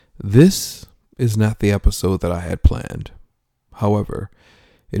This is not the episode that I had planned. However,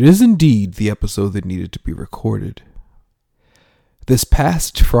 it is indeed the episode that needed to be recorded. This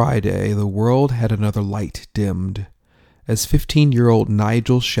past Friday, the world had another light dimmed, as 15-year-old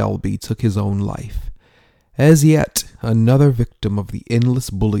Nigel Shelby took his own life, as yet another victim of the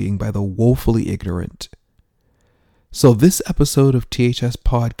endless bullying by the woefully ignorant. So this episode of THS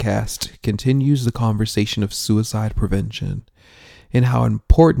Podcast continues the conversation of suicide prevention and how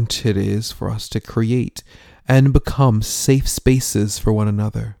important it is for us to create and become safe spaces for one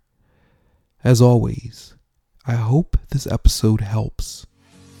another. As always, I hope this episode helps.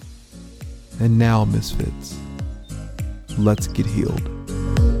 And now, Misfits, let's get healed.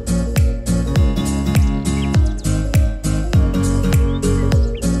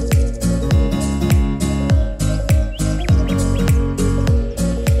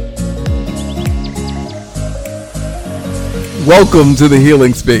 Welcome to the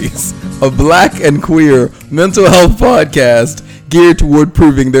Healing Space, a black and queer mental health podcast geared toward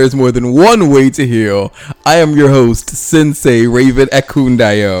proving there's more than one way to heal. I am your host, Sensei Raven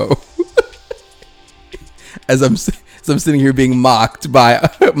Ekundayo. As I'm sitting here being mocked by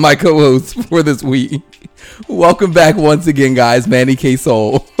my co-host for this week. Welcome back once again, guys. Manny K.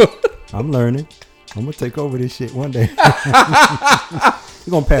 Soul. I'm learning. I'm going to take over this shit one day.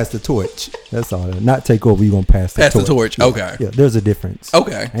 You're going to pass the torch. That's all. Not take over. You're going to pass the torch. Pass the torch. Yeah. Okay. Yeah, there's a difference.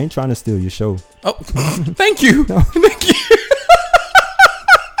 Okay. I ain't trying to steal your show. Oh, thank you. No. Thank you.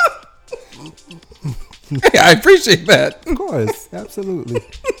 Hey, I appreciate that. Of course. Absolutely.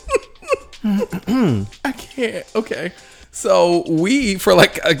 I can't. Okay. So we, for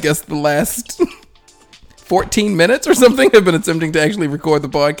I guess the last 14 minutes or something, have been attempting to actually record the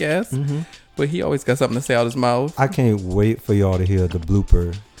podcast. Mm-hmm. But he always got something to say out his mouth. I can't wait for y'all to hear the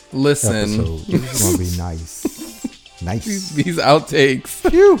blooper episode. This is going to be nice. Nice. These outtakes.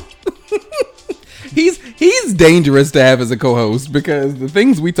 Phew. He's dangerous to have as a co-host because the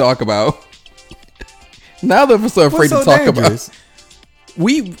things we talk about, now that we're so afraid to talk dangerous? About.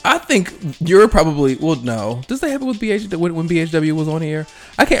 I think you're probably, well, no. Does that happen with when BHW was on here?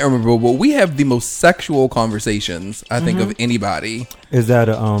 I can't remember, but we have the most sexual conversations, I think, of anybody. Is that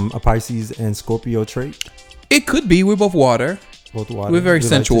a Pisces and Scorpio trait? It could be. We're both water. Both water. We're very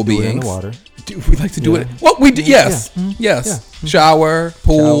sensual beings. In the water. We like to do it. Well, we do. Yes. Yeah. Yes. Yeah. Shower,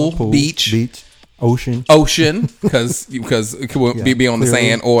 pool, beach. Ocean. Because it could be on the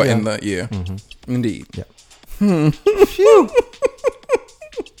sand or in the, Mm-hmm. Indeed. Yeah. Phew.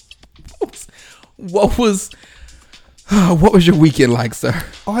 What was your weekend like, sir?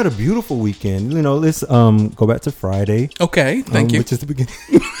 Oh, I had a beautiful weekend. You know, let's go back to Friday. Okay, thank you. Which is the beginning.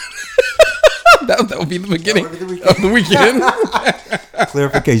 that would be the beginning of the weekend.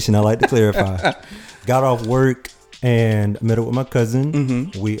 Clarification. I like to clarify. Got off work and met up with my cousin.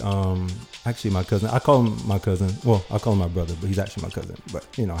 Mm-hmm. We actually my cousin. I call him my cousin. Well, I call him my brother, but he's actually my cousin. But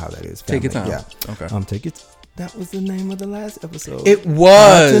you know how that is. Family. Take your time. Yeah. Okay. Take it. That was the name of the last episode. It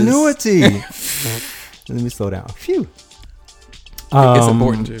was continuity. Let me slow down. Phew. It's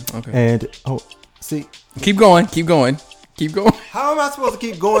important too. Okay. And see, keep going. How am I supposed to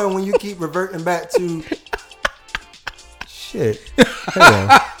keep going when you keep reverting back to shit?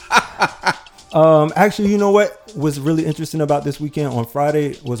 Actually, you know what was really interesting about this weekend? On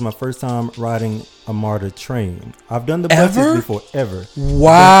Friday was my first time riding a MARTA train. I've done the buses before, ever.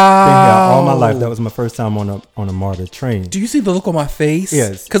 Wow! Been here all my life. That was my first time on a MARTA train. Do you see the look on my face?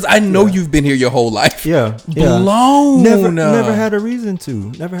 Yes. Because I know you've been here your whole life. Yeah. Blown. Never had a reason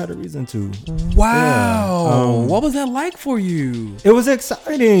to. Wow. Yeah. What was that like for you? It was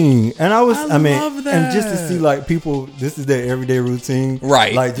exciting, and I love that. And just to see people, this is their everyday routine,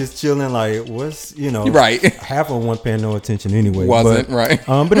 right? Like just chilling, what's right? Half of them weren't paying no attention anyway. Right?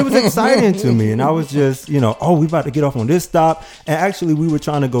 But it was exciting to me, and I was just, we about to get off on this stop, and actually we were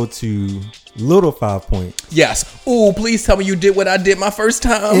trying to go to Little 5 Points. Yes. Oh, please tell me you did what I did my first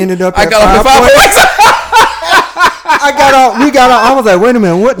time. Ended up. I got off at 5 Points. I got off. We got off. I was like, wait a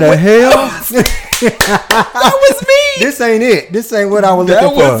minute, what the hell? That was me. This ain't it. This ain't what I was looking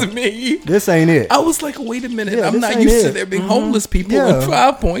for. That was me. This ain't it. I was like, wait a minute. I'm not used to there being homeless people in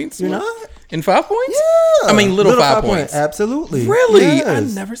 5 Points. You're not? In 5 Points? Yeah. I mean, little 5 Points. Absolutely. Really? Yes. I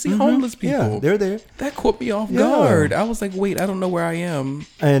never see homeless people. Yeah, they're there. That caught me off guard. I was like, wait, I don't know where I am.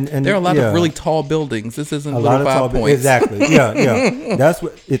 And there are a lot of really tall buildings. This isn't little 5 Points. Exactly. Yeah. That's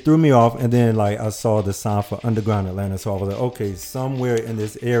what it threw me off. And then I saw the sign for Underground Atlanta. So I was like, okay, somewhere in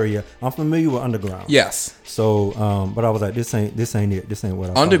this area. I'm familiar with Underground. Yes. So, but I was like, this ain't it. This ain't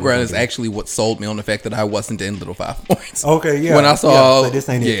what I Underground is actually what sold me on the fact that I wasn't in little 5 Points. Okay, yeah. When I saw, this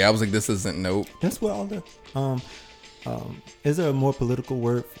ain't it. I was like, this isn't, nope. That's what all the, Is there a more political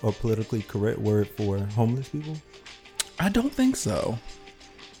word or politically correct word for homeless people? I don't think so.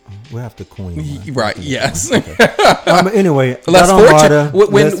 We'll have to coin one. Right. Yes. Okay. Anyway, less fortunate.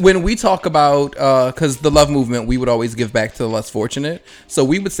 When we talk about, because the love movement, we would always give back to the less fortunate. So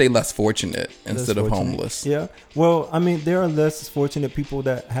we would say less fortunate instead of homeless. Yeah. Well, I mean, there are less fortunate people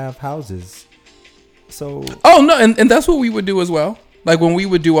that have houses. So. Oh no, and that's what we would do as well. Like when we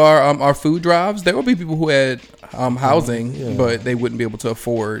would do our food drives, there would be people who had housing, but they wouldn't be able to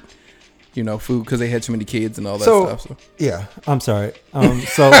afford, food because they had too many kids and all that stuff. So. Yeah, I'm sorry.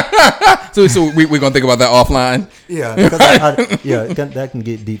 So we're gonna think about that offline. Yeah, because that can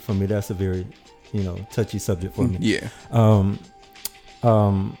get deep for me. That's a very, touchy subject for me. Yeah.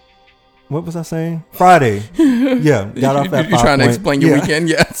 What was I saying? Friday. Yeah, got off at 5. You're trying to explain your weekend,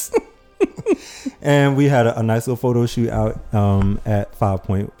 yes. And we had a nice little photo shoot out at 5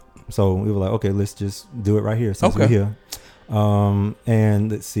 Point. So we were like, okay, let's just do it right here since we're here.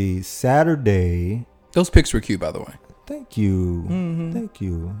 And let's see, Saturday. Those pics were cute, by the way. Thank you. Mm-hmm. Thank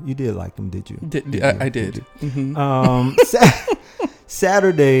you. You did like them, did you? I did. Mm-hmm.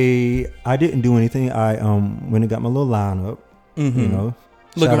 Saturday, I didn't do anything. I went and got my little lineup. Mm-hmm.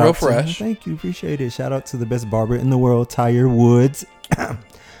 Looking real fresh. Thank you. Appreciate it. Shout out to the best barber in the world, Tyre Woods.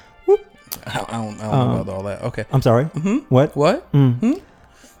 I don't know about all that. Okay. I'm sorry. Mm-hmm. What? Mm-hmm.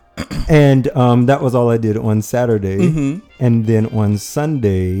 And that was all I did on Saturday. Mm-hmm. And then on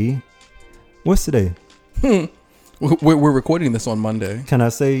Sunday, what's today? We're recording this on Monday. Can I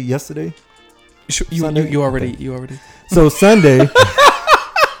say yesterday? You already. So Sunday.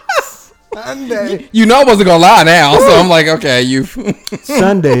 Sunday. I wasn't gonna lie now, so I'm like, okay,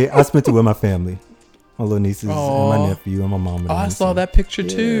 Sunday, I spent it with my family. My little nieces and my nephew and my mom. And I saw that picture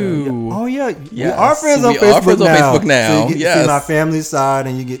too. Yeah. Oh yeah, yes. We are friends on Facebook now. So you get to see my family side,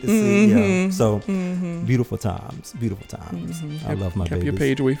 and you get to see. Yeah. So beautiful times. Mm-hmm. I love my babies. Kept your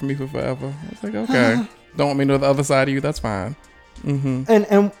page away from me for forever. I was like, okay, don't want me to know the other side of you. That's fine. Mm-hmm.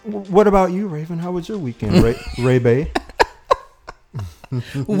 And what about you, Raven? How was your weekend, Ray Bay?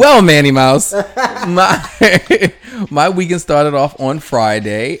 Well, Manny Mouse, my weekend started off on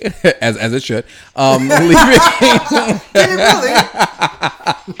Friday, as it should.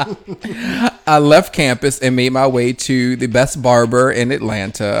 I left campus and made my way to the best barber in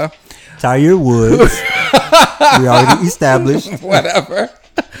Atlanta, Tyre Woods. We already established. Whatever.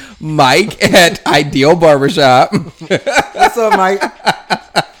 Mike at Ideal Barbershop. What's up, Mike?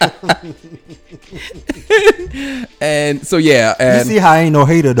 And so yeah, and you see how I ain't no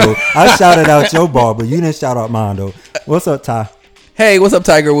hater though. I shouted out your barber. You didn't shout out mine though. What's up, Ty? Hey, what's up,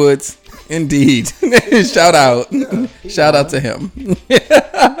 Tiger Woods? Indeed. Shout out to him.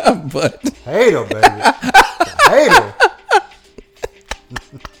 But hater, baby. Hater.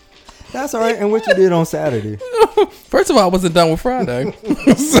 That's all right. And what you did on Saturday? First of all, I wasn't done with Friday.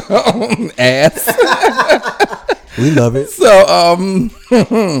 So ass. We love it. So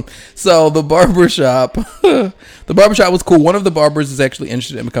the barbershop was cool. One of the barbers is actually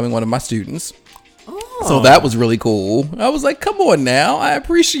interested in becoming one of my students. Oh. So that was really cool. I was like, come on now. I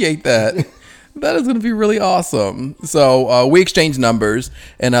appreciate that. That is going to be really awesome. So we exchanged numbers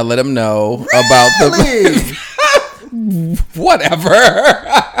and I let him know about the... Whatever.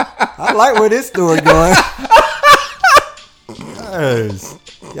 I like where this story going. Yes.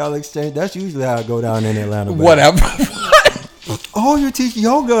 Y'all exchange. That's usually how I go down in Atlanta. Baby. Whatever. Oh, you teach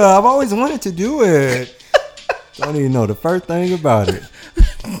yoga. I've always wanted to do it. Don't even know the first thing about it.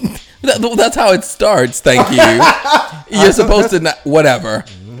 That's how it starts. Thank you. You're supposed to not. Whatever.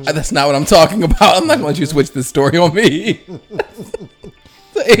 That's not what I'm talking about. I'm not going to let you switch this story on me.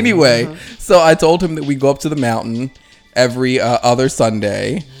 So anyway, so I told him that we go up to the mountain every other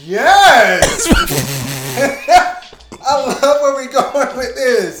Sunday. Yes. I love where we going with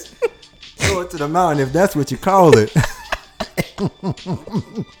this. Go to the mountain if that's what you call it.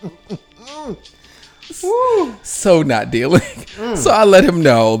 So not dealing. So I let him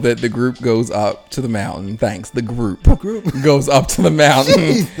know that the group goes up to the mountain. Thanks. The group goes up to the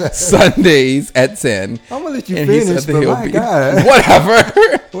mountain Sundays at 10. I'm gonna let you finish, but my God. Whatever.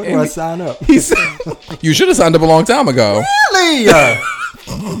 Where do I sign up? He said, you should have signed up a long time ago. Really?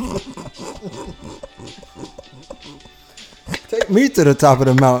 Take me to the top of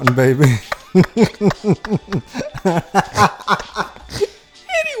the mountain, baby.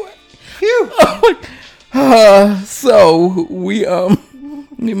 Anyway. So we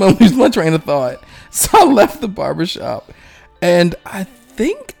lose my train of thought. So I left the barbershop and I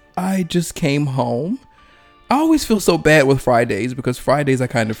think I just came home I always feel so bad with Fridays because Fridays I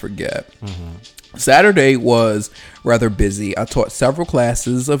kind of forget. Saturday was rather busy. I taught several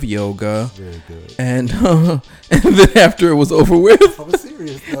classes of yoga. Very good. And then after it was over with, I was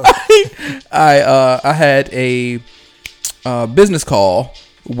serious though. I had a business call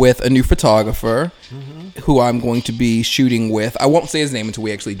with a new photographer who I'm going to be shooting with. I won't say his name until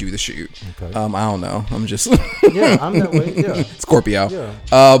we actually do the shoot. Okay. I don't know. I'm just Yeah, I'm that way. Yeah. Scorpio.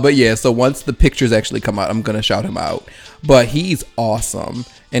 Yeah. But yeah, so once the pictures actually come out, I'm gonna shout him out. But he's awesome,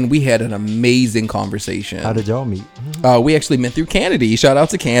 and we had an amazing conversation. How did y'all meet? We actually met through Kennedy. Shout out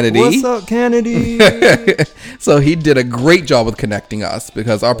to Kennedy. What's up, Kennedy? So he did a great job with connecting us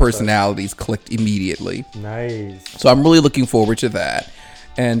because our personalities clicked immediately. Nice. So I'm really looking forward to that.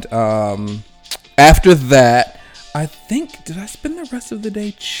 And after that, I think, did I spend the rest of the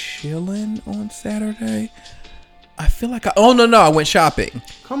day chilling on Saturday? I feel like I went shopping.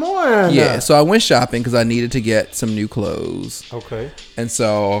 Come on. Yeah, so I went shopping because I needed to get some new clothes. Okay. And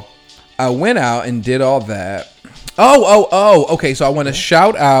so I went out and did all that. Okay, so I want to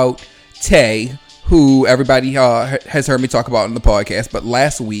shout out Tay, who everybody has heard me talk about in the podcast. But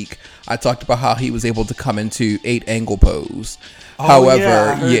last week, I talked about how he was able to come into 8-angle pose.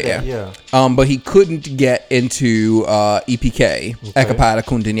 However, but he couldn't get into EPK, Ekapada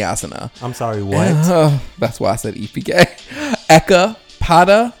Kundinyasana. I'm sorry, what? That's why I said EPK.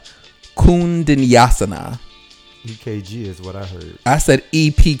 Ekapada Kundinyasana. EKG is what I heard. I said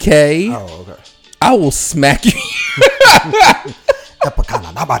EPK. Oh, okay. I will smack you.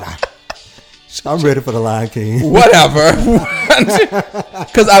 I'm ready for the Lion King. Whatever.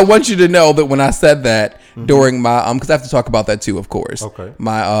 Because I want you to know that when I said that during my because I have to talk about that too, of course. Okay.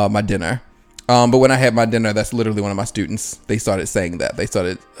 My dinner. But when I had my dinner, that's literally one of my students. They started saying that. They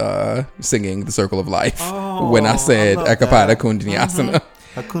started singing The Circle of Life when I said Ekapada Kundinyasana.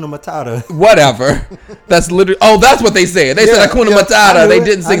 Hakuna Matata. Whatever. That's literally. Oh, that's what they said. They said Hakuna Matata. They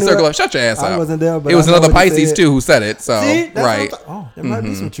didn't sing Circle of. Shut your ass up. I wasn't there, but it was another Pisces too who said it. So see, right. There might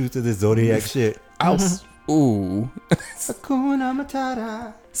be some truth to this zodiac shit. Ooh. Hakuna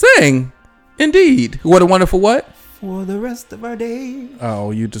Matata. Sing. Indeed. What a wonderful what? For the rest of our day.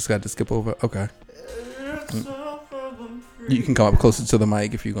 Oh, you just got to skip over. Okay. You can come up closer to the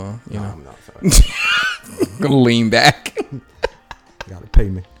mic if you're going. You know. I'm not sorry. Gonna lean back. You gotta pay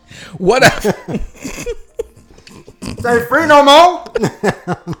me. Whatever. Stay free no more.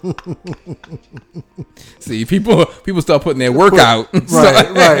 See, people start putting their work out.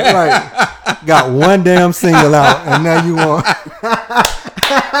 Right. Got one damn single out, and now you want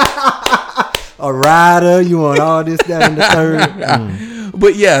a rider. You want all this, that, and the third.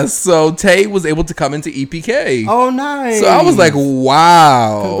 But yes, so Tay was able to come into EPK. Oh, nice. So I was like,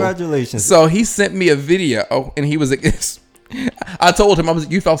 wow. Congratulations. So he sent me a video, and he was like, I told him,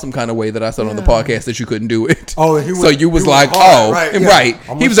 you felt some kind of way that I said on the podcast that you couldn't do it. Oh, so you was like, right.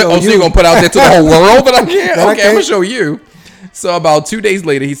 He was like, so you're going to put out there to the whole world that I can't? Okay, I'm going to show you. So about 2 days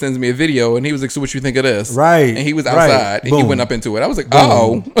later, he sends me a video, and he was like, so what you think of this? Right. And he was outside, and he went up into it. I was like,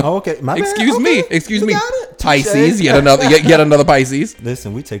 Oh, okay. My Excuse bad. me. Okay. Excuse You me. got it. Pisces, Touché. yet another Pisces.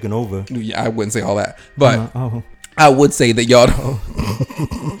 Listen, we taking over. Yeah, I wouldn't say all that. But Oh. I would say that y'all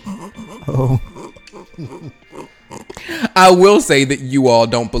I will say that you all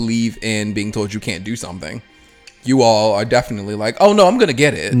don't believe in being told you can't do something. You all are definitely like, oh no, I'm going to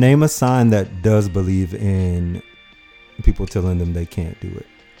get it. Name a sign that does believe in people telling them they can't do it.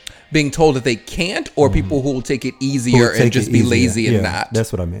 Being told that they can't, or people who will take it easier and just be lazy and not.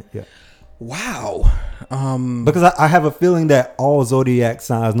 That's what I meant. Yeah. Wow. Because I have a feeling that all zodiac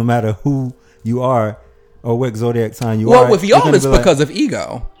signs, no matter who you are or what zodiac sign you are. Well, with y'all, it's be because of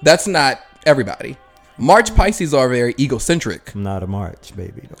ego. That's not everybody. March Pisces are very egocentric. I'm not a March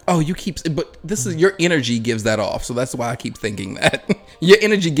baby though. Oh, but this is your energy gives that off. So that's why I keep thinking that. Your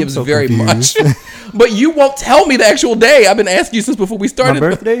energy gives so very confused. much. But you won't tell me the actual day. I've been asking you since before we started. My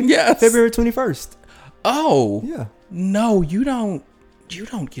birthday? Yes. February 21st. Oh. Yeah. No, you don't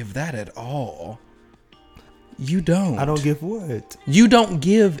give that at all. You don't. I don't give what? You don't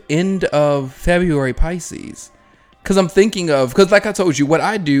give end of February Pisces. Because I'm thinking of, because like I told you, what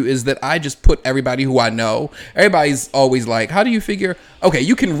I do is that I just put everybody who I know. Everybody's always like, how do you figure? Okay,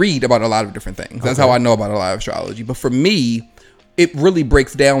 you can read about a lot of different things. That's how I know about a lot of astrology. But for me, it really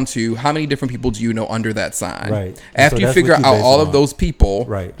breaks down to how many different people do you know under that sign. Right. After So you that's figure what you out base all it of on. those people,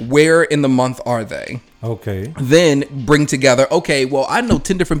 Right. where in the month are they? Okay. Then bring together, okay, well, I know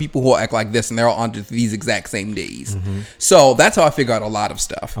 10 different people who act like this and they're all on these exact same days. So that's how I figure out a lot of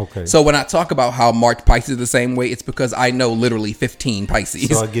stuff. Okay. So when I talk about how March Pisces the same way, it's because I know literally 15 Pisces.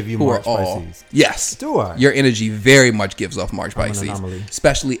 So I give you who March are all, Pisces. Yes. Do I? Your energy very much gives off March I'm an Pisces. anomaly.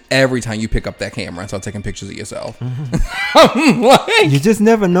 Especially every time you pick up that camera and start taking pictures of yourself. I'm like, You just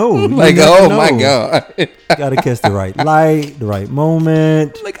never know. You like, never oh know. my God. Gotta catch the right light, the right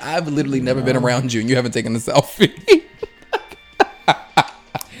moment. Like, I've literally never been around you and you haven't taken a selfie.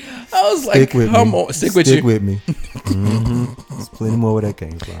 I was like, Stick with come me. on, stick with you. me. There's plenty more where that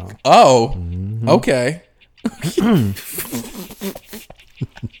came from. Oh, okay.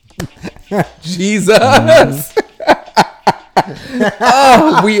 Jesus.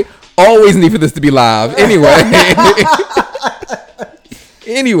 Oh, we always need for this to be live. Anyway.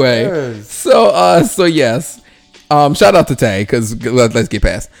 Yes. So yes. Shout out to Tay, because let's get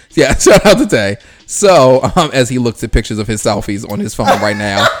past. Yeah, shout out to Tay. So, as he looks at pictures of his selfies on his phone right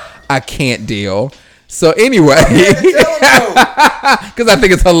now, I can't deal. So anyway, because I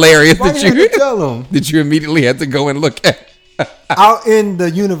think it's hilarious Why that you had to tell him? that you immediately had to go and look at. Out in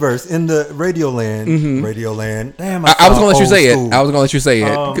the universe, in the radio land. Damn, I was gonna let you say it. I was gonna let you say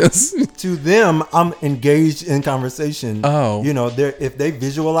it. 'Cause To them, I'm engaged in conversation. Oh. You know, if they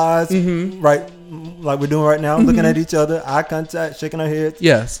visualize, right, like we're doing right now, looking at each other, eye contact, shaking our heads.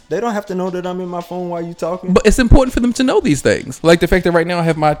 yes, They don't have to know that I'm in my phone while you talking. but it's important for them to know these things, like the fact that right now I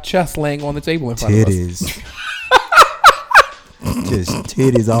have my chest laying on the table in front of us. Titties. Just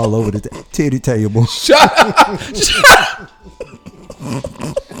titties all over the titty table. Shut up.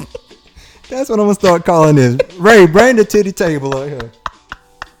 That's what I'm gonna start calling this. Ray, bring the titty table out here.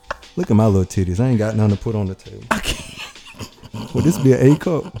 Look at my little titties. I ain't got nothing to put on the table. Will this be an A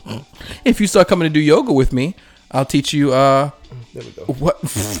cup? If you start coming to do yoga with me, I'll teach you. There we go.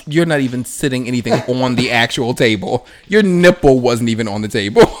 What? You're not even sitting anything on the actual table. Your nipple wasn't even on the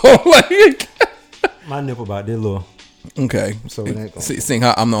table. Like, My nipple about this little. okay. So it ain't gonna Seeing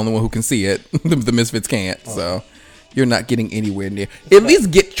how I'm the only one who can see it, the misfits can't. So you're not getting anywhere near. At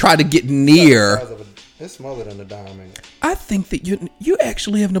least try to get near. It's smaller than a diamond. I think that you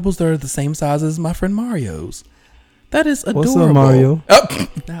actually have nipples that are the same size as my friend Mario's. That is adorable. What's up, Mario? Oh,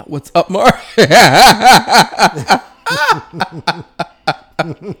 now what's up, Mario?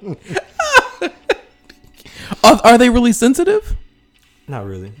 Are they really sensitive? Not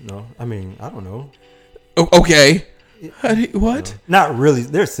really. No. I mean, I don't know. Okay. What? Not really.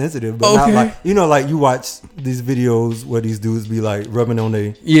 They're sensitive, but not like, you know, like you watch these videos where these dudes be like rubbing on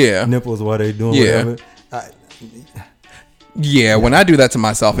their nipples while they doing whatever. Yeah, when I do that to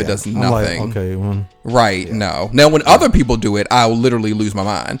myself, it does I'm nothing. like, okay, well, Right, no. Now, when other people do it, I'll literally lose my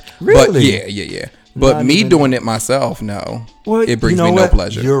mind. Really? But yeah. But Not me even- doing it myself, no. well, It brings you know me no what?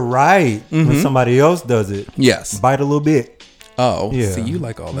 pleasure. You're right. When somebody else does it, Yes. bite a little bit. Oh, Yeah. see, you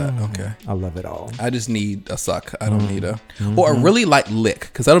like all that. Okay. I love it all. I just need a suck. I don't need or a really light lick,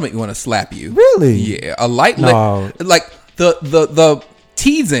 because that'll make me want to slap you. Really? Yeah, a light No. lick. Like the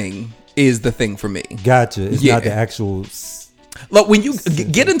teasing is the thing for me. Gotcha. It's Yeah. not the actual. Like when you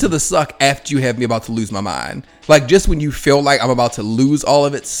get into the suck after you have me about to lose my mind. Like just when you feel like I'm about to lose all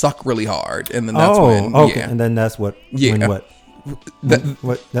of it, suck really hard, and then that's when. Okay. Yeah. And then that's what. Yeah. When what?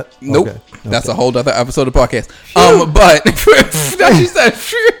 What? Nope. Okay. That's a whole other episode of the podcast. But that she said.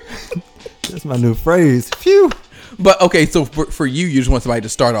 Phew. That's my new phrase. Phew. But okay, so for you just want somebody to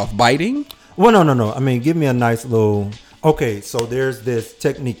start off biting. Well, no. I mean, give me a nice little. Okay, so there's this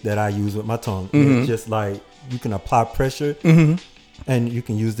technique that I use with my tongue. It's just like you can apply pressure, and you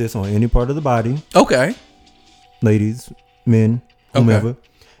can use this on any part of the body, Okay. ladies, men, whomever.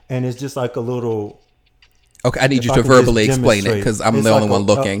 And it's just like a little. Okay, I need if you I to could just verbally explain it, demonstrate. because I'm It's the only like one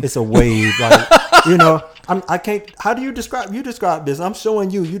looking. It's a wave, like you know. I can't. How do you describe? You describe this. I'm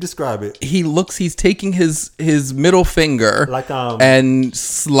showing you. You describe it. He's taking his middle finger Like, and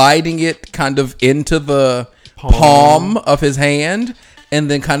sliding it kind of into the palm of his hand, and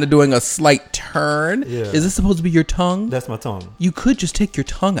then kind of doing a slight turn. Yeah. Is this supposed to be your tongue? That's my tongue. You could just take your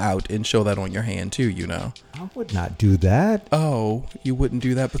tongue out and show that on your hand too, you know. I would not do that. Oh, you wouldn't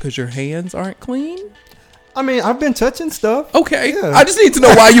do that because your hands aren't clean? I mean, I've been touching stuff. Okay. Yeah. I just need to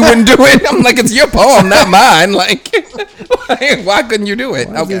know why you wouldn't do it. I'm like, it's your palm, not mine. Like, why couldn't you do it?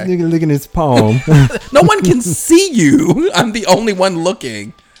 Why is this Okay. nigga licking his palm? No one can see you. I'm the only one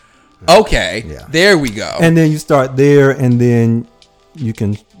looking. Okay. Yeah. There we go. And then you start there, and then you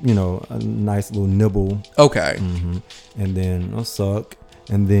can, you know, a nice little nibble, Okay. and then a suck,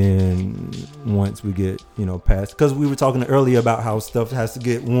 and then once we get, you know, past, because we were talking earlier about how stuff has to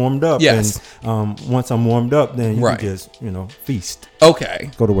get warmed up. Yes. And once I'm warmed up, then you Right. can just, you know, feast. Okay.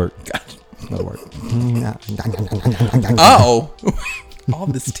 Go to work. That'll work. Oh, all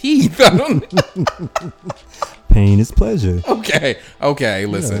this teeth. I don't. Pain is pleasure. Okay.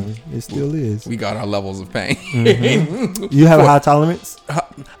 Listen, Yeah, it still is. we got our levels of pain. You have a high tolerance?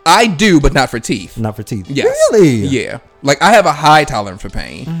 I do, but not for teeth. Not for teeth. Yes. Really? Yeah. Like I have a high tolerance for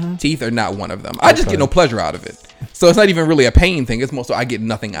pain. Teeth are not one of them. I just get no pleasure out of it. So it's not even really a pain thing. It's more so I get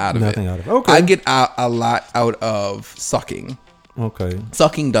nothing out of it. Okay. I get a lot out of sucking. Okay.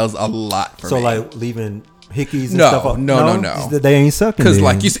 Sucking does a lot for me. So like leaving hickeys and No, stuff up? no. They ain't sucking. Because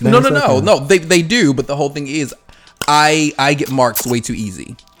like you see, no. They do, but the whole thing is, I get marks way too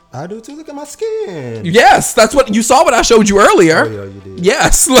easy. I do too. Look at my skin. Yes, that's what you saw. What I showed you earlier. Oh, yeah, you did.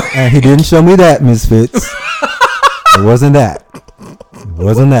 Yes. And he didn't show me that, Misfits. It wasn't that. It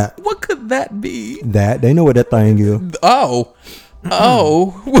wasn't that. What could that be? That they know what that thing is. Oh.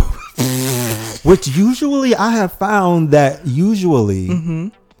 Which usually I have found that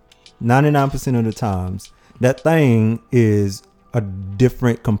 99% of the times that thing is a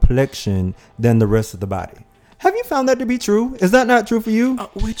different complexion than the rest of the body. Have you found that to be true? Is that not true for you?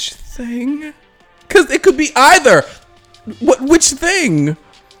 Which thing? Because it could be either. Which thing?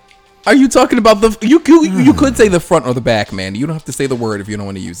 Are you talking about the? You could say the front or the back, man. You don't have to say the word if you don't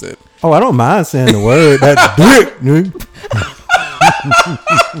want to use it. Oh, I don't mind saying the word. That's dick, dude.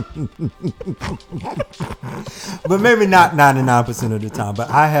 But maybe not 99% of the time.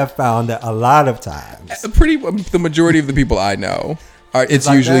 But I have found that a lot of times, The majority of the people I know it's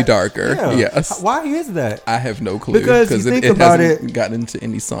like usually that? Darker. Yeah. Yes. Why is that? I have no clue. Because you think it about hasn't gotten into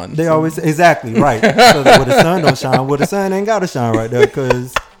any sun. They always exactly right. So where the sun don't shine, where the sun ain't got to shine right there.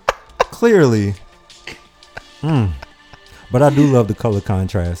 Because clearly. But I do love the color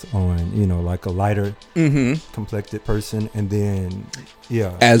contrast on, like a lighter complected person. And then,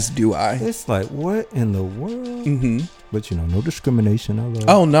 yeah. As do I. It's like, what in the world? But, no discrimination. I love.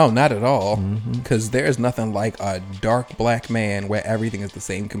 Oh, no, not at all. Because there's nothing like a dark black man where everything is the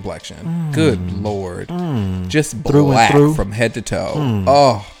same complexion. Good Lord. Just black from head to toe.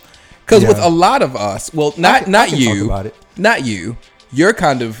 Oh. Because with a lot of us, well, not you. Talk about it. Not you. You're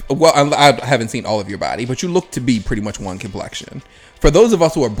kind of, well, I haven't seen all of your body, but you look to be pretty much one complexion. For those of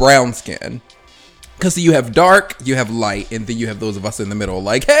us who are brown skin, because you have dark, you have light, and then you have those of us in the middle,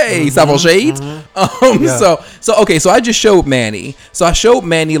 like, hey, several shades. So I just showed Manny. So I showed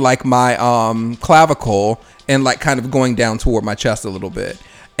Manny like my clavicle and like kind of going down toward my chest a little bit.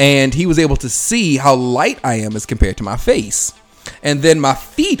 And he was able to see how light I am as compared to my face. And then my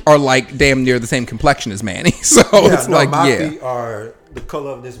feet are like damn near the same complexion as Manny. So it's my feet are the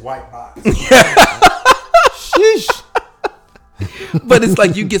color of this white box. Sheesh. But it's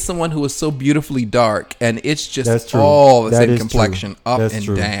like you get someone who is so beautifully dark, and it's just all the same complexion, up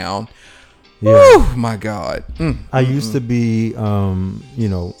and down. Yeah. Oh my God. I used to be,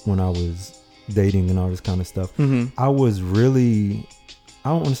 when I was dating and all this kind of stuff, I was really, I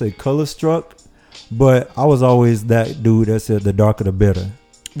don't want to say color struck, but I was always that dude that said the darker the better.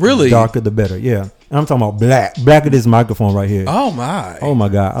 Really? The darker the better, yeah. And I'm talking about black of this microphone right here. Oh my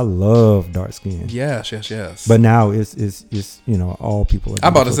God, I love dark skin. Yes. But now it's all people.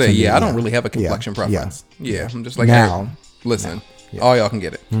 I'm about to say, I don't really have a complexion preference. Yeah, I'm just like, now, hey, listen, all y'all can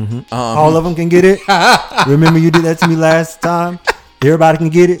get it. All of them can get it. Remember you did that to me last time. Everybody can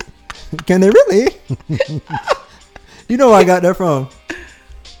get it. Can they really? You know where I got that from?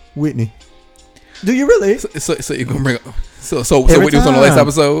 Whitney. Do you really? So you're gonna bring up so Whitney was on the last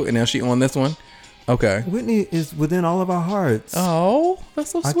episode and now she on this one? Okay. Whitney is within all of our hearts. Oh,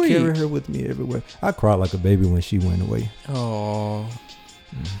 that's so sweet. I carry her with me everywhere. I cried like a baby when she went away. Oh.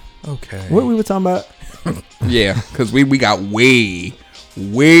 Okay. What we were talking about? Yeah, because we got way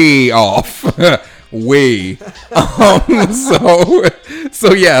off. Way.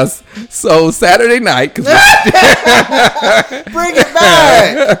 So yes. So Saturday night, because bring it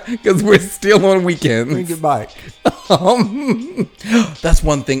back, because we're still on weekends. Bring it back. That's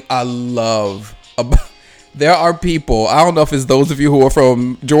one thing I love about. There are people. I don't know if it's those of you who are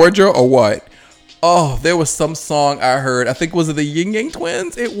from Georgia or what. Oh, there was some song I heard. I think was it the Yin Yang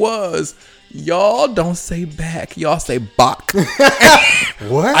Twins? It was. Y'all don't say back. Y'all say bach.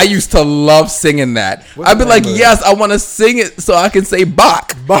 What? I used to love singing that. I'd be like, yes, I want to sing it so I can say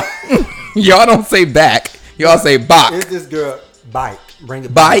bach. Y'all don't say back. Y'all say bach. It's this girl, bike. Bring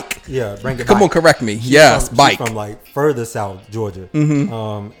it bike. Back. Yeah, bring it. Come bike. On, correct me. Yes, bike. She's from like further south, Georgia.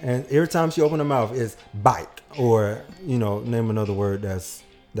 And every time she open her mouth, it's bike or name another word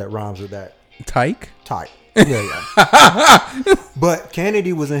that rhymes with that. Tyke. Yeah. But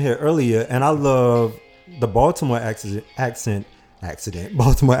Kennedy was in here earlier, and I love the Baltimore accent.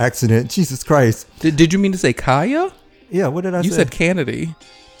 Baltimore accent. Jesus Christ. Did you mean to say Kaya? Yeah. What did I say? You said Kennedy.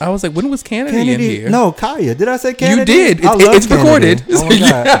 I was like, when was Kennedy in here? No, Kaya. Did I say Kennedy? You did. I love It's recorded. Oh my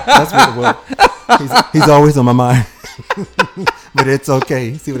God. That's what it was. He's always on my mind. But it's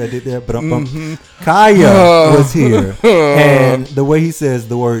okay. See what I did there? But Kaya was here. And the way he says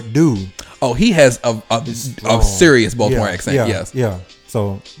the word do. Oh, he has a serious Baltimore accent. Yes. Yeah.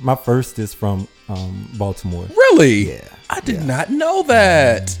 So my first is from Baltimore. Really? Yeah. I did not know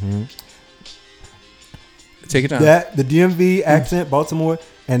that. Mm-hmm. Take it down. The DMV accent, Baltimore,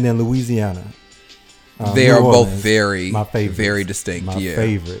 and then Louisiana. They New are Orleans, both very, my favorites. very distinct. My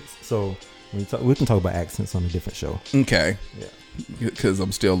favorites. So we can talk about accents on a different show. Okay. Yeah. Because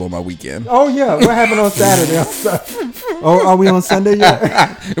I'm still on my weekend. Oh yeah, what happened on Saturday? Oh, are we on Sunday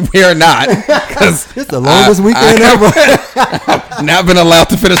yet? We are not. Because it's the longest weekend ever. I've not been allowed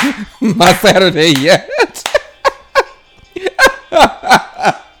to finish my Saturday yet.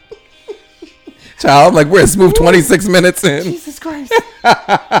 Child, I'm like, we're a smooth 26 minutes in. Jesus Christ.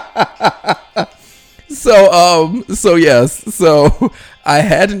 So yes. So I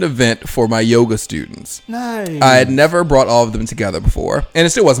had an event for my yoga students. Nice. I had never brought all of them together before. And it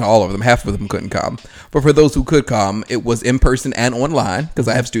still wasn't all of them. Half of them couldn't come. But for those who could come, it was in person and online because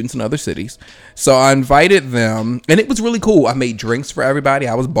I have students in other cities. So I invited them and it was really cool. I made drinks for everybody.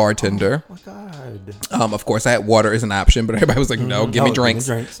 I was bartender. Oh my God. Of course, I had water as an option, but everybody was like, no, give me drinks.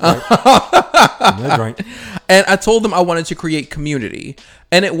 Give me drinks. Right. Give me a drink. And I told them I wanted to create community.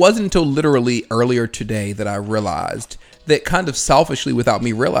 And it wasn't until literally earlier today that I realized that kind of selfishly, without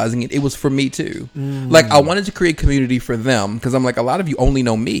me realizing it, it was for me too. Like I wanted to create community for them because I'm like, a lot of you only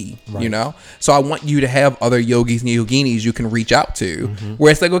know me, you know? So I want you to have other yogis and yoginis you can reach out to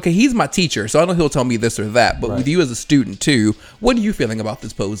where it's like, okay, he's my teacher. So I know he'll tell me this or that, but with you as a student too, what are you feeling about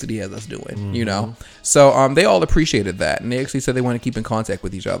this pose that he has us doing, you know? So they all appreciated that. And they actually said they want to keep in contact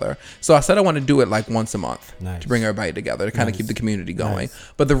with each other. So I said I want to do it like once a month to bring everybody together to kind of keep the community going.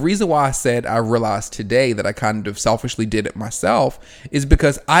 But the reason why I said I realized today that I kind of selfishly did it myself is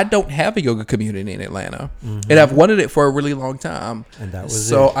because I don't have a yoga community in Atlanta. And I've wanted it for a really long time. And that was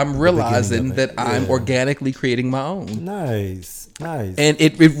so I'm realizing that I'm organically creating my own. Nice. And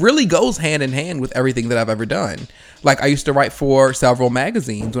it really goes hand in hand with everything that I've ever done. Like I used to write for several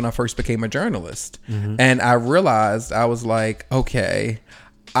magazines when I first became a journalist. And I realized I was like, okay,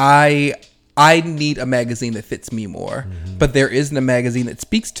 I need a magazine that fits me more, but there isn't a magazine that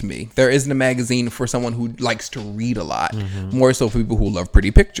speaks to me. There isn't a magazine for someone who likes to read a lot, more so for people who love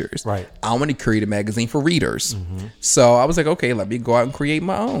pretty pictures. Right. I want to create a magazine for readers. So I was like, okay, let me go out and create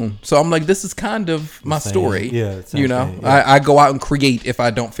my own. So I'm like, this is kind of my story. Yeah. You know, I go out and create if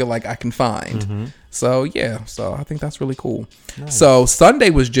I don't feel like I can find. So yeah, so I think that's really cool. Nice. So Sunday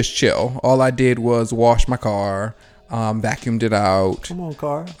was just chill. All I did was wash my car, vacuumed it out. Come on,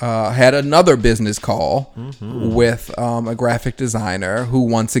 car. Had another business call with a graphic designer who,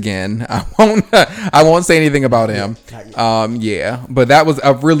 once again, I won't say anything about him. But that was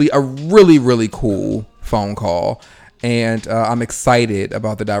a really cool phone call. And I'm excited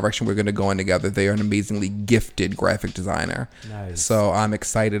about the direction we're going to go in together. They are an amazingly gifted graphic designer. Nice. So I'm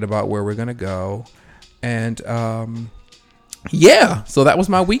excited about where we're going to go. And so that was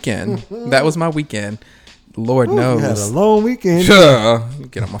my weekend. Lord knows. You had a long weekend.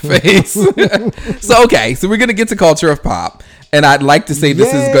 Get on my face. So we're going to get to Culture of Pop. And I'd like to say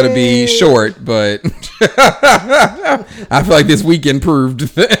this is going to be short, but I feel like this weekend proved.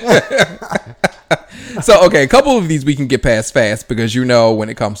 So, a couple of these we can get past fast because when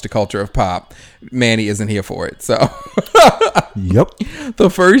it comes to Culture of Pop, Manny isn't here for it. So, yep.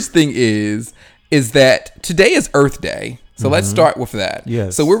 The first thing is that today is Earth Day. So let's start with that.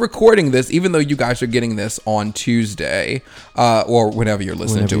 Yes. So we're recording this, even though you guys are getting this on Tuesday, or whenever you're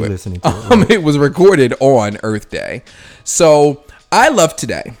listening to it. It was recorded on Earth Day. So I love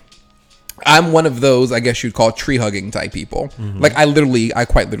today. I'm one of those, I guess you'd call tree hugging type people. Like I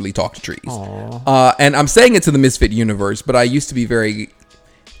quite literally talk to trees. And I'm saying it to the misfit universe, but I used to be very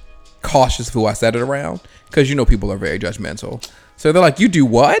cautious of who I said it around because people are very judgmental. So they're like, "You do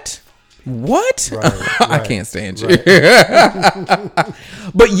what? What?" Right, I can't stand you.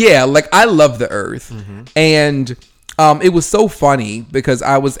 But yeah, like I love the earth. And it was so funny because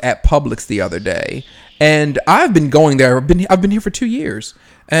I was at Publix the other day and I've been going there. I've been here for 2 years.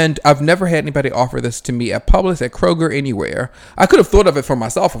 And I've never had anybody offer this to me at Publix, at Kroger, anywhere. I could have thought of it for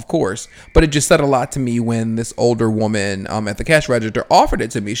myself, of course, but it just said a lot to me when this older woman at the cash register offered it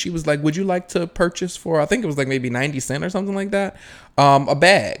to me. She was like, "Would you like to purchase for," I think it was like maybe 90 cents or something like that, a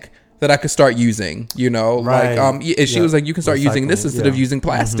bag that I could start using, Right. and she was like, you can start using this instead of using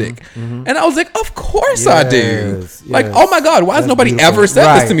plastic. Mm-hmm. And I was like, of course I do. Yes. Like, oh my God, why has nobody ever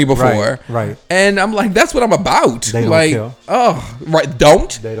said this to me before? Right. And I'm like, that's what I'm about. They don't like, care. oh, right.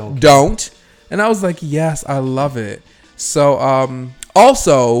 Don't. They don't care. Don't. And I was like, yes, I love it. So,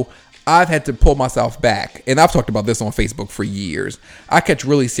 also, I've had to pull myself back, and I've talked about this on Facebook for years. I catch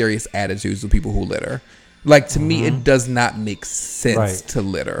really serious attitudes with people who litter. Like, to me, it does not make sense to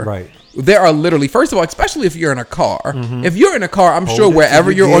litter. Right. There are literally, first of all, especially if you're in a car. If you're in a car, I'm Hold sure it wherever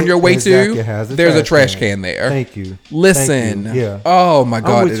till you you're on get your way exactly, to, it has a there's a trash trash can there. Thank you. Listen. Thank you. Yeah. Oh my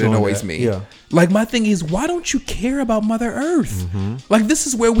God, with it you on annoys that. me. Yeah. Like, my thing is, why don't you care about Mother Earth? Like, this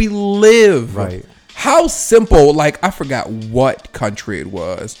is where we live. Right. How simple. Like, I forgot what country it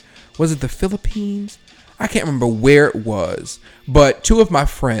was. Was it the Philippines? I can't remember where it was. But two of my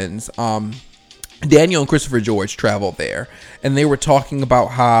friends, Daniel and Christopher George, traveled there, and they were talking about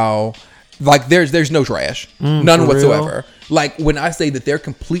how, like, there's no trash, none whatsoever. Real? Like, when I say that they're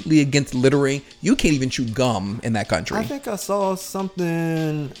completely against littering, you can't even chew gum in that country. I think I saw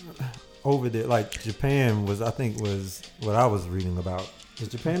something over there, like Japan was what I was reading about. Is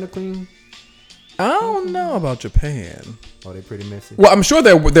Japan a clean? I don't know about Japan. Oh, they pretty messy. Well, I'm sure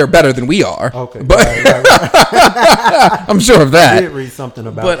they're better than we are. Okay, but right. I'm sure of that. I did read something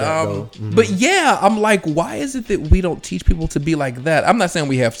about But that though. but yeah, I'm like, why is it that we don't teach people to be like that? I'm not saying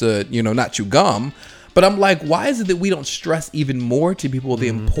we have to, not chew gum, but I'm like, why is it that we don't stress even more to people the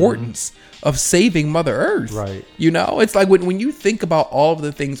importance of saving Mother Earth? Right. It's like when you think about all of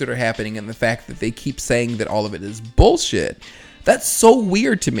the things that are happening and the fact that they keep saying that all of it is bullshit. That's so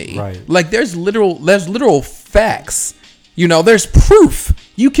weird to me. Right. Like, there's literal facts. There's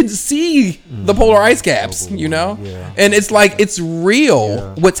proof. You can see the polar ice caps, Yeah. and it's like, it's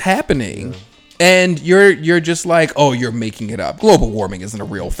real what's happening. And you're just like, oh, you're making it up. Global warming isn't a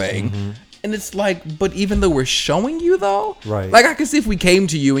real thing. And it's like, but even though we're showing you though, Right. like, I can see if we came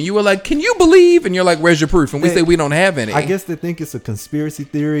to you and you were like, can you believe? And you're like, where's your proof? And we say we don't have any. I guess they think it's a conspiracy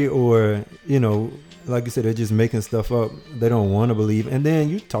theory, or like you said, they're just making stuff up. They don't want to believe. And then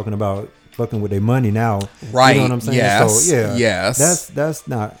you're talking about fucking with their money now. Right. You know what I'm saying? Yes. So yeah. Yes. That's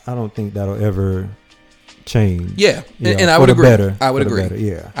not, I don't think that'll ever change. Yeah. And I would agree. I would agree. Better,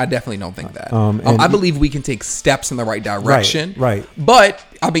 yeah. I definitely don't think that. And I believe we can take steps in the right direction. Right. But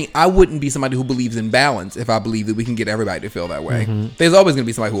I mean, I wouldn't be somebody who believes in balance if I believe that we can get everybody to feel that way. There's always going to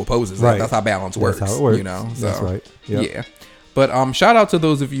be somebody who opposes that. Right. That's how balance works. That's how it works. So, that's right. Yep. Yeah. But shout out to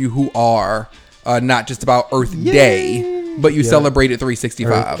those of you who are not just about Earth Day, but you celebrate it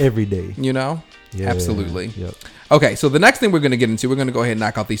 365 every day. Yeah. Absolutely. Yep. Okay, so the next thing we're going to get into, we're going to go ahead and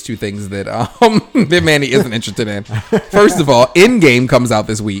knock out these two things that that Manny isn't interested in. First of all, Endgame comes out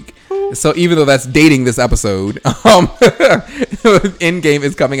this week. So even though that's dating this episode, Endgame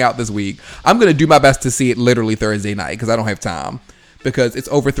is coming out this week. I'm going to do my best to see it literally Thursday night because I don't have time because it's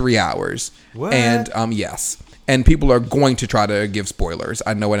over 3 hours. What? And yes. And people are going to try to give spoilers.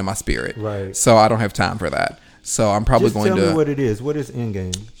 I know it in my spirit. Right. So I don't have time for that. So I'm probably Just going to... tell me what it is. What is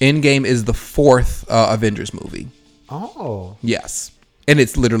Endgame? Endgame is the 4th Avengers movie. Oh. Yes. And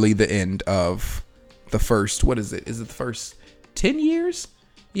it's literally the end of the first... What is it? Is it the first 10 years?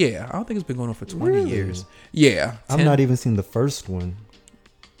 Yeah. I don't think it's been going on for 20 years. Yeah. 10. I've not even seen the first one.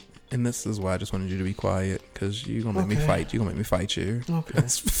 And this is why I just wanted you to be quiet. Because you're going to make me fight. You're going to make me fight you. Okay.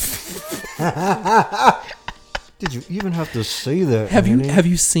 Did you even have to say that? Have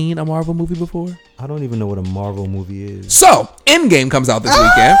you seen a Marvel movie before? I don't even know what a Marvel movie is. So, Endgame comes out this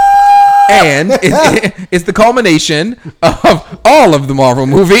weekend. And it's the culmination of all of the Marvel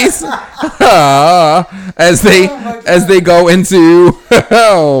movies as they go into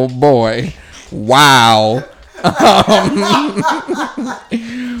oh boy, wow,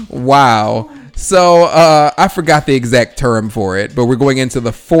 wow. So I forgot the exact term for it, but we're going into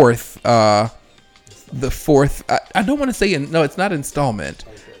the fourth. I don't want to say no, it's not installment.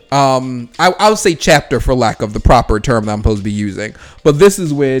 I'll say chapter for lack of the proper term that I'm supposed to be using. But this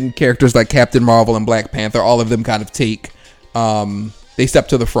is when characters like Captain Marvel and Black Panther, all of them kind of they step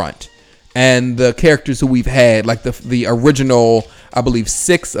to the front. And the characters who we've had, like the original, I believe,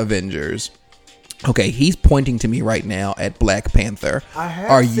 6 Avengers. Okay, he's pointing to me right now at Black Panther. I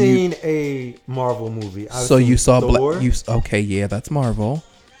have seen a Marvel movie. You saw Thor. Okay, yeah, that's Marvel.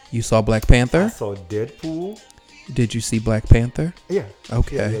 You saw Black Panther? I saw Deadpool. Did you see Black Panther? Yeah.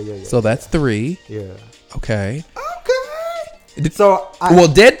 Okay. Yeah. So that's 3. Yeah. Okay. So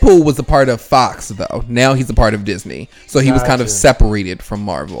Deadpool was a part of Fox though. Now he's a part of Disney. So he was kind of separated from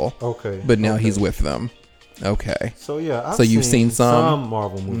Marvel. Okay. But now he's with them. Okay. So yeah, So you've seen some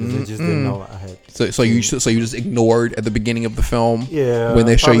Marvel movies. I just didn't know I had. So you just ignored at the beginning of the film. Yeah. When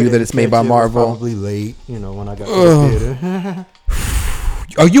they show you that it's made by Marvel. Probably late. When I got to the theater.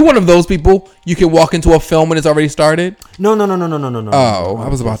 Are you one of those people? You can walk into a film when it's already started? No. Oh, I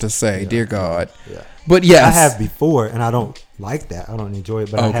was about to say, dear God. Yeah. But yes, I have before, and I don't like that. I don't enjoy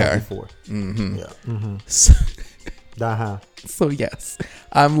it, but I have before. Mm-hmm. Yeah. Mm-hmm. So yes,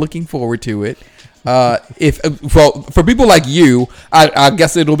 I'm looking forward to it. If for people like you, I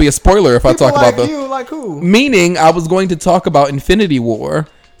guess it'll be a spoiler if I talk about the. You, like who? Meaning, I was going to talk about Infinity War,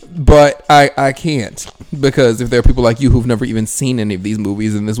 but I can't, because if there are people like you who've never even seen any of these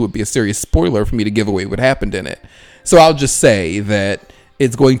movies, then this would be a serious spoiler for me to give away what happened in it. So I'll just say that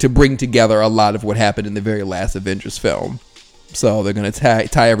it's going to bring together a lot of what happened in the very last Avengers film. So they're going to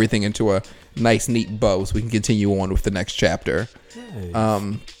tie everything into a nice, neat bow so we can continue on with the next chapter. Nice.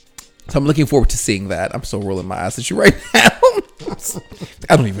 So I'm looking forward to seeing that. I'm still rolling my eyes at you right now.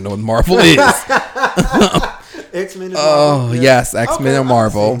 I don't even know what Marvel is. X-Men is Marvel. Oh, yes, X-Men and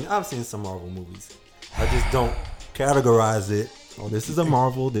Marvel. I've seen some Marvel movies. I just don't categorize it. Oh, this is a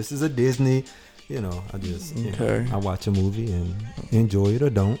Marvel. This is a Disney. I just I watch a movie and enjoy it or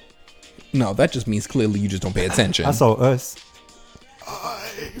don't. No, that just means clearly you just don't pay attention. I saw Us. I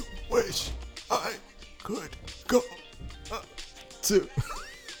wish I could go to.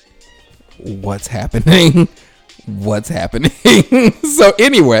 What's happening? So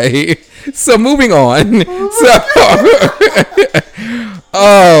anyway, so moving on.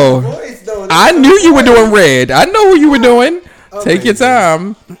 I knew you were doing red. I know what you were doing. Take your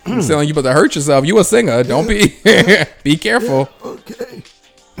time. Sound like you about to hurt yourself. You a singer. Don't be. Be careful. Okay.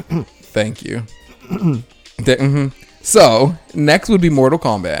 Thank you. So next would be Mortal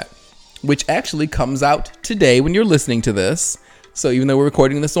Kombat, which actually comes out today when you're listening to this. So even though we're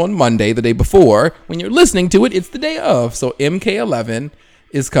recording this on Monday, the day before, when you're listening to it, it's the day of. So MK11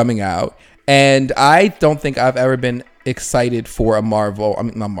 is coming out. And I don't think I've ever been excited for a for a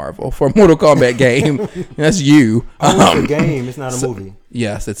Mortal Kombat game. That's you. It's a game. It's not a movie.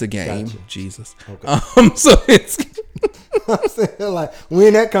 Yes, it's a game. Gotcha. Jesus. Okay. So it's... I'm saying, like,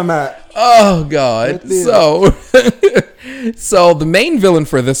 when that come out? Oh, God. So the main villain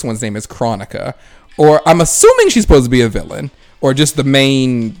for this one's name is Chronica. Or I'm assuming she's supposed to be a villain. Or just the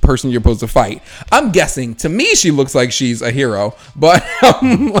main person you're supposed to fight. I'm guessing. To me, she looks like she's a hero. But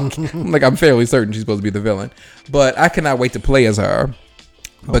I'm fairly certain she's supposed to be the villain. But I cannot wait to play as her.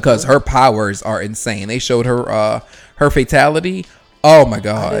 Because her powers are insane. They showed her her fatality. Oh, my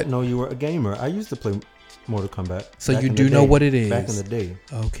God. I didn't know you were a gamer. I used to play Mortal Kombat. So you do know what it is. Back in the day.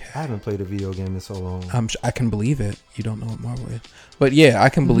 Okay. I haven't played a video game in so long. I can believe it. You don't know what Marvel is. But yeah, I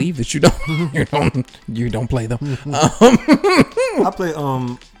can believe that you don't play them. I play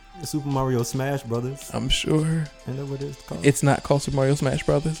Super Mario Smash Brothers. I'm sure. Isn't that what it's called? It's not called Super Mario Smash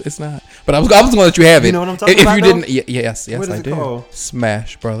Brothers. It's not. But I was going to let you have it. You know what I'm talking about? If you didn't, yes, what is I it do. Called?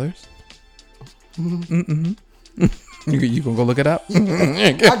 Smash Brothers. You gonna go look it up?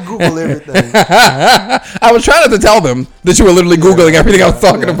 I Google everything. I was trying not to tell them that you were literally Googling everything I was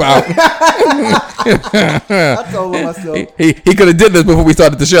talking about. I told myself. He could have did this before we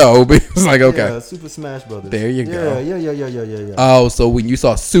started the show, but he was like, okay. Yeah, Super Smash Brothers. There you go. Yeah. Oh, so when you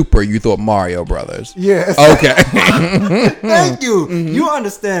saw Super, you thought Mario Brothers. Yes. Okay. Thank you. You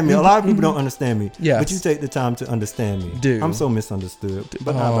understand me. A lot of people don't understand me. Yes. But you take the time to understand me. Dude. I'm so misunderstood.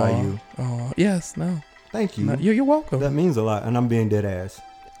 But how about you? Oh, yes, no. Thank you. No, you're welcome. That means a lot, and I'm being dead ass.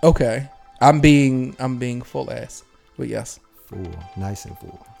 Okay. I'm being full ass. But yes. Full. Nice and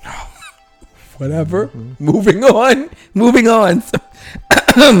full. Whatever. Mm-hmm. Moving on.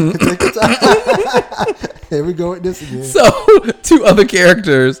 Take your time. Here we go with this again. So, two other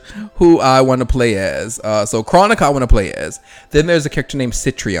characters who I want to play as. So, Chronica I want to play as. Then there's a character named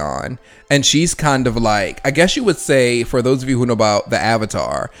Citrion. And she's kind of like, I guess you would say, for those of you who know about the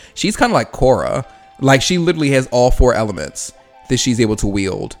Avatar, she's kind of like Korra. Like, she literally has all four elements that she's able to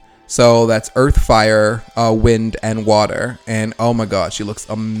wield. So that's earth, fire, wind, and water. And oh my God, she looks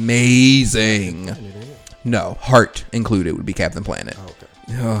amazing. No, heart included would be Captain Planet. Oh, okay.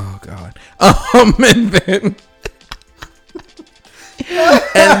 Oh God.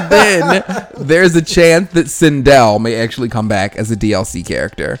 And then there's a chance that Sindel may actually come back as a DLC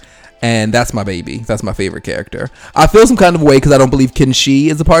character. And that's my baby. That's my favorite character. I feel some kind of way because I don't believe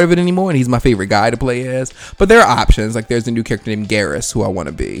Kenshi is a part of it anymore, and he's my favorite guy to play as. But there are options. Like there's a new character named Garrus who I want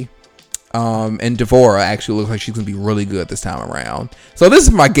to be. And Devora actually looks like she's gonna be really good this time around. So this is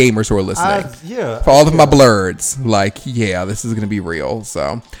for my gamers who are listening. For all of my blurs, like, yeah, this is gonna be real.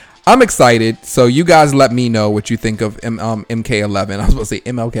 So I'm excited. So you guys let me know what you think of MK11. I was about to say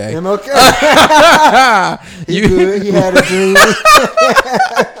MLK. MLK. He good. He had a dream.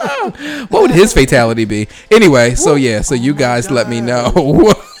 What would his fatality be? Anyway, so yeah. So you guys let me know.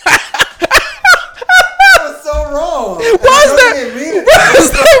 That was so wrong. Why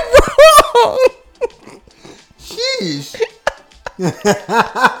is that wrong? Sheesh.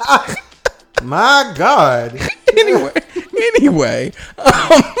 My God. Anyway.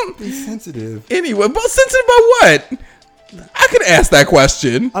 Be sensitive. Anyway, but sensitive about what? I could ask that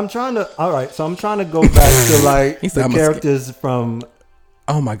question. I'm trying to go back to like the characters from.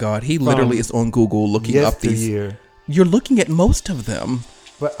 Oh my God, he literally is on Google looking up these. You're looking at most of them.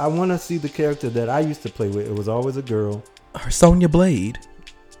 But I want to see the character that I used to play with. It was always a girl. Sonya Blade.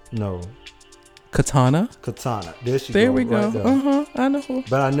 No. Katana. There we go. Right I know.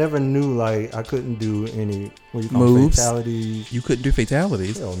 But I never knew, like, I couldn't do any moves. Fatalities. You couldn't do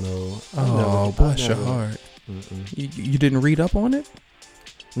fatalities. Hell no. Oh, bless your heart. You didn't read up on it?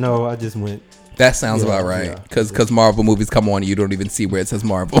 No, I just went. That sounds about right. Because Marvel movies come on and you don't even see where it says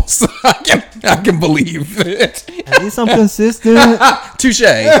Marvel. So I can believe it. At least I'm consistent. Touche.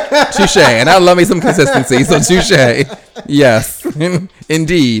 And I love me some consistency. So touche. Yes.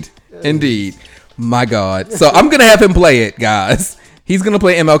 Indeed. My God. So I'm going to have him play it, guys. He's going to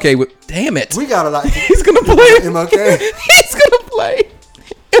play MLK with... Damn it. We got a lot. He's going to play... MLK. He's going to play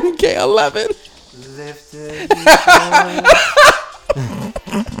MK11.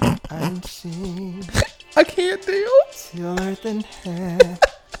 I can't deal.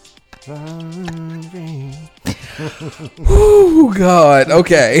 Oh God.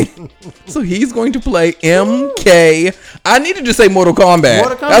 Okay. So he's going to play MK. I need to just say Mortal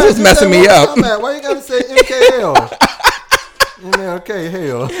Kombat. That's what's messing me up. Why you gotta say MKL? MLK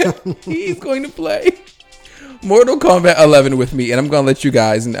hell. He's going to play Mortal Kombat 11 with me, and I'm going to let you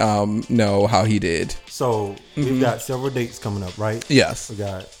guys know how he did. So we've got several dates coming up, right? Yes. We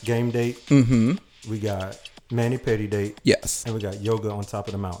got game date. We got Manny Petty date. Yes. And we got yoga on top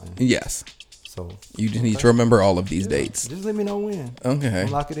of the mountain. Yes. So you just need to remember all of these dates. Just let me know when. Okay. I'll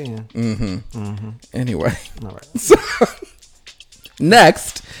lock it in. Anyway. All right. So,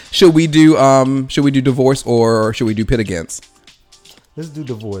 next, should we do divorce or should we do pit against? Let's do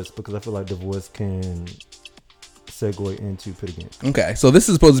divorce because I feel like divorce can segue into pit against. Okay, so this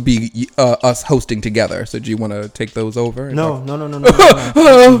is supposed to be us hosting together. So do you want to take those over? No. Hell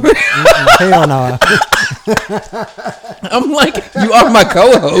no. I'm like, you are my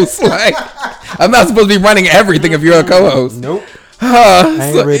co-host. Like, I'm not supposed to be running everything if you're a co-host. Nope.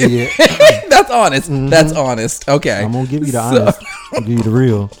 I ain't ready yet. That's honest. That's honest. Okay. I'm gonna give you the honest. I'll give you the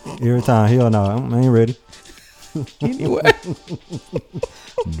real every time. Hell no, I ain't ready. Anyway.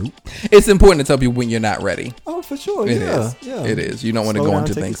 Nope. It's important to tell people when you're not ready. Oh, for sure. It is. You don't want to go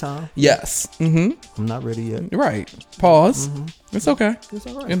into things. Time. Yes. I'm not ready yet. Right. Pause. It's okay. It's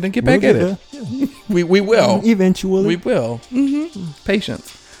all right. And then get back at it. Yeah. We will. Eventually. We will.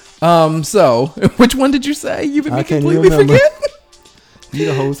 Patience. So, which one did you say? You made me completely forget? You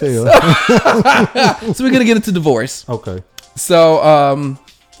the whole hell. So we're going to get into divorce. Okay. So,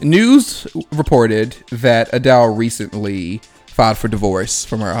 news reported that Adele recently filed for divorce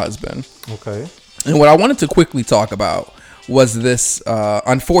from her husband. Okay. And what I wanted to quickly talk about was this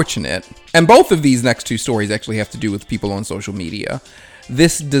unfortunate, and both of these next two stories actually have to do with people on social media,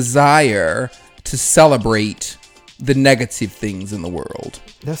 this desire to celebrate the negative things in the world.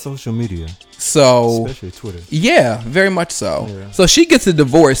 That's social media. So, especially Twitter. Yeah, very much so. Yeah. So she gets a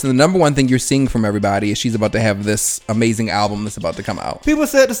divorce, and the number one thing you're seeing from everybody is she's about to have this amazing album that's about to come out. People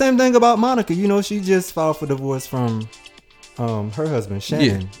said the same thing about Monica. You know, she just filed for divorce from her husband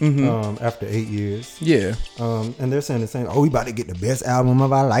Shannon. After 8 years. Yeah. And they're saying the same. Oh, we about to get the best album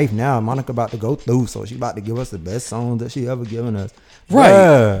of our life now. Monica about to go through, so she about to give us the best song that she ever given us. Right.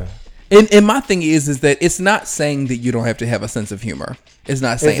 Yeah. And my thing is that it's not saying that you don't have to have a sense of humor. It's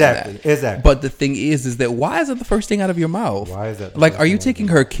not saying that. Exactly. But the thing is that why is it the first thing out of your mouth? Why is that? Like, are you taking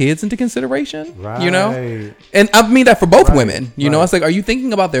her kids into consideration? Right. You know? And I mean that for both women. You know, it's like, are you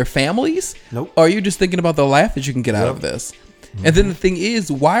thinking about their families? Nope. Or are you just thinking about the laugh that you can get out of this? And then the thing is,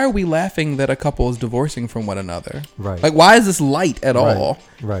 why are we laughing that a couple is divorcing from one another? Right. Like, why is this light at all?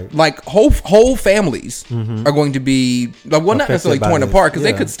 Right. Like, whole families are going to be, like, well, not necessarily torn apart, because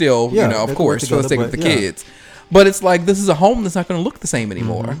they could still, you know, of course, for the sake of the kids. But it's like, this is a home that's not going to look the same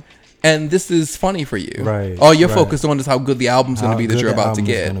anymore. And this is funny for you. Right. All you're focused on is how good the album's going to be that you're about to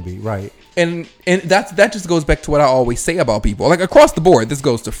get. Right. And that just goes back to what I always say about people. Like, across the board, this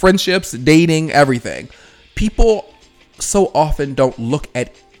goes to friendships, dating, everything. People so often don't look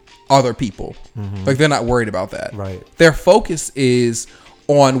at other people. Like, they're not worried about that. Right. Their focus is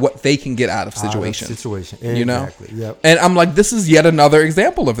on what they can get out of situations. Exactly. You know? Yep. And I'm like, this is yet another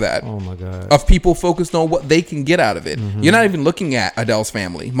example of that. Oh my God. Of people focused on what they can get out of it. You're not even looking at Adele's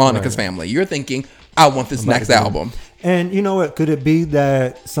family, Monica's family. You're thinking, I want this next album. And you know what? Could it be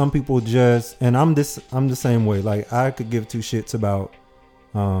that some people just, and I'm the same way. Like, I could give two shits about,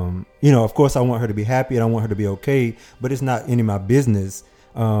 of course I want her to be happy and I want her to be okay, but it's not any of my business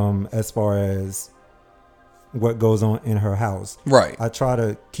as far as what goes on in her house. Right. I try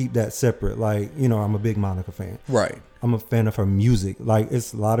to keep that separate. Like, I'm a big Monica fan. Right. I'm a fan of her music. Like,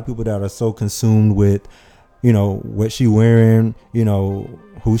 it's a lot of people that are so consumed with, what she wearing,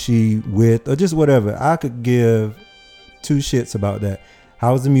 who she with, or just whatever. I could give two shits about that.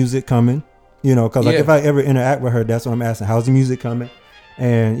 How's the music coming? Because if I ever interact with her, that's what I'm asking. How's the music coming?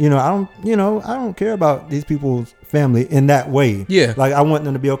 And I don't care about these people's family in that way. Yeah. Like, I want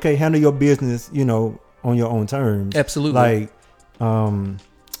them to be okay. Handle your business, on your own terms. Absolutely. Like,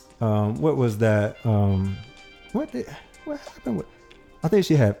 what was that? What happened with? I think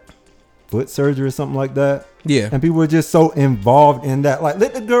she had foot surgery or something like that. Yeah. And people were just so involved in that. Like,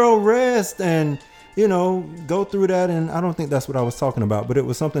 let the girl rest and go through that. And I don't think that's what I was talking about, but it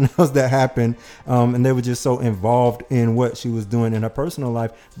was something else that happened. And they were just so involved in what she was doing in her personal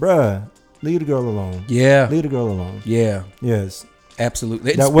life. Bruh, leave the girl alone. Yeah. Leave the girl alone. Yeah. Yes.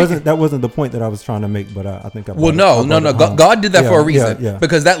 Absolutely. That wasn't the point that I was trying to make, but I think I. No. God did that for a reason, yeah.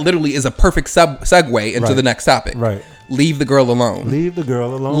 because that literally is a perfect segue into the next topic. Right. Leave the girl alone. Leave the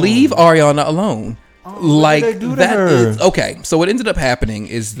girl alone. Leave Ariana alone. What did they do to her? Okay. So what ended up happening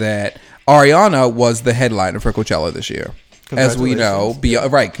is that Ariana was the headliner for Coachella this year. As we know,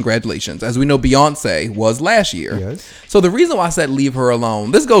 congratulations. As we know, Beyonce was last year. Yes. So the reason why I said leave her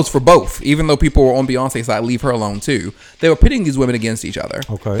alone, this goes for both, even though people were on Beyonce's side, leave her alone too. They were pitting these women against each other.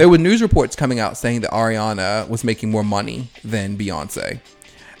 Okay. There were news reports coming out saying that Ariana was making more money than Beyonce.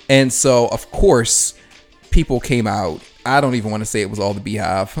 And so, of course, people came out. I don't even want to say it was all the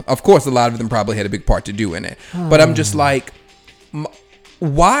Beehive. Of course, a lot of them probably had a big part to do in it. But I'm just like,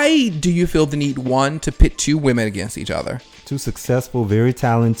 why do you feel the need, one, to pit two women against each other? Two successful, very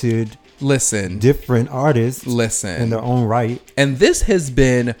talented, different artists. In their own right. And this has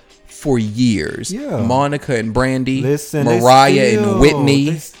been for years. Yeah. Monica and Brandy. Listen, Mariah and Whitney.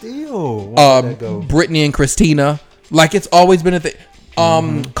 They still Britney and Christina. Like, it's always been a thing.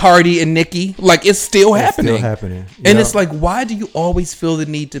 Cardi and Nicki, like, it's still happening. And it's like, why do you always feel the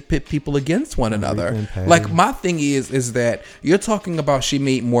need to pit people against one another? Like, my thing is that you're talking about she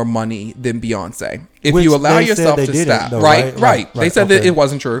made more money than Beyonce. If you allow yourself to stop, though, right. They said that it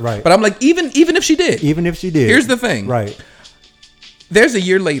wasn't true, right? But I'm like, even if she did, here's the thing, right? There's a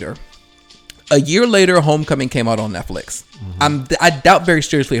year later, Homecoming came out on Netflix. I doubt very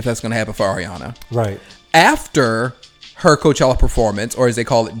seriously if that's going to happen for Ariana. Right. After her Coachella performance, or as they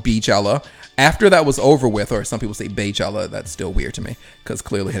call it, Beachella, after that was over with, or some people say Baychella, that's still weird to me because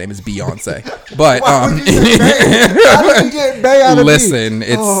clearly her name is Beyonce. But How did you get Bay out of listen,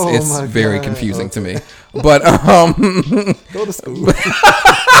 it's very confusing to me. But go to school.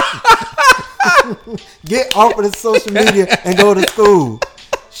 Get off of the social media and go to school.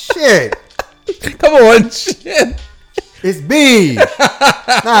 Shit. Come on, shit. It's B,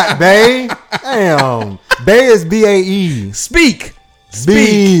 not Bay. Damn. Bay is BAE. Speak.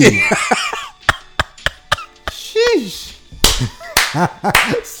 B. Sheesh.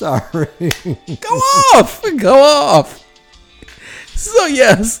 Sorry. Go off. So,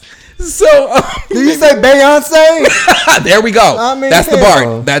 yes. So, did you say Beyonce? There we go. I mean, That's the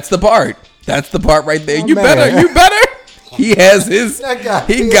part. That's the part right there. Oh, you better. He has his.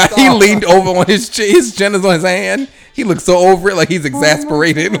 He leaned over on his chin. His chin is on his hand. He looks so over it, like he's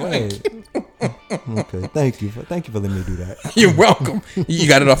exasperated. Okay, thank you for letting me do that. You're welcome. You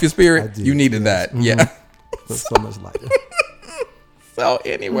got it off your spirit. I did, You needed that. Mm-hmm. Yeah. So much lighter. So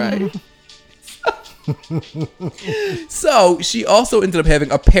anyway. So she also ended up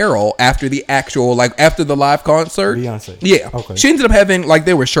having apparel after the live concert. Beyonce. Yeah. Okay. She ended up having, like,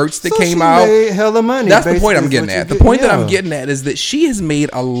 there were shirts that came she out. Made hella money. That's the point I'm getting at. The point that I'm getting getting at is that she has made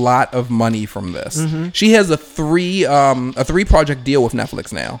a lot of money from this. Mm-hmm. She has a three project deal with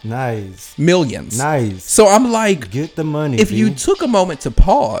Netflix now. Nice. Millions. Nice. So I'm like, get the money. If B. you took a moment to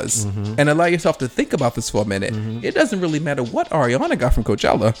pause and allow yourself to think about this for a minute, it doesn't really matter what Ariana got from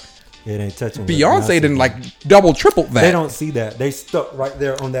Coachella. It ain't touching. Beyonce didn't like double, triple that. They don't see that. They stuck right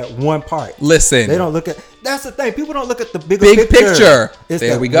there on that one part. Listen. They don't look at. That's the thing. People don't look at the big picture. It's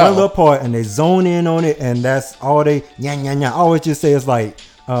there that we go. one little part, and they zone in on it, and that's all they. I always just say it's like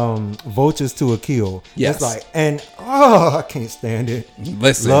vultures to a kill. Yes. It's like, and I can't stand it.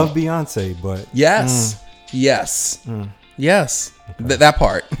 Listen. Love Beyonce, but yes. Yes. That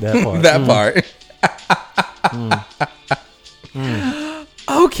part. That part. That part.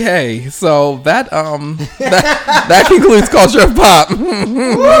 Okay, so that that concludes Culture of Pop.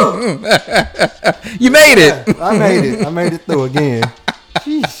 You made it. I made it. I made it through again.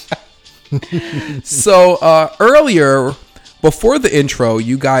 So earlier, before the intro,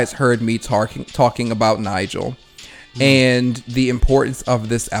 you guys heard me talking about Nigel and the importance of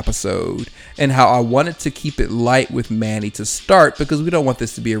this episode and how I wanted to keep it light with Manny to start because we don't want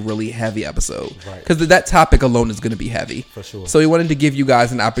this to be a really heavy episode because that topic alone is going to be heavy. For sure. So we wanted to give you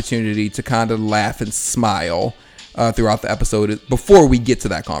guys an opportunity to kind of laugh and smile throughout the episode before we get to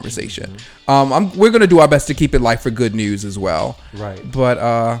that conversation. We're going to do our best to keep it light for good news as well. Right.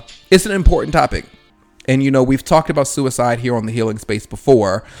 But it's an important topic. And, you know, we've talked about suicide here on the Healing Space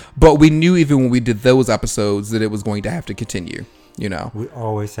before, but we knew even when we did those episodes that it was going to have to continue, you know. We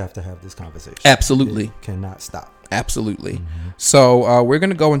always have to have this conversation. Absolutely. It cannot stop. Absolutely. Mm-hmm. So we're going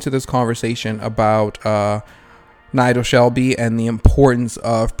to go into this conversation about Nigel Shelby and the importance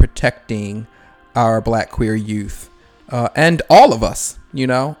of protecting our Black queer youth and all of us, you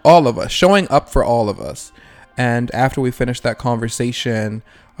know, all of us, showing up for all of us. And after we finish that conversation,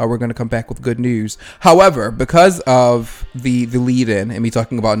 we're going to come back with good news. However, because of the lead-in and me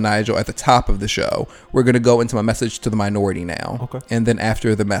talking about Nigel at the top of the show, we're going to go into my message to the minority now. Okay. And then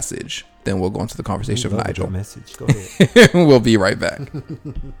after the message, then we'll go into the conversation with Nigel. Message. Go ahead. We'll be right back.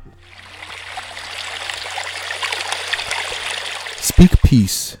 Speak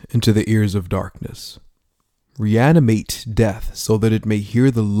peace into the ears of darkness. Reanimate death so that it may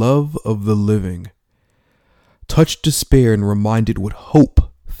hear the love of the living. Touch despair and remind it what hope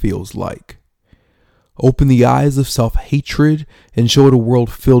feels like. Open the eyes of self-hatred and show it a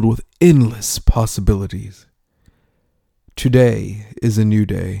world filled with endless possibilities. Today is a new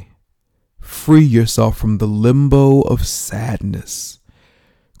day. Free yourself from the limbo of sadness.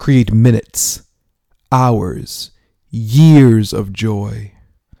 Create minutes, hours, years of joy.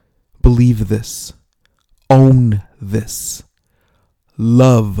 Believe this. Own this.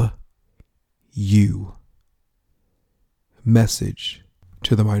 Love you. Message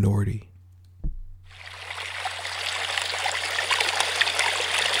to the minority.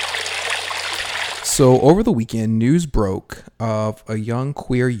 So over the weekend, news broke of a young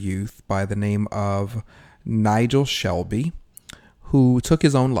queer youth by the name of Nigel Shelby, who took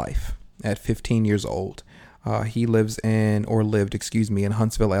his own life at 15 years old. He lived in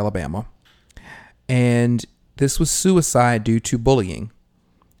Huntsville, Alabama. And this was suicide due to bullying.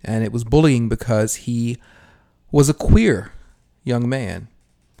 And it was bullying because he was a queer young man.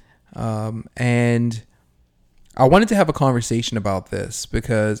 And I wanted to have a conversation about this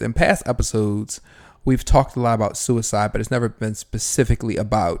because in past episodes, we've talked a lot about suicide, but it's never been specifically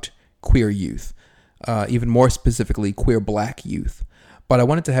about queer youth, even more specifically, queer Black youth. But I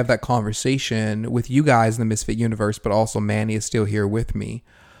wanted to have that conversation with you guys in the Misfit universe, but also Manny is still here with me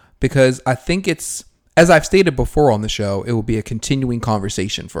because I think it's, as I've stated before on the show, it will be a continuing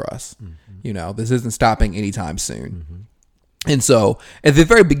conversation for us. Mm-hmm. You know, this isn't stopping anytime soon. Mm-hmm. And so at the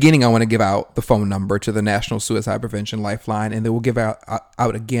very beginning, I want to give out the phone number to the National Suicide Prevention Lifeline, and then we'll give out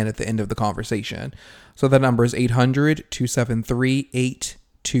again at the end of the conversation. So the number is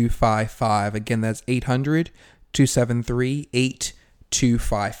 800-273-8255. Again, that's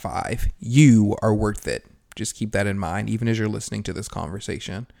 800-273-8255. You are worth it. Just keep that in mind, even as you're listening to this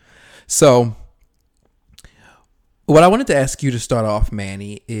conversation. So what I wanted to ask you to start off,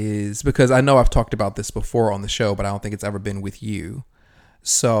 Manny, is because I know I've talked about this before on the show, but I don't think it's ever been with you.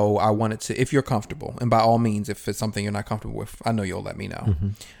 So I wanted to, if you're comfortable, and by all means, if it's something you're not comfortable with, I know you'll let me know. Mm-hmm.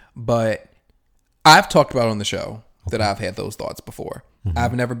 But I've talked about on the show that I've had those thoughts before. Mm-hmm.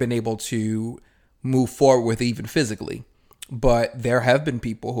 I've never been able to move forward with even physically, but there have been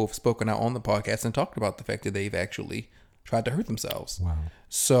people who have spoken out on the podcast and talked about the fact that they've actually tried to hurt themselves. Wow.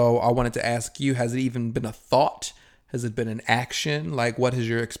 So I wanted to ask you, has it even been a thought? Has it been an action? Like, what has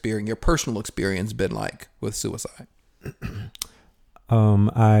your personal experience been like with suicide?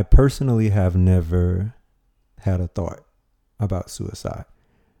 I personally have never had a thought about suicide.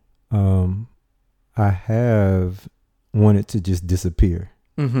 I have wanted to just disappear.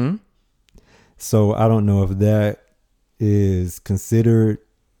 Mm-hmm. So I don't know if that is considered,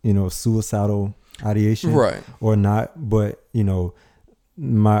 suicidal ideation, right, or not. But,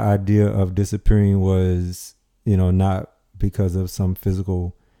 my idea of disappearing was, not because of some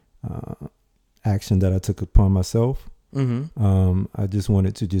physical action that I took upon myself. Mm-hmm. I just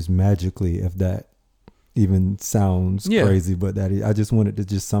wanted to just magically, if that even sounds crazy, but I just wanted to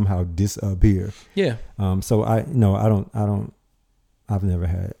just somehow disappear. Yeah. So I've never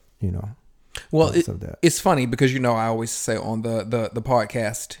had, Well, parts of that. it's funny because, I always say on the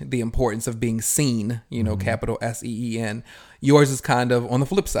podcast, the importance of being seen, capital SEEN. Yours is kind of on the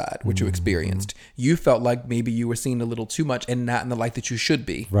flip side, what you experienced. You felt like maybe you were seen a little too much and not in the light that you should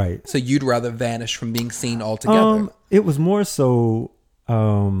be. Right. So you'd rather vanish from being seen altogether. It was more so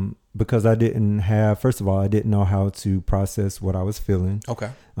because I didn't know how to process what I was feeling. Okay.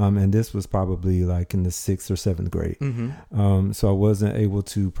 And this was probably like in the 6th or 7th grade. So I wasn't able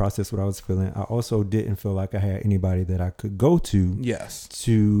to process what I was feeling. I also didn't feel like I had anybody that I could go to. Yes.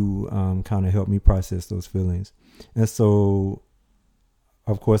 To kind of help me process those feelings. And so,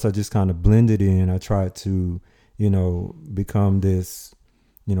 of course, I just kind of blended in. I tried to, become this,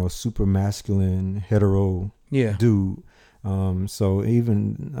 super masculine, hetero dude. So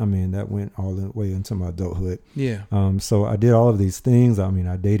even, that went all the way into my adulthood. Yeah. So I did all of these things. I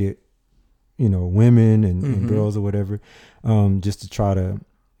dated, women and girls or whatever, just to try to,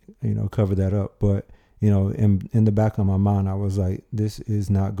 cover that up. But, in the back of my mind, I was like, this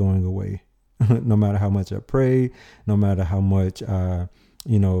is not going away. No matter how much I pray, no matter how much I,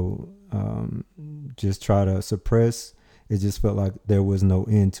 just try to suppress, it just felt like there was no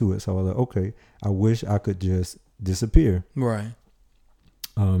end to it. So I was like, okay, I wish I could just disappear. Right.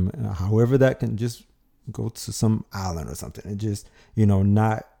 However that can just go to some island or something and just,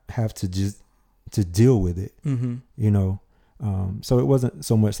 not have to deal with it, so it wasn't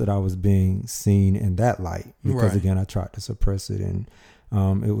so much that I was being seen in that light because again, I tried to suppress it and,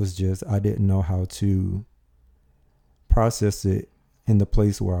 it was just, I didn't know how to process it in the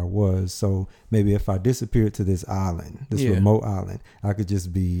place where I was. So maybe if I disappeared to this island, this remote island, I could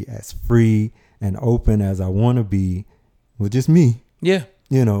just be as free and open as I want to be with just me. Yeah.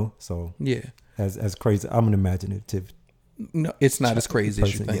 So yeah, as crazy, I'm an imaginative. No, it's not as crazy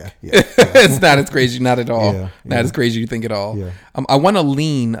as you think. Yeah. It's not as crazy, not at all. Not as crazy as you think at all. Yeah. I want to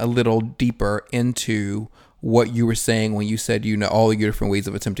lean a little deeper into what you were saying when you said, all your different ways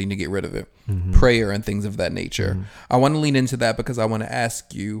of attempting to get rid of it, prayer and things of that nature. I want to lean into that because I want to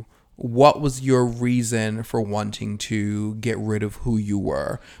ask you, what was your reason for wanting to get rid of who you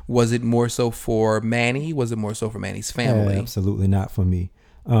were? Was it more so for Manny? Was it more so for Manny's family? Absolutely not for me.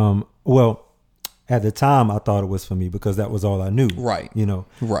 Well, at the time I thought it was for me because that was all I knew. Right.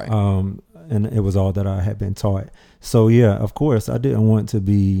 Right. And it was all that I had been taught. So yeah, of course I didn't want to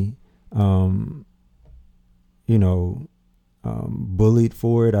be, bullied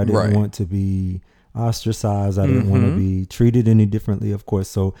for it. I didn't want to be ostracized. I didn't want to be treated any differently, of course.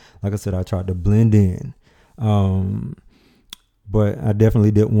 So like I said, I tried to blend in. But I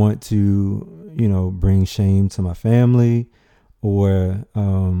definitely didn't want to, bring shame to my family or,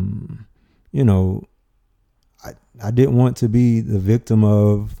 I didn't want to be the victim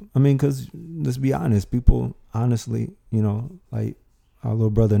of, because let's be honest, people honestly, like our little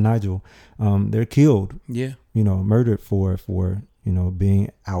brother Nigel, they're killed, murdered for,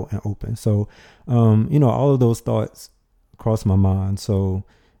 being out and open. So, all of those thoughts crossed my mind. So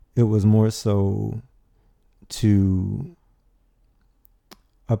it was more so to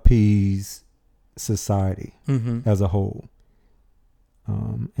appease society as a whole.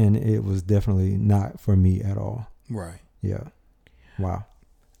 And it was definitely not for me at all. Right. Yeah. Wow.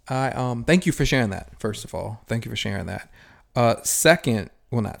 I thank you for sharing that. First of all, thank you for sharing that. Second,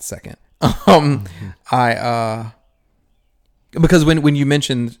 well, not second. Because when you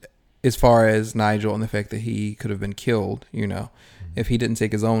mentioned as far as Nigel and the fact that he could have been killed, if he didn't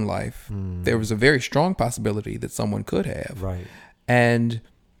take his own life, there was a very strong possibility that someone could have. Right. And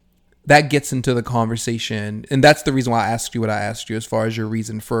that gets into the conversation. And that's the reason why I asked you what I asked you as far as your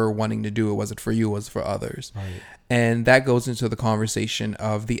reason for wanting to do it. Was it for you? Was it for others? Right. And that goes into the conversation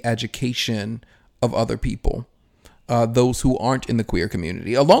of the education of other people. Those who aren't in the queer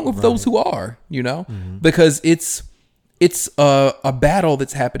community, along with those who are, because it's a battle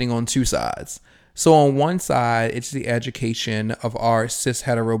that's happening on two sides. So on one side, it's the education of our cis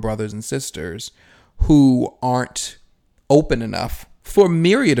hetero brothers and sisters who aren't open enough for a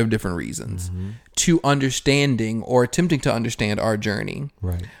myriad of different reasons to understanding or attempting to understand our journey.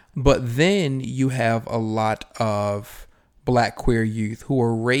 Right. But then you have a lot of Black queer youth who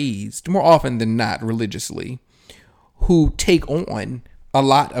are raised more often than not religiously, who take on a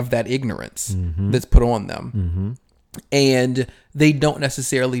lot of that ignorance that's put on them. And they don't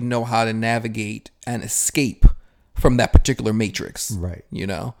necessarily know how to navigate and escape from that particular matrix. Right.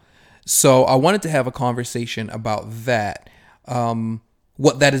 So I wanted to have a conversation about that.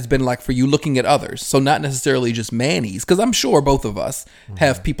 What that has been like for you looking at others. So not necessarily just Manny's, because I'm sure both of us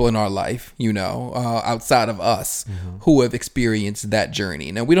have people in our life, outside of us who have experienced that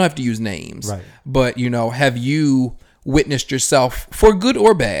journey. Now, we don't have to use names, but, have you witnessed yourself, for good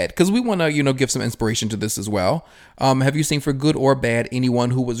or bad, because we want to, give some inspiration to this as well. Have you seen, for good or bad,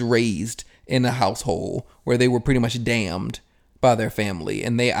 anyone who was raised in a household where they were pretty much damned by their family,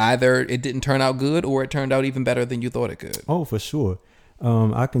 and they either it didn't turn out good or it turned out even better than you thought it could? Oh, for sure.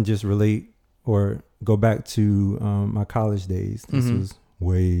 I can just relate or go back to my college days. This was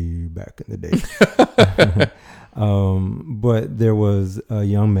way back in the day. But there was a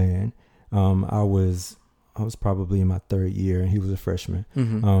young man. I was probably in my third year, and he was a freshman.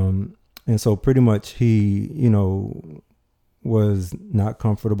 And so pretty much he, was not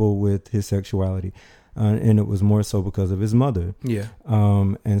comfortable with his sexuality. And it was more so because of his mother. Yeah.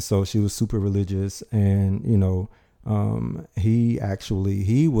 And so she was super religious, and, he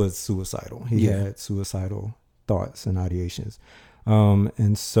was suicidal. He had suicidal thoughts and ideations.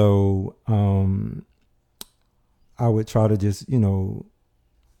 And so I would try to just,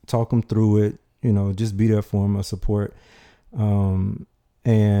 talk him through it, just be there for him, a support. And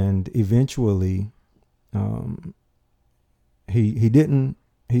eventually, he didn't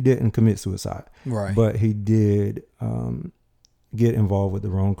commit suicide, right? But he did get involved with the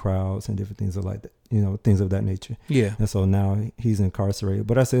wrong crowds and different things like that, things of that nature. Yeah. And so now he's incarcerated.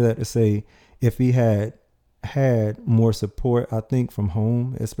 But I say that to say, if he had more support, I think, from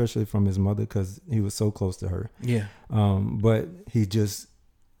home, especially from his mother, because he was so close to her. Yeah. But he just,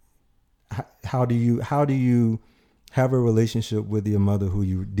 how do you have a relationship with your mother who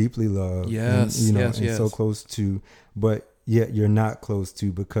you deeply love? Yes. And, and so close to, but yet you're not close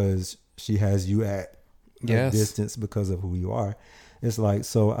to, because she has you at a distance because of who you are. It's like,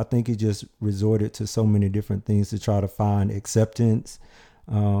 so I think he just resorted to so many different things to try to find acceptance,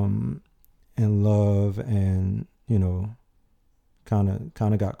 and love, and, kind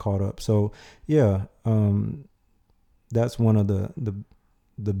of got caught up. So yeah, that's one of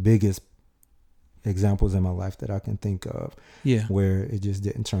the biggest examples in my life that I can think of, where it just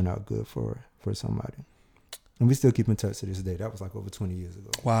didn't turn out good for somebody. And we still keep in touch to this day. That was like over 20 years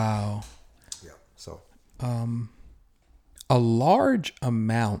ago. Wow. Yeah. So, a large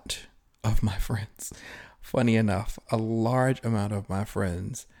amount of my friends, funny enough, a large amount of my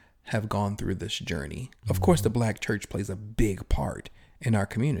friends have gone through this journey. Of course, the Black church plays a big part in our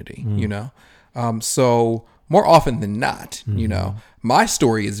community, so more often than not, my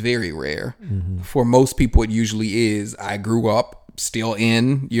story is very rare. For most people, it usually is, I grew up still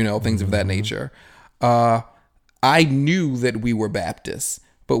in, things of that nature. I knew that we were Baptists,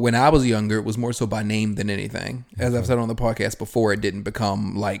 but when I was younger, it was more so by name than anything. As I've said on the podcast before, it didn't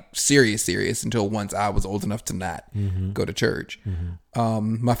become like serious until once I was old enough to not go to church.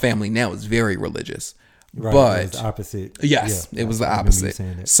 My family now is very religious. Right, but it was the opposite. Yes, it was the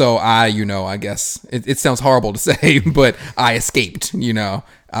opposite. So I guess it sounds horrible to say, but I escaped,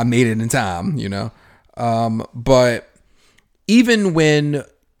 I made it in time, but even when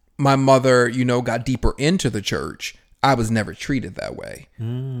my mother, got deeper into the church, I was never treated that way.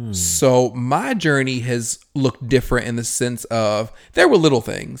 So my journey has looked different in the sense of there were little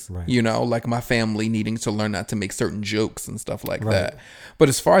things, like my family needing to learn not to make certain jokes and stuff like that. But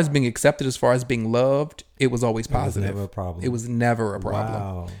as far as being accepted, as far as being loved, it was always positive. It was never a problem. It was never a problem.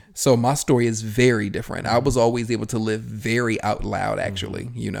 Wow. So my story is very different. I was always able to live very out loud, actually,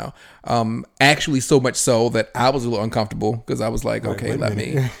 actually so much so that I was a little uncomfortable because I was like, okay, let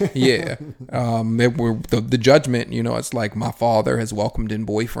me. The judgment, it's like my father has welcomed in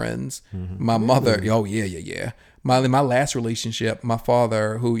boyfriends. My mother, yeah. My last relationship, my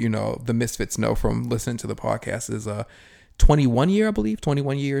father, who, the misfits know from listening to the podcast, is 21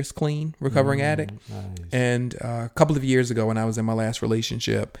 years clean, recovering addict. Nice. And a couple of years ago when I was in my last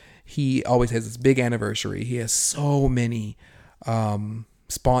relationship, he always has this big anniversary. He has so many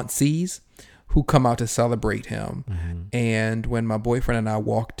sponsees who come out to celebrate him. And when my boyfriend and I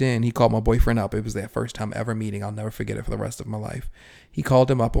walked in, he called my boyfriend up. It was their first time ever meeting. I'll never forget it for the rest of my life. He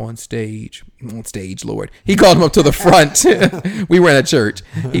called him up on stage, Lord. He called him up to the front. We were in a church.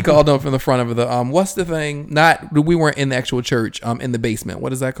 He called him up from the front of the, what's the thing? We weren't in the actual church, in the basement.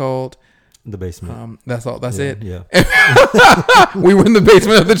 What is that called? The basement. That's all. That's it. Yeah. We were in the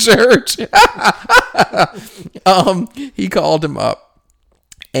basement of the church. He called him up.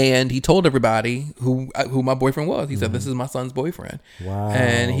 And he told everybody who my boyfriend was. He said, "This is my son's boyfriend." Wow.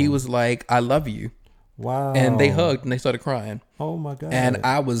 And he was like, "I love you." Wow. And they hugged and they started crying. Oh my God. And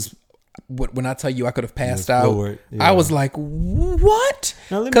I was, when I tell you I could have passed out, yeah. I was like, "What?"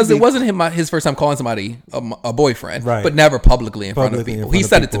 Because it wasn't his first time calling somebody a boyfriend, right? But never publicly in front of people. He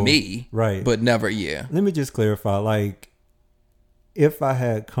said it to me, right? But never, yeah. Let me just clarify. Like, if I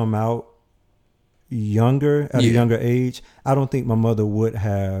had come out at a younger age, I don't think my mother would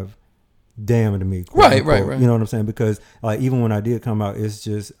have damn to me. Right. You know what I'm saying? Because like even when I did come out, it's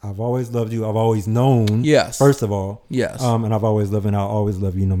just I've always loved you. I've always known. Yes. First of all. Yes. And I've always loved and I'll always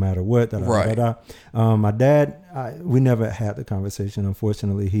love you no matter what. Right. My dad, we never had the conversation.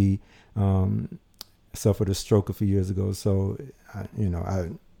 Unfortunately, he suffered a stroke a few years ago. So I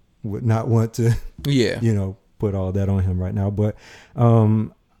would not want to put all that on him right now. But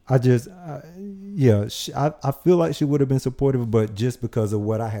I feel like she would have been supportive, but just because of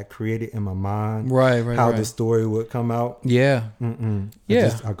what I had created in my mind, how the story would come out, I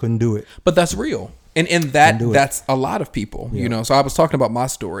couldn't do it. But that's real, and that's a lot of people, So I was talking about my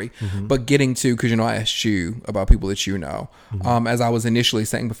story, but getting to because I asked you about people that as I was initially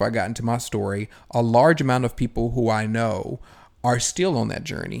saying before I got into my story, a large amount of people who I know are still on that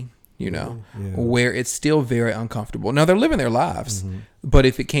journey. Where it's still very uncomfortable. Now they're living their lives, but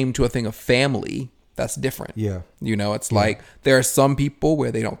if it came to a thing of family, that's different. Yeah. It's like there are some people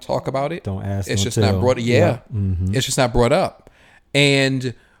where they don't talk about it. Don't ask. It's just not brought up. Yeah. It's just not brought up.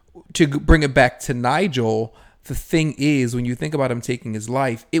 And to bring it back to Nigel, the thing is, when you think about him taking his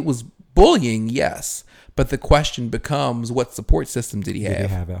life, it was bullying, yes. But the question becomes, what support system did he have? Did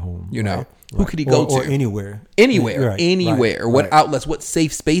he have at home? Who could he go to? Or anywhere. Anywhere. What outlets, what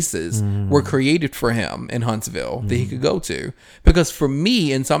safe spaces were created for him in Huntsville that he could go to? Because for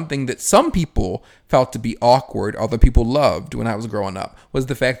me, and something that some people felt to be awkward, other people loved when I was growing up, was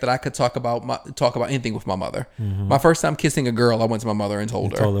the fact that I could talk about anything with my mother. My first time kissing a girl, I went to my mother and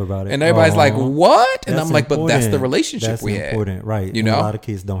told her about it. And everybody's like, "What?" And I'm like, important. "But that's the relationship we had." Right. And a lot of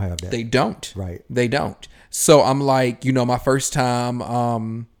kids don't have that. They don't. Right. They don't. So I'm like, my first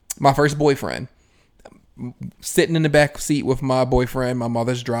time, my first boyfriend, sitting in the back seat with my boyfriend, my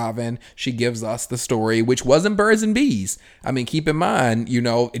mother's driving. She gives us the story, which wasn't birds and bees. I mean, keep in mind,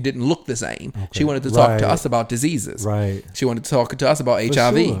 it didn't look the same. Okay. She wanted to talk to us about diseases. Right. She wanted to talk to us about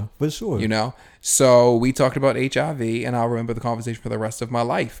HIV. For sure. So we talked about HIV, and I'll remember the conversation for the rest of my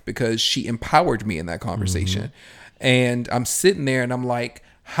life because she empowered me in that conversation. And I'm sitting there and I'm like,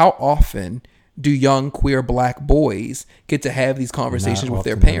 how often do young queer black boys get to have these conversations with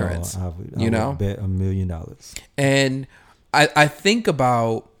their parents? I would bet $1 million. And I think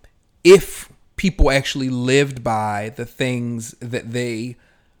about if people actually lived by the things that they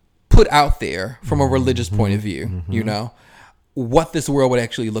put out there from a religious point of view, what this world would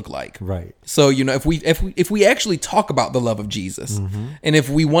actually look like. Right. So, if we actually talk about the love of Jesus and if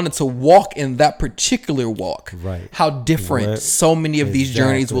we wanted to walk in that particular walk, how different so many of these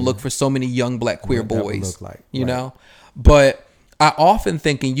journeys will look for so many young black queer boys, know? But I often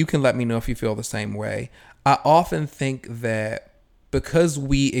think, and you can let me know if you feel the same way, I often think that because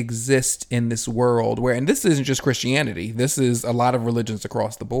we exist in this world where, and this isn't just Christianity, this is a lot of religions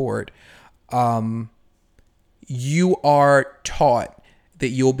across the board, you are taught that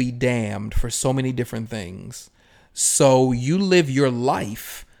you'll be damned for so many different things. So you live your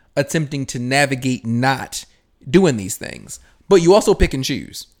life attempting to navigate not doing these things, but you also pick and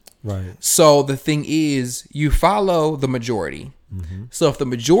choose. Right. So the thing is, you follow the majority. So if the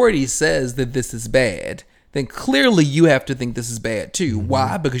majority says that this is bad, then clearly you have to think this is bad too.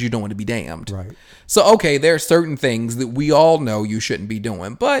 Why? Because you don't want to be damned. Right. So, okay, there are certain things that we all know you shouldn't be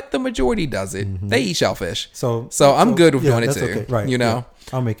doing, but the majority does it. They eat shellfish. So I'm good with doing it too. Okay. Right. Yeah.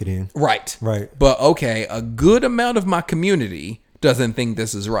 I'll make it in. Right. But okay, a good amount of my community doesn't think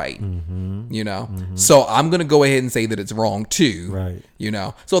this is right. So I'm going to go ahead and say that it's wrong too. Right.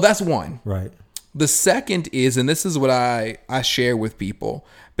 So that's one. Right. The second is, and this is what I share with people,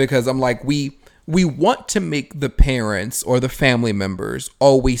 because I'm like, we want to make the parents or the family members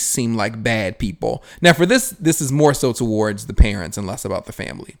always seem like bad people. Now, for this is more so towards the parents and less about the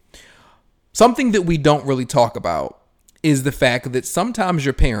family. Something that we don't really talk about is the fact that sometimes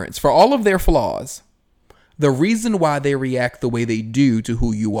your parents, for all of their flaws, the reason why they react the way they do to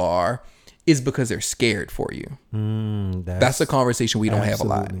who you are is because they're scared for you. That's a conversation we don't have a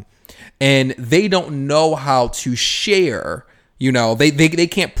lot. And they don't know how to share. They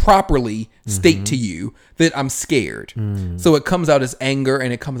can't properly state to you that I'm scared. So it comes out as anger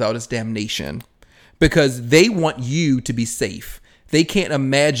and it comes out as damnation because they want you to be safe. They can't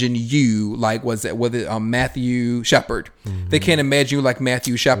imagine you like, Matthew Shepard. They can't imagine you like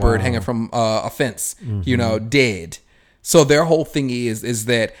Matthew Shepard hanging from a fence, dead. So their whole thing is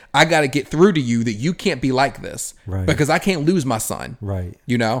that I got to get through to you that you can't be like this because I can't lose my son. Right.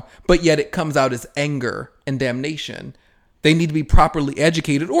 But yet it comes out as anger and damnation. They need to be properly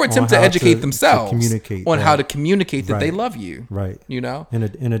educated or attempt to educate themselves on how to communicate that they love you. Right. In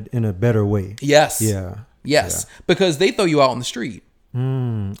a better way. Yes. Yeah. Yes. Yeah. Because they throw you out on the street.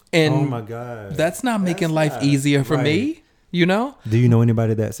 And oh my God. That's not making life easier for me. you know? Do you know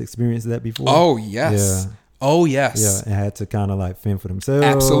anybody that's experienced that before? Oh, yes. Yeah. Oh, yes. Yeah, and had to kind of like fend for themselves.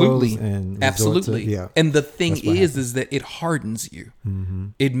 Absolutely. And Absolutely. yeah. And the thing That's what is that it hardens you.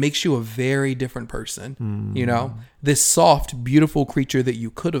 It makes you a very different person. You know, this soft, beautiful creature that you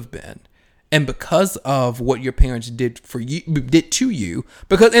could have been. And because of what your parents did to you,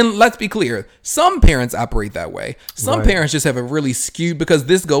 and let's be clear, some parents operate that way. Some parents just have a really skewed, because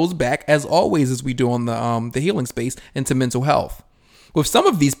this goes back, as always, as we do on the healing space, into mental health. With some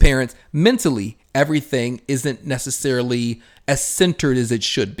of these parents, mentally, everything isn't necessarily as centered as it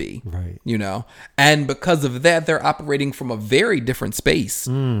should be. Right. You know? And because of that, they're operating from a very different space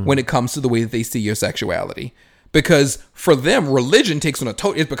when it comes to the way that they see your sexuality. Because for them, religion takes on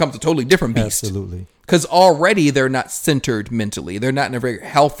it becomes a totally different beast. Absolutely. Because already they're not centered mentally. They're not in a very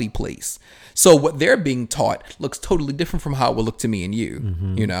healthy place. So what they're being taught looks totally different from how it will look to me and you,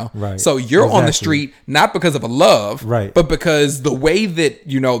 you know? Right. So you're on the street, not because of a love, right, but because the way that,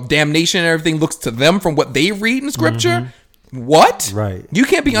 you know, damnation and everything looks to them from what they read in scripture. What? Right. You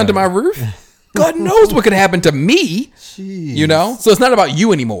can't be under my roof. God knows what could happen to me. Jeez. You know? So it's not about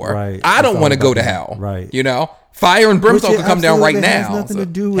you anymore. Right. I don't want to go to them. hell. Right. You know? Fire and brimstone can come down right now. Has nothing to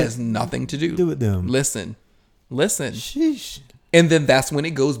do with, has nothing to do with them. Listen. Sheesh. And then that's when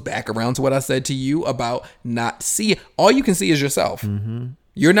it goes back around to what I said to you about not seeing. All you can see is yourself.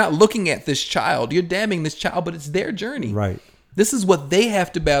 You're not looking at this child. You're damning this child, but it's their journey. Right. This is what they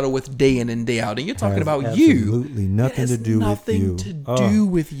have to battle with day in and day out. And you're talking about you. you. Absolutely nothing to do with you. Nothing to do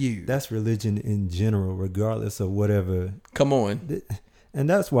with you. That's religion in general, regardless of whatever. Come on. And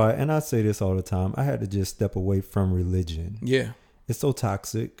that's why, and I say this all the time, I had to just step away from religion. Yeah. It's so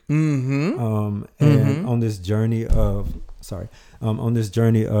toxic. And on this journey of,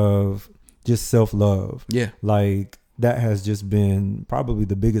 just self-love. Yeah. Like, that has just been probably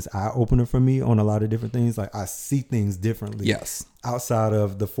the biggest eye-opener for me on a lot of different things. Like, I see things differently. Yes. Outside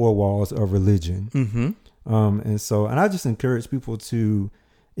of the four walls of religion. And I just encourage people to,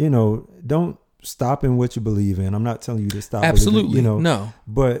 you know, don't stop in what you believe in. I'm not telling you to stop. Absolutely. Believing, you know, no.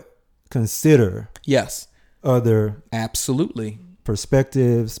 But consider. Yes. Other. Absolutely.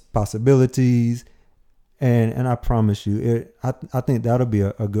 Perspectives, possibilities. And I promise you, I think that'll be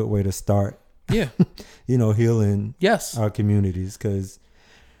a good way to start. Yeah. You know, healing. Yes. Our communities, because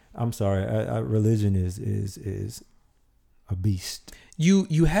I'm sorry, religion is a beast.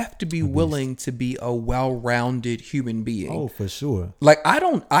 You have to be willing to be a well-rounded human being. Oh, for sure. Like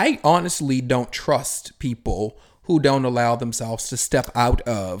I honestly don't trust people who don't allow themselves to step out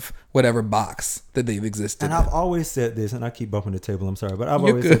of whatever box that they've existed in. And I've always said this, and I keep bumping the table, I'm sorry, but I've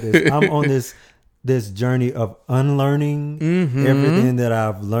always said this. I'm on this journey of unlearning everything that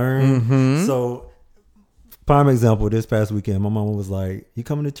I've learned. So, prime example, this past weekend, my mom was like, "You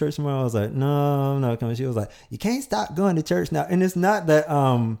coming to church tomorrow?" I was like, "No, I'm not coming." She was like, "You can't stop going to church now." And it's not that,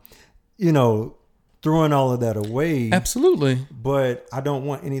 you know, throwing all of that away. Absolutely. But I don't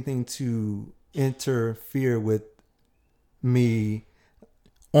want anything to interfere with me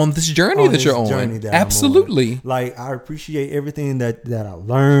on this journey that you're on. Absolutely. Like, I appreciate everything that I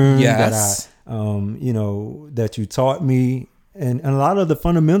learned. Yes. That you know, that you taught me. And a lot of the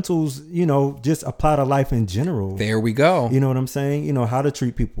fundamentals, you know, just apply to life in general. There we go. You know what I'm saying? You know, how to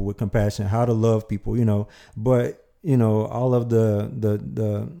treat people with compassion, how to love people, you know. But, you know, all of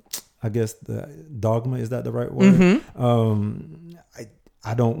the I guess the dogma, is that the right word?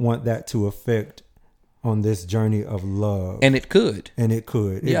 I don't want that to affect on this journey of love. And it could.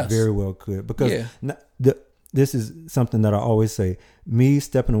 It very well could. Because this is something that I always say. Me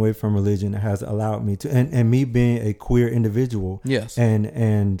stepping away from religion has allowed me to, and me being a queer individual, yes,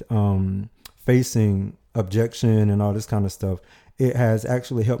 and facing objection and all this kind of stuff, it has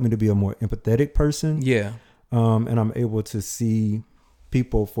actually helped me to be a more empathetic person. Yeah. And I'm able to see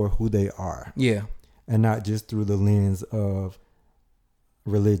people for who they are. Yeah. And not just through the lens of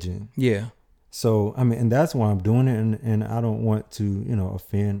religion. Yeah. So, I mean, and that's why I'm doing it. And I don't want to, you know,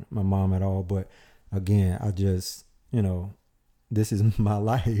 offend my mom at all. But again, I just, you know, this is my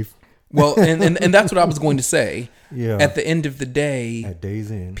life. Well, and that's what I was going to say. Yeah. At the end of the day, at day's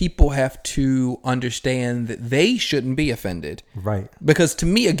end, people have to understand that they shouldn't be offended. Right. Because to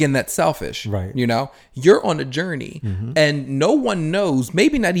me, again, that's selfish. Right. You know, you're on a journey and no one knows,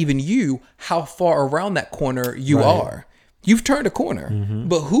 maybe not even you, how far around that corner you are. You've turned a corner,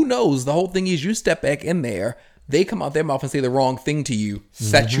 but who knows? The whole thing is you step back in there, they come out their mouth and say the wrong thing to you,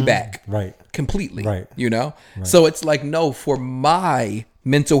 set you back. Right. Completely. Right. You know? Right. So it's like, no, for my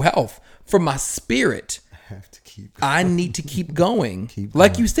mental health, for my spirit, I need to keep going. Keep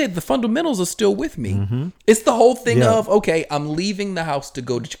like going. you said, the fundamentals are still with me. It's the whole thing Yeah. of, okay, I'm leaving the house to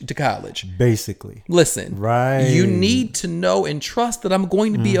go to college. Basically. Listen, Right. you need to know and trust that I'm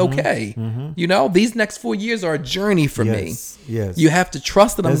going to be okay. You know, these next 4 years are a journey for me. Yes. You have to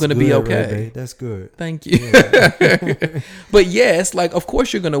trust that I'm going to be good, okay. Ray. That's good. Thank you. But yeah, it's like, of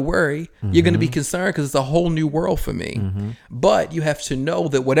course you're going to worry. You're going to be concerned because it's a whole new world for me. But you have to know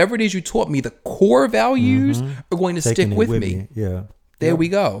that whatever it is you taught me, the core values are going to Taking stick it with me. Yeah. There we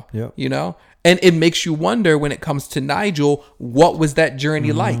go. Yep. You know? And it makes you wonder when it comes to Nigel, what was that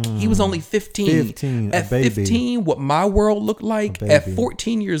journey like? He was only 15. 15, At a baby. 15, what my world looked like A at baby.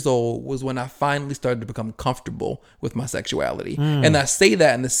 14 years old was when I finally started to become comfortable with my sexuality. And I say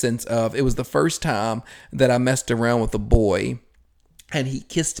that in the sense of it was the first time that I messed around with a boy and he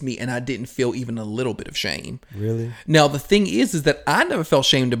kissed me and I didn't feel even a little bit of shame. Really? Now, the thing is that I never felt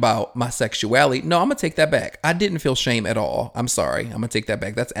shamed about my sexuality. No, I'm going to take that back. I didn't feel shame at all. I'm sorry. I'm going to take that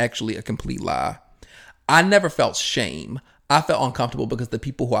back. That's actually a complete lie. I never felt shame. I felt uncomfortable because the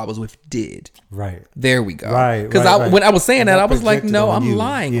people who I was with did. Right. There we go. Right, Because right. when I was saying And that, that I was like, projected no, on I'm you.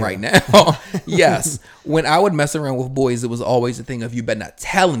 lying Yeah. right now. Yes. When I would mess around with boys, it was always a thing of you better not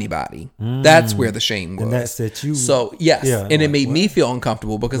tell anybody. That's where the shame was. And that set you. So yes, Yeah, and it like, made me what? feel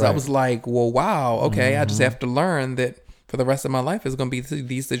uncomfortable because I Right. was like, well, wow, okay, I just have to learn that for the rest of my life it's going to be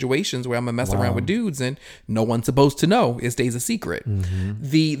these situations where I'm gonna mess around with dudes and no one's supposed to know. It stays a secret.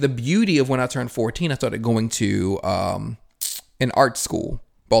 The beauty of when I turned 14, I started going to an art school,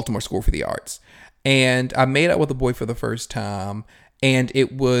 Baltimore School for the Arts, and I made out with a boy for the first time, and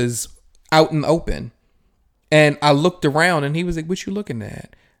it was out in the open. And I looked around and he was like, what you looking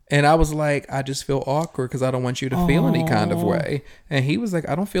at? And I was like, I just feel awkward because I don't want you to feel any kind of way. And he was like,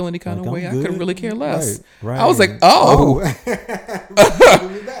 I don't feel any kind Like, of way. I'm I could good. really care less. Right. I was like,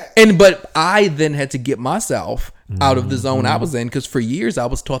 but I then had to get myself out of the zone I was in because for years I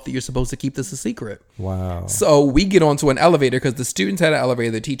was taught that you're supposed to keep this a secret. Wow. So we get onto an elevator because the students had an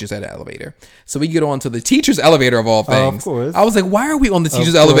elevator, the teachers had an elevator. So we get onto the teacher's elevator of all things. Of course. I was like, why are we on the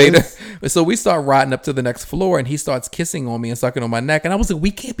teacher's course. elevator? So we start riding up to the next floor and he starts kissing on me and sucking on my neck. And I was like,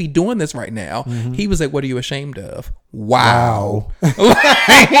 we can't be doing this right now. He was like, what are you ashamed of? Wow.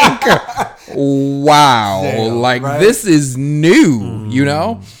 Wow. Damn, like right? this is new, you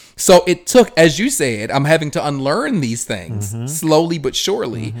know? So it took, as you said, I'm having to unlearn these things slowly but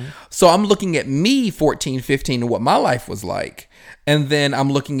surely. So I'm looking at me 14, 15 and what my life was like. And then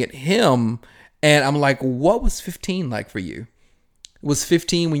I'm looking at him and I'm like, what was 15 like for you? Was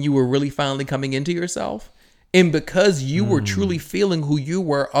 15 when you were really finally coming into yourself? And because you were truly feeling who you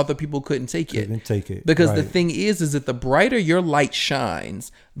were, other people couldn't take it. Couldn't take it. Because the Right. thing is that the brighter your light shines,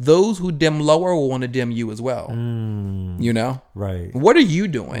 those who dim lower will want to dim you as well. You know? Right. What are you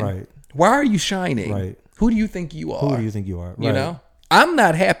doing? Right. Why are you shining? Right. Who do you think you are? Who do you think you are? You Right. know? I'm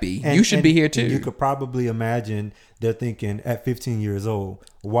not happy. You should be here too. And you could probably imagine they're thinking at 15 years old,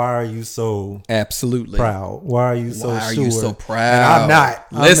 why are you so Absolutely. proud? Why are you so Why are sure? you so And proud? I'm not.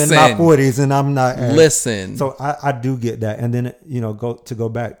 Listen. I'm in my 40s and I'm not. Listen. So I do get that. And then, go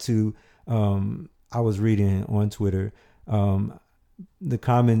back to, I was reading on Twitter, the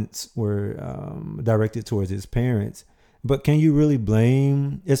comments were directed towards his parents. But can you really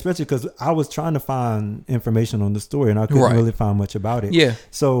blame, especially because I was trying to find information on the story and I couldn't Right. really find much about it. Yeah.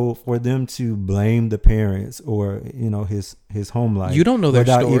 So for them to blame the parents or, his home life. You don't know their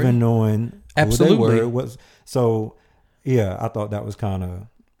without story. even knowing Absolutely. who they were. So, yeah, I thought that was kind of.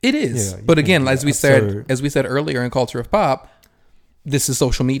 It is. Yeah, you But can't again, do as that. we said earlier in Culture of Pop, this is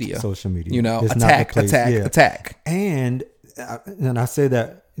social media. Social media. You know, It's not the attack, place. attack, Yeah. attack. And I say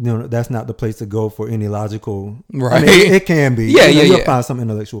that, that's not the place to go for any logical. Right. I mean, it can be. Yeah, You'll yeah. find some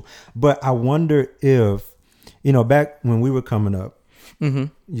intellectual. But I wonder if, back when we were coming up, I'm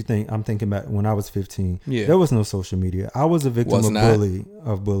thinking back when I was 15. Yeah. There was no social media. I was a victim Was of not.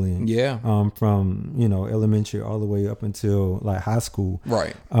 bullying. Yeah. From elementary all the way up until like high school.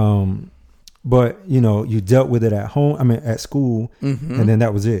 Right. But you dealt with it at home. I mean, at school, and then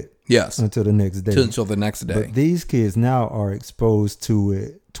that was it. Yes. Until the next day. Until the next day. But these kids now are exposed to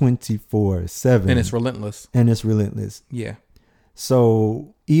it 24/7, And it's relentless. Yeah. Yeah.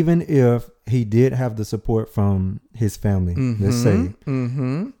 So even if he did have the support from his family, let's say,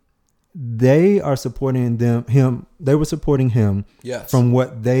 they are supporting him. They were supporting him Yes. from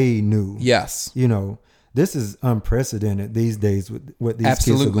what they knew. Yes. This is unprecedented these days with what these kids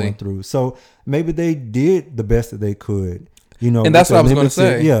are Absolutely. going through. So maybe they did the best that they could. And that's with what I was the gonna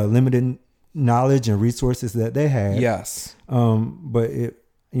say. Yeah, limited knowledge and resources that they had. Yes. But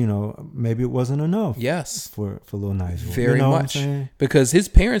you know, maybe it wasn't enough. Yes. For Lil Nigel. Very you know much. Because his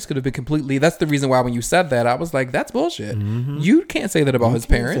parents could have been completely, that's the reason why when you said that, I was like, that's bullshit. You can't say that about his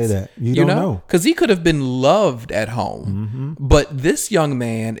parents. Say that. You don't know. Because he could have been loved at home. But this young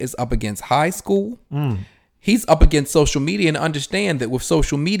man is up against high school. He's up against social media, and understand that with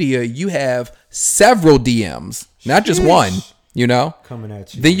social media, you have several DMs, not just one, you know? Coming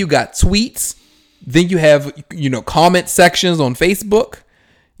at you. Then you got tweets. Then you have, you know, comment sections on Facebook.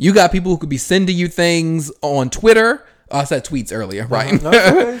 You got people who could be sending you things on Twitter. I said tweets earlier, right?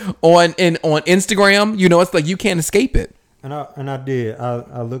 Okay. on Instagram, you know, it's like you can't escape it. And I did.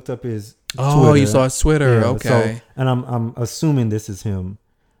 I looked up his Oh, Twitter. you saw his Twitter. Yeah, Okay. So, and I'm assuming this is him.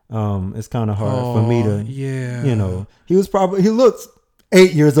 It's kind of hard for me to, you know, he looks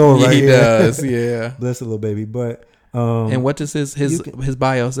 8 years old right He here. does, yeah. Bless the little baby. But and what does his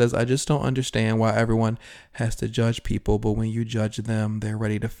bio says? I just don't understand why everyone has to judge people, but when you judge them, they're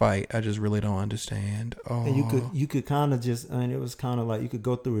ready to fight. I just really don't understand. Oh, and you could kind of just, and it was kind of like you could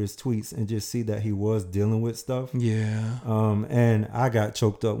go through his tweets and just see that he was dealing with stuff. Yeah. And I got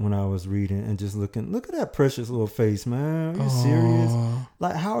choked up when I was reading and just looking. Look at that precious little face, man. Are you serious?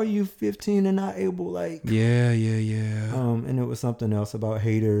 Like, how are you 15 and not able? Like, yeah. And it was something else about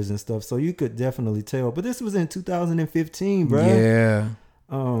haters and stuff. So you could definitely tell. But this was in 2015, bro. Yeah.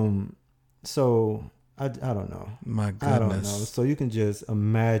 So I don't know. My goodness. I don't know. So you can just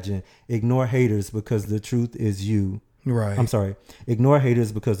imagine. Ignore haters because the truth is you. Right. I'm sorry. Ignore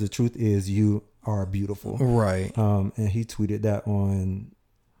haters because the truth is you are beautiful. Right. And he tweeted that on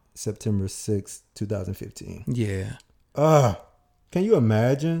September 6th, 2015. Yeah. Can you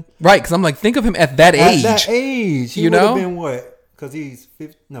imagine? Right, because I'm like, think of him at that age. At that age, he you would have know? been what? Because he's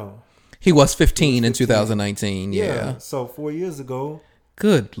 50. No. He was 15 in 2019. Yeah. So 4 years ago.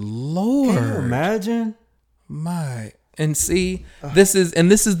 Good Lord. Can you imagine? And see, this is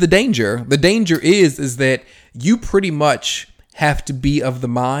the danger. The danger is that you pretty much have to be of the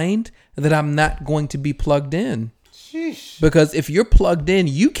mind that I'm not going to be plugged in. Sheesh. Because if you're plugged in,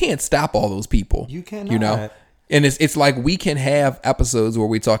 you can't stop all those people. You cannot. You know? And it's like we can have episodes where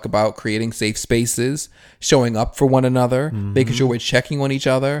we talk about creating safe spaces, showing up for one another, making sure we're checking on each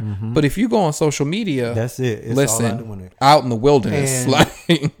other. But if you go on social media, that's it. It's listen, out in the wilderness. And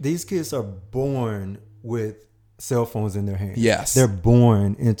like these kids are born with cell phones in their hands. Yes. They're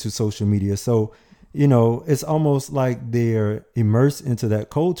born into social media. So, you know, it's almost like they're immersed into that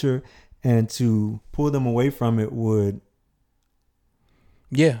culture, and to pull them away from it would...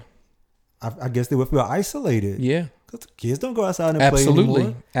 Yeah. I guess they would feel isolated. Yeah. Because kids don't go outside and play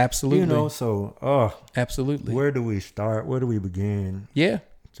anymore. Absolutely. You know, so, absolutely. Where do we start? Where do we begin? Yeah.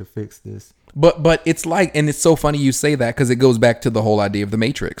 To fix this? But it's like, and it's so funny you say that because it goes back to the whole idea of the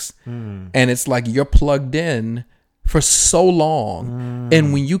Matrix. And it's like you're plugged in for so long.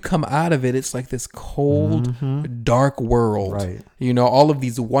 And when you come out of it, it's like this cold, dark world. Right. You know, all of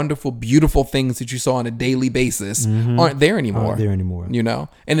these wonderful, beautiful things that you saw on a daily basis aren't there anymore. You know?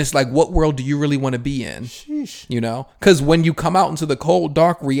 And it's like, what world do you really want to be in? Sheesh. You know? Because when you come out into the cold,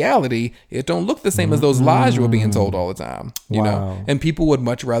 dark reality, it don't look the same as those lies you were being told all the time. You know? And people would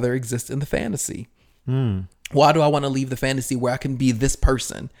much rather exist in the fantasy. Why do I want to leave the fantasy where I can be this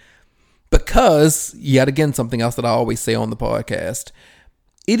person? Because, yet again, something else that I always say on the podcast,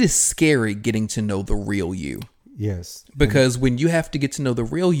 it is scary getting to know the real you. Yes. Because when you have to get to know the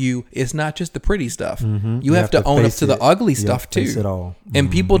real you, it's not just the pretty stuff. You have to own up to the ugly stuff too. Face it all.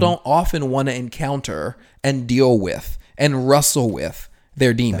 And people don't often want to encounter and deal with and wrestle with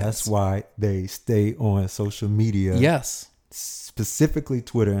their demons. That's why they stay on social media. Yes. Specifically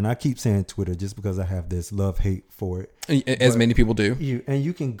Twitter, and I keep saying Twitter just because I have this love-hate for it. As many people do.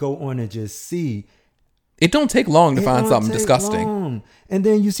 You can go on and just see. It don't take long to find something disgusting. Long. And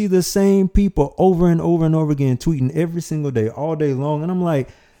then you see the same people over and over and over again tweeting every single day, all day long. And I'm like,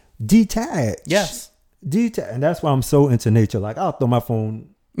 detach. Yes. Detach. And that's why I'm so into nature. Like, I'll throw my phone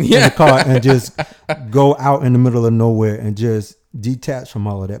in the car and just go out in the middle of nowhere and just detach from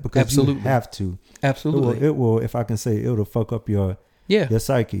all of that, because you have to. Absolutely. It will, if I can say, it'll fuck up your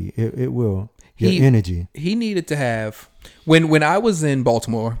psyche. It will. Your energy. He needed to have, when I was in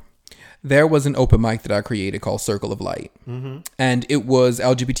Baltimore, there was an open mic that I created called Circle of Light. And it was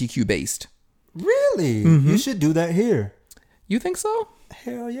LGBTQ based. Really? You should do that here. You think so?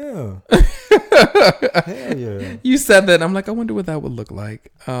 Hell yeah. Hell yeah. You said that. I'm like, I wonder what that would look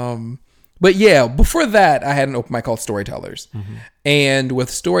like. But yeah, before that, I had an open mic called Storytellers. And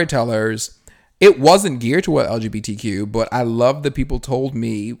with Storytellers, it wasn't geared toward LGBTQ, but I love that people told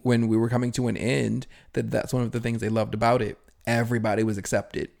me when we were coming to an end that that's one of the things they loved about it. everybody was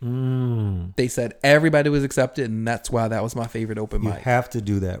accepted. They said everybody was accepted, and that's why that was my favorite open mic. You have to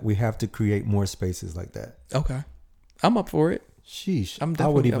do that. We have to create more spaces like that. Okay. I'm up for it. Sheesh. I'm I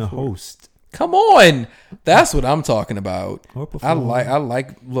would definitely even up for it. host. Come on. That's what I'm talking about. Or I perform.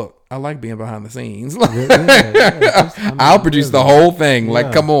 like being behind the scenes. Yeah. I'll produce the whole thing. Like,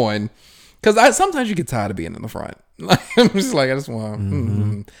 Yeah. come on. Because sometimes you get tired of being in the front. I'm just like, I just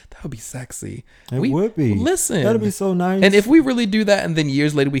want, that would be sexy. It would be. Listen. That'd be so nice. And if we really do that, and then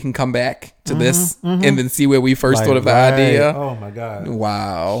years later we can come back to this and then see where we first thought of the right. idea. Oh my God.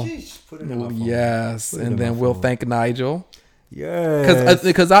 Wow. Sheesh. Put it in my phone. Yes. Put it in And my then we'll phone. thank Nigel. Yes.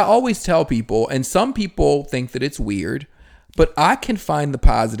 Because I always tell people, and some people think that it's weird, but I can find the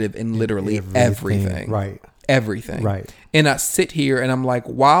positive in literally everything. Right. Everything. Right. And I sit here and I'm like,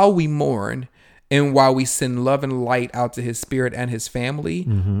 while we mourn and while we send love and light out to his spirit and his family,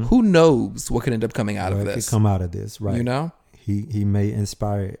 who knows what could end up coming out of What this? could come out of this, right? You know? He may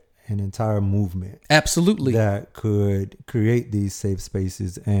inspire an entire movement Absolutely. that could create these safe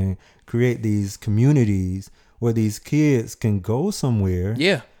spaces and create these communities where these kids can go somewhere.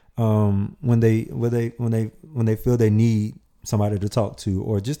 Yeah. When they feel they need somebody to talk to,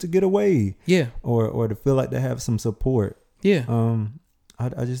 or just to get away. Yeah. Or to feel like they have some support. Yeah.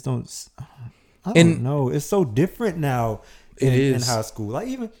 I just don't. I don't know. It's so different now. In high school. Like,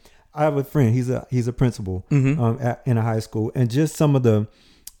 even I have a friend. He's a principal in a high school, and just some of the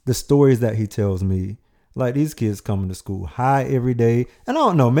stories that he tells me. Like, these kids coming to school high every day, and I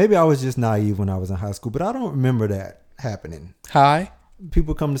don't know. Maybe I was just naive when I was in high school, but I don't remember that happening. Hi.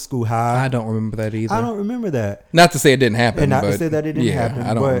 People come to school high. I don't remember that either. I don't remember that. Not to say it didn't happen. And not but to say that it didn't happen.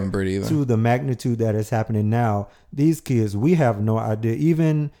 I don't but remember it either. To the magnitude that is happening now, these kids, we have no idea.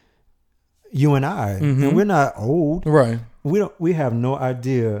 Even you and I, and we're not old. Right. We have no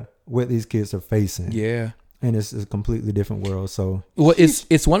idea what these kids are facing. Yeah. And it's a completely different world. So, well,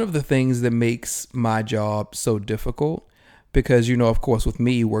 it's one of the things that makes my job so difficult, because, you know, of course, with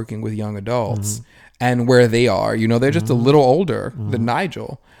me working with young adults and where they are, you know, they're just a little older than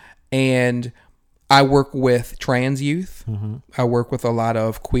Nigel. And I work with trans youth. I work with a lot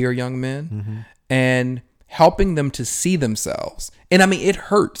of queer young men, and helping them to see themselves. And I mean, it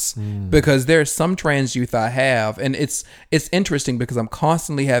hurts because there's some trans youth I have, and it's interesting because I'm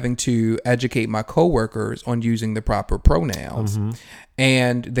constantly having to educate my coworkers on using the proper pronouns.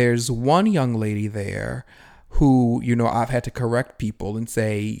 And there's one young lady there who, you know, I've had to correct people and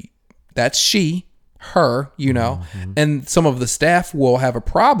say, that's she, her, you know, and some of the staff will have a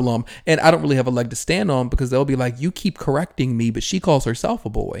problem, and I don't really have a leg to stand on, because they'll be like, you keep correcting me, but she calls herself a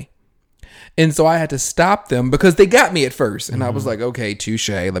boy. And so I had to stop them because they got me at first. And I was like, okay, touche,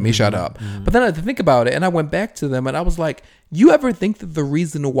 let me shut up. But then I had to think about it, and I went back to them and I was like, you ever think that the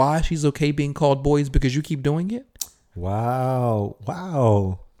reason why she's okay being called boy is because you keep doing it?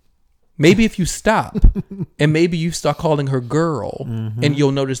 wow. Maybe if you stop and maybe you start calling her girl, and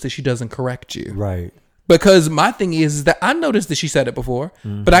you'll notice that she doesn't correct you. Right. Because my thing is that I noticed that she said it before,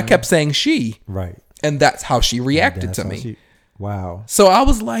 but I kept saying she. Right. And that's how she reacted to me. Wow. So I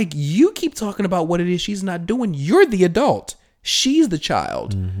was like, you keep talking about what it is she's not doing. You're the adult. She's the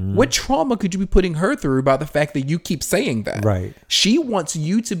child. What trauma could you be putting her through by the fact that you keep saying that? Right. She wants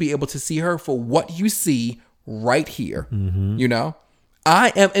you to be able to see her for what you see right here. You know?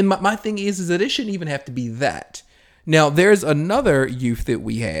 I am, and my thing is that it shouldn't even have to be that. Now, there's another youth that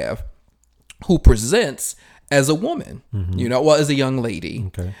we have who presents as a woman, you know, well, as a young lady.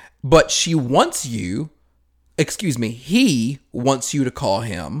 Okay. But he wants you to call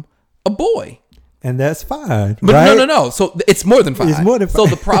him a boy. And that's fine. But right? no. So it's more than fine. It's more than So fine.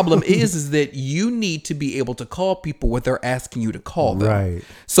 the problem is that you need to be able to call people what they're asking you to call them. Right.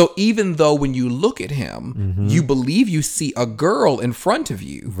 So even though when you look at him, you believe you see a girl in front of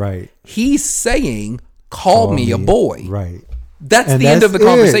you, Right. he's saying, call me a boy. Right. That's And the end of that's the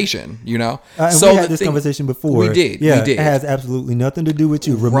it. conversation, you know? And So we had the this thing- conversation before. We did. Yeah, we did. It has absolutely nothing to do with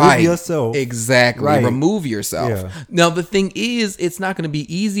you. Remove Right. yourself. Exactly. Right. Remove yourself. Yeah. Now, the thing is, it's not going to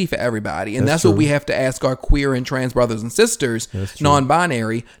be easy for everybody. And That's that's what true. we have to ask our queer and trans brothers and sisters, That's true.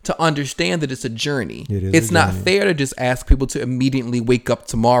 non-binary, to understand that it's a journey. It is It's a not journey. fair to just ask people to immediately wake up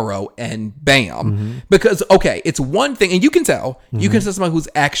tomorrow and bam. Mm-hmm. Because, okay, it's one thing, and you can tell. You can tell somebody who's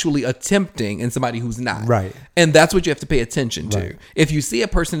actually attempting and somebody who's not. Right. And that's what you have to pay attention to. Right. If you see a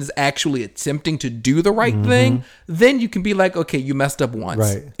person is actually attempting to do the right thing, then you can be like, okay, you messed up once.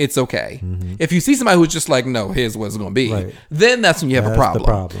 Right. It's okay. If you see somebody who's just like, no, here's what it's going to be, Right. then that's when you have That's a the problem.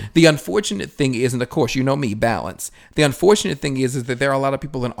 problem. The unfortunate thing is, and of course, you know me, balance. The unfortunate thing is that there are a lot of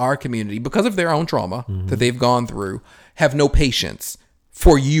people in our community, because of their own trauma that they've gone through, have no patience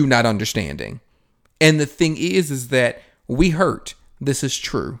for you not understanding. And the thing is that We hurt. This is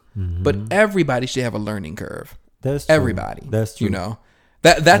true. But everybody should have a learning curve. That's true. Everybody. That's true. You know,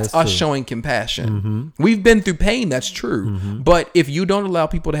 that's us true. showing compassion. We've been through pain. That's true. But if you don't allow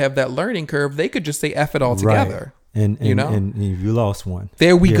people to have that learning curve, they could just say F it all together. And you know, and you lost one.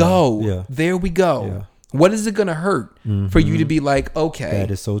 There we Yeah, go. yeah. There we go. Yeah. What is it going to hurt for you to be like, okay,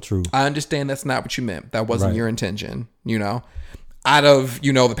 That is so true. I understand that's not what you meant. That wasn't Right. your intention. You know, out of,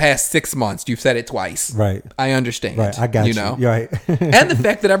 you know, the past 6 months, you've said it twice. Right. I understand. Right. I got you. know, You're right. and the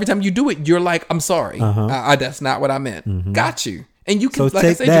fact that every time you do it, you're like, I'm sorry. That's not what I meant. Got you. And you can, So like I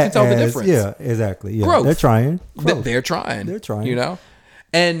take said, you that can tell the as, difference. yeah, exactly. Yeah. Growth. They're trying. Growth. They're trying. They're trying. You know,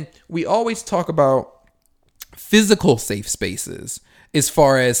 and we always talk about physical safe spaces as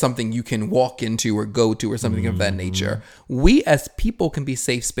far as something you can walk into or go to or something of that nature. We as people can be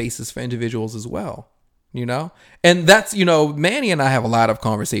safe spaces for individuals as well, you know? And that's, you know, Manny and I have a lot of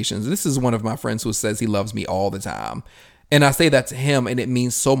conversations. This is one of my friends who says he loves me all the time. And I say that to him, and it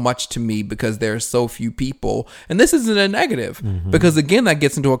means so much to me because there are so few people. And this isn't a negative because, again, that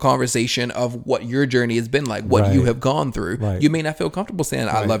gets into a conversation of what your journey has been like, what you Right. have gone through. Right. You may not feel comfortable saying,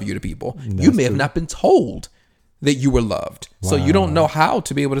 I love you to people. You That's may have true. not been told that you were loved. So you don't know how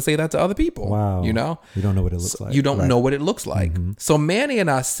to be able to say that to other people. Wow. You know? You don't know what it looks like. You don't Right. know what it looks like. So Manny and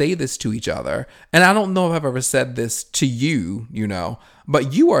I say this to each other, and I don't know if I've ever said this to you, you know,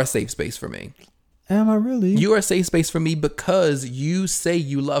 but you are a safe space for me. Am I really? You are a safe space for me because you say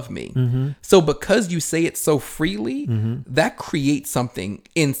you love me. So because you say it so freely, that creates something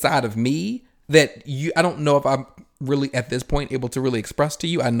inside of me that I don't know if I'm really at this point able to really express to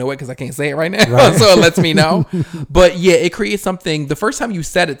you. I know it because I can't say it right now. So it lets me know. But yeah, it creates something. The first time you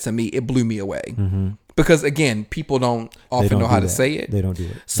said it to me, it blew me away. Because again, people don't often know how to say it. They don't do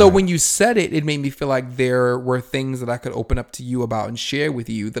it. So when you said it, it made me feel like there were things that I could open up to you about and share with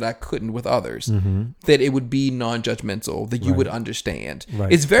you that I couldn't with others. That it would be non-judgmental, that you would understand.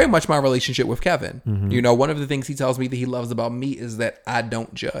 Right. It's very much my relationship with Kevin. You know, one of the things he tells me that he loves about me is that I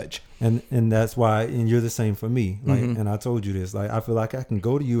don't judge. And that's why, and you're the same for me. Like, and I told you this, like, I feel like I can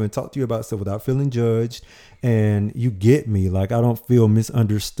go to you and talk to you about stuff without feeling judged, and you get me. Like, I don't feel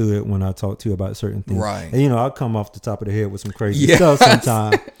misunderstood when I talk to you about certain things. Right. And, you know, I'll come off the top of the head with some crazy stuff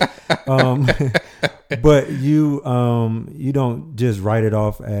sometimes. But you don't just write it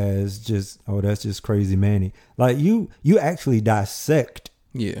off as just, oh, that's just crazy Manny. Like, you actually dissect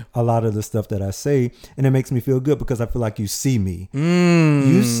a lot of the stuff that I say, and it makes me feel good because I feel like you see me.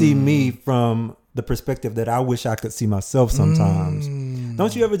 You see me from the perspective that I wish I could see myself sometimes.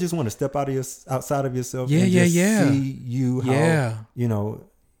 Don't you ever just want to step outside of yourself and just see you how you know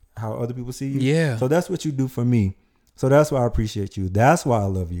how other people see you? Yeah. So that's what you do for me. So that's why I appreciate you. That's why I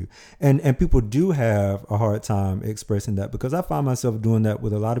love you. And people do have a hard time expressing that because I find myself doing that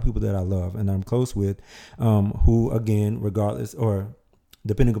with a lot of people that I love and I'm close with, who, again, regardless or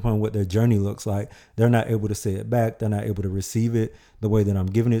depending upon what their journey looks like, they're not able to say it back. They're not able to receive it the way that I'm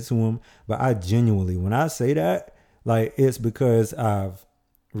giving it to them. But I genuinely, when I say that, like, it's because I've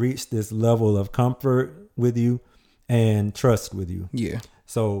reached this level of comfort with you and trust with you. Yeah.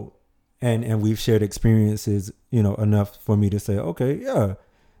 So, and we've shared experiences, you know, enough for me to say, okay, yeah,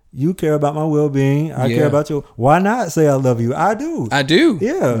 you care about my well-being. I care about you. Why not say I love you? I do.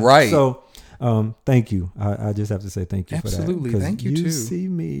 Yeah. Right. So, thank you. I just have to say thank you Absolutely. for that. Thank you too. You see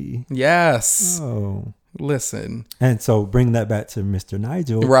me. Yes. Oh. Listen. And so bring that back to Mr.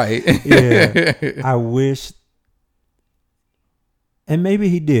 Nigel. Right. Yeah. I wish, and maybe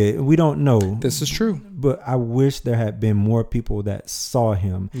he did. We don't know. This is true. But I wish there had been more people that saw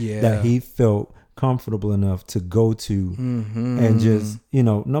him, Yeah. that he felt comfortable enough to go to and just, you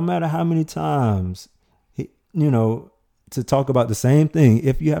know, no matter how many times, you know, to talk about the same thing.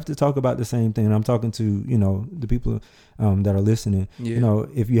 If you have to talk about the same thing, and I'm talking to, you know, the people that are listening, you know,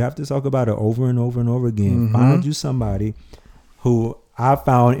 if you have to talk about it over and over and over again, find you somebody who I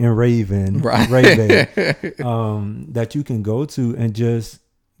found in Raven, that you can go to and just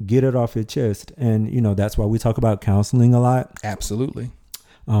get it off your chest. And, you know, that's why we talk about counseling a lot. Absolutely.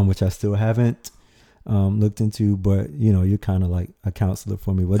 Which I still haven't looked into, but, you know, you're kind of like a counselor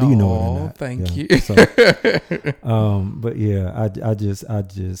for me, whether you know it or not. Thank you. So, but yeah, I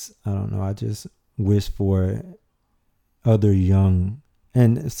don't know. I just wish for other young,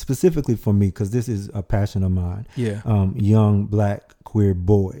 and specifically for me, because this is a passion of mine. Yeah. Young Black queer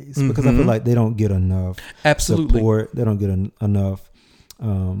boys, because I feel like they don't get enough support. They don't get enough,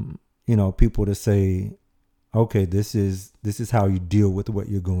 you know, people to say, okay, this is how you deal with what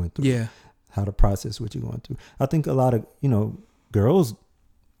you're going through. Yeah. How to process what you're going through. I think a lot of, you know, girls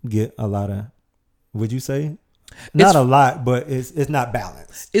get a lot of, would you say? Not a lot, but it's not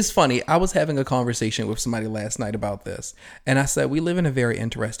balanced. It's funny. I was having a conversation with somebody last night about this, and I said, we live in a very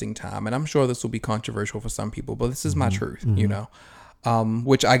interesting time, and I'm sure this will be controversial for some people, but this is my truth, you know,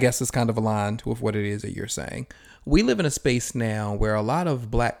 which I guess is kind of aligned with what it is that you're saying. We live in a space now where a lot of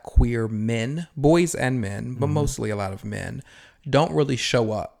black queer men, boys and men, but mostly a lot of men, don't really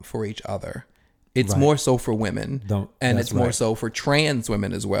show up for each other. It's more so for women, and it's more so for trans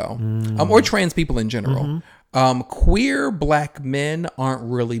women as well, or trans people in general. Queer black men aren't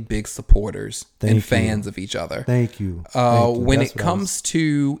really big supporters and fans of each other. Thank you. When it comes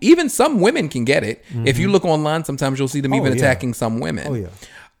to, even some women can get it. If you look online, sometimes you'll see them even attacking some women. Oh, yeah.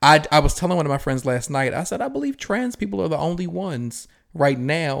 I was telling one of my friends last night, I said, I believe trans people are the only ones right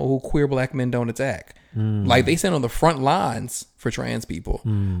now who queer black men don't attack. Like, they stand on the front lines for trans people.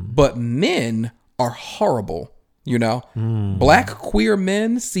 But men are horrible, you know? Black queer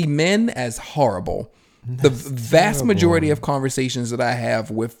men see men as horrible. The vast majority of conversations that I have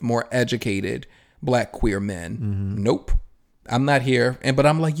with more educated black queer men, nope, I'm not here. But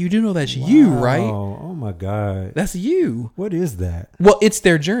I'm like, you do know that's you, right? Oh my God. That's you. What is that? Well, it's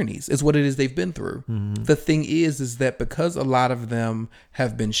their journeys. It's what it is they've been through. The thing is that because a lot of them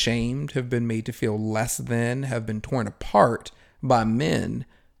have been shamed, have been made to feel less than, have been torn apart by men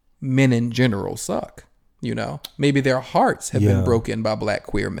in general suck. You know, maybe their hearts have been broken by black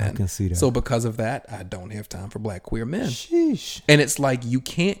queer men. I can see that. So because of that, I don't have time for black queer men. Sheesh. And it's like, you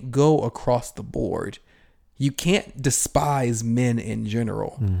can't go across the board. You can't despise men in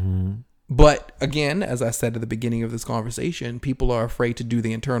general. But again, as I said at the beginning of this conversation, people are afraid to do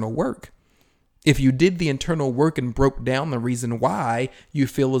the internal work. If you did the internal work and broke down the reason why you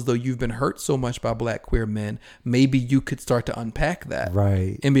feel as though you've been hurt so much by black queer men, maybe you could start to unpack that.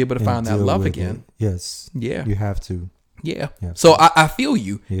 Right. And be able to find that love again. Yes. Yeah. You have to. Yeah. So I feel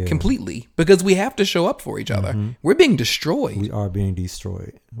you completely, because we have to show up for each other. We're being destroyed. We are being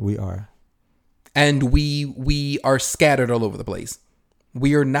destroyed. We are. And we are scattered all over the place.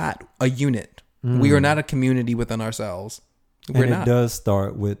 We are not a unit. We are not a community within ourselves. We're and not. It does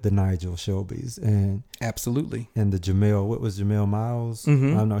start with the Nigel Shelbys and absolutely, and the Jamel. What was Jamel Miles? I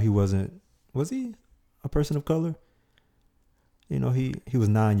don't know. He wasn't. Was he a person of color? You know, he was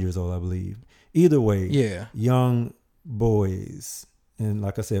 9 years old, I believe. Either way, young boys, and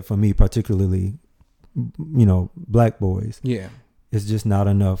like I said, for me particularly, you know, black boys. Yeah, it's just not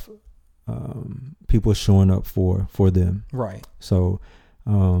enough people showing up for them. Right. So,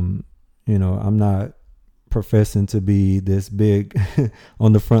 you know, I'm not professing to be this big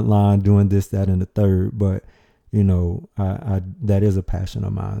on the front line doing this, that, and the third, but you know, I that is a passion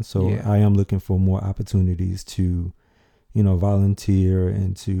of mine. So I am looking for more opportunities to, you know, volunteer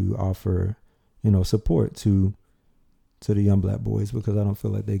and to offer, you know, support to the young black boys, because I don't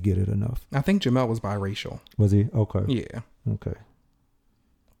feel like they get it enough. I think Jamel was biracial. Was he? Okay. Yeah. Okay.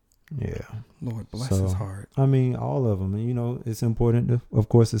 Yeah. Lord bless his heart. I mean, all of them. And, you know, it's important, to, of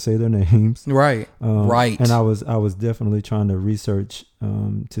course, to say their names. Right. Right. And I was definitely trying to research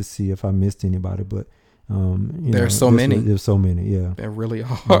to see if I missed anybody, but there's so many. There's so many. Yeah. There really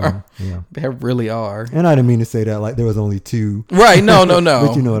are. Yeah. There really are. And I didn't mean to say that like there was only two. Right. No.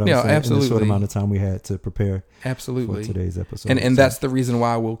 But you know what I'm saying. Absolutely. In the short amount of time we had to prepare. Absolutely. For today's episode. And that's the reason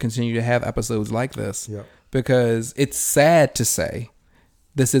why we'll continue to have episodes like this. Yeah. Because it's sad to say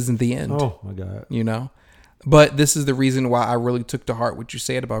this isn't the end. Oh my God. You know? But this is the reason why I really took to heart what you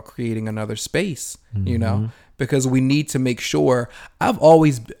said about creating another space, you know, because we need to make sure. I've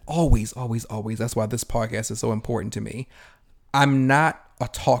always, that's why this podcast is so important to me. I'm not a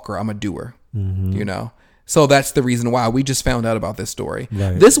talker. I'm a doer, you know? So that's the reason why we just found out about this story.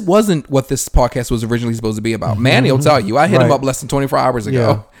 Right. This wasn't what this podcast was originally supposed to be about. Manny will tell you, I hit him up less than 24 hours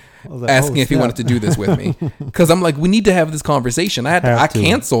ago. Like, asking if he wanted to do this with me, because I'm like, we need to have this conversation. I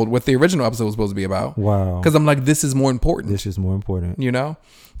canceled what the original episode was supposed to be about. Wow. Because I'm like, this is more important. This is more important. You know?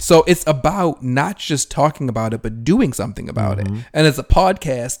 So it's about not just talking about it, but doing something about it. And as a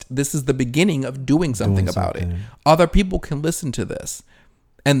podcast, this is the beginning of doing something about it. Other people can listen to this,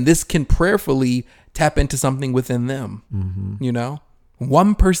 and this can prayerfully tap into something within them. You know?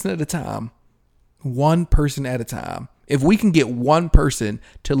 One person at a time. One person at a time. If we can get one person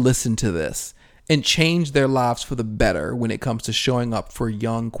to listen to this and change their lives for the better when it comes to showing up for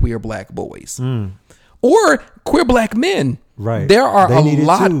young queer black boys or queer black men. Right. There are a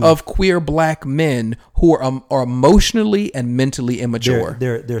lot of queer black men who are emotionally and mentally immature.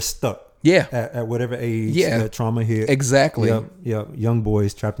 They're stuck. Yeah. At whatever age that trauma hit. Exactly. Yep. Young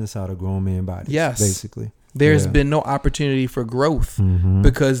boys trapped inside a grown man body. Yes. Basically. There's been no opportunity for growth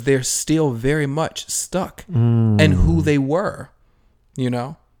because they're still very much stuck in who they were, you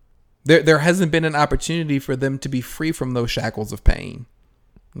know? There hasn't been an opportunity for them to be free from those shackles of pain,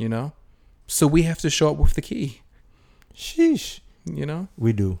 you know? So we have to show up with the key. Sheesh. You know?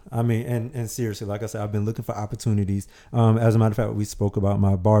 We do. I mean, and seriously, like I said, I've been looking for opportunities. As a matter of fact, we spoke about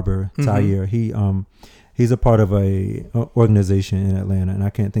my barber, Tyre. He's a part of a organization in Atlanta, and I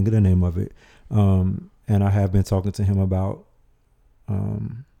can't think of the name of it. And I have been talking to him about,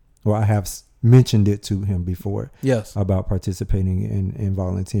 I have mentioned it to him before. Yes. About participating in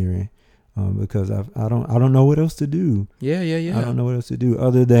volunteering, because I don't know what else to do. Yeah. I don't know what else to do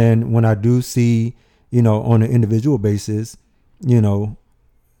other than when I do see, on an individual basis, young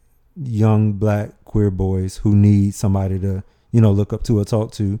black queer boys who need somebody to, look up to or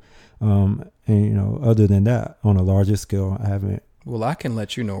talk to. And, other than that, on a larger scale, I haven't. Well, I can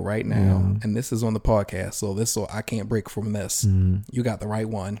let you know right now, and this is on the podcast, so I can't break from this. You got the right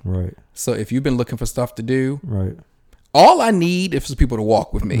one. Right. So if you've been looking for stuff to do, right. All I need is for people to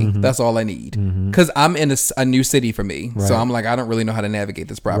walk with me. That's all I need. Because I'm in a new city for me. Right. So I'm like, I don't really know how to navigate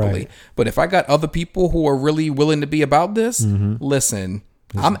this properly. Right. But if I got other people who are really willing to be about this, listen,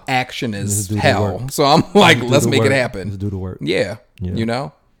 I'm action as hell. So I'm like, let's make it happen. Let's do the work. Yeah.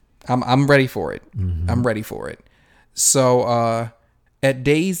 I'm ready for it. I'm ready for it. So at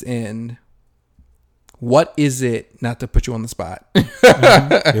day's end, what is it, not to put you on the spot.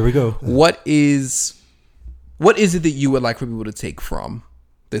 Here we go. What is it that you would like for people to take from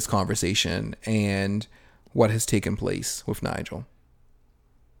this conversation and what has taken place with Nigel?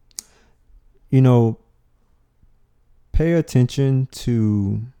 Pay attention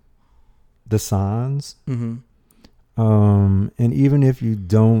to the signs. And even if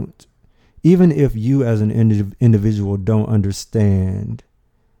you as an individual don't understand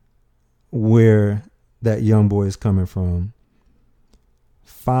where that young boy is coming from,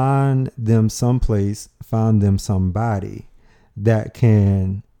 find them somebody that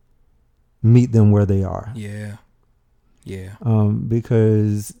can meet them where they are. Yeah.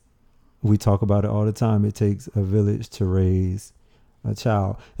 Because we talk about it all the time. It takes a village to raise a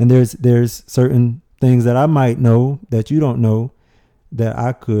child. And there's certain things that I might know that you don't know that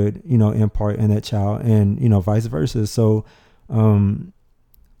I could, impart in that child, and, vice versa. So, I don't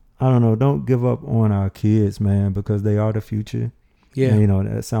know. Don't give up on our kids, man, because they are the future. Yeah.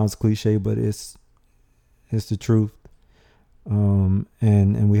 And, that sounds cliche, but it's the truth.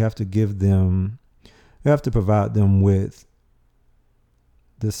 And we have to provide them with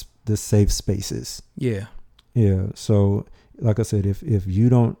the safe spaces. Yeah. Yeah. So like I said, if you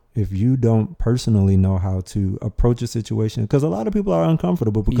don't personally know how to approach a situation, because a lot of people are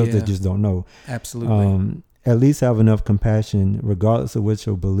uncomfortable because they just don't know. Absolutely. At least have enough compassion, regardless of what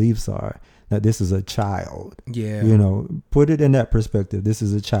your beliefs are, that this is a child. Yeah. Put it in that perspective. This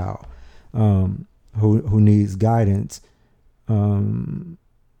is a child who needs guidance. I don't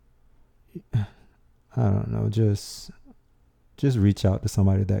know. Just reach out to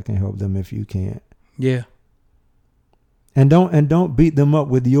somebody that can help them if you can't. Yeah. And don't beat them up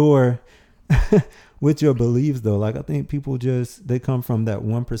with your with your beliefs though. Like, I think people they come from that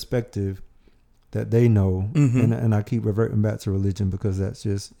one perspective that they know. And I keep reverting back to religion because that's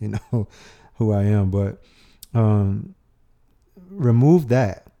just, who I am. But remove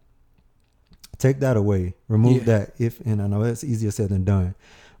that. Take that away. Remove that. And I know that's easier said than done,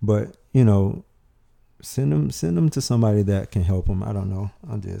 but send them to somebody that can help them. I don't know.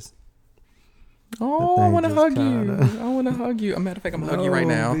 I want to hug you. I want to hug you. As a matter of fact, I'm hugging you right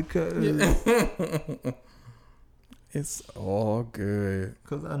now. Because it's all good.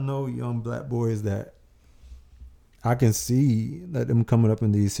 Because I know young black boys that I can see that them coming up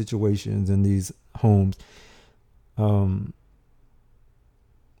in these situations in these homes.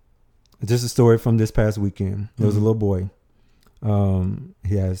 Just a story from this past weekend. There was a little boy.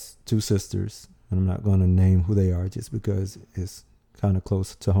 He has two sisters, and I'm not going to name who they are just because it's kind of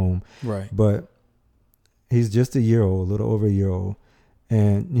close to home. Right. But he's just a little over a year old,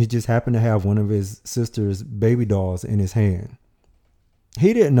 and he just happened to have one of his sister's baby dolls in his hand.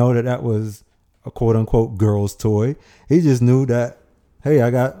 He didn't know that was a quote unquote girl's toy. He just knew that, hey, I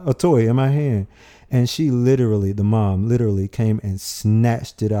got a toy in my hand. And the mom literally came and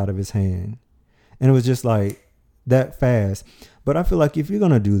snatched it out of his hand. And it was just like that fast. But I feel like if you're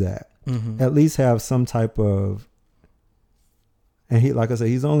going to do that, at least have some type of, and he, like I said,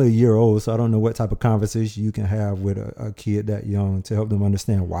 he's only a year old, so I don't know what type of conversation you can have with a kid that young to help them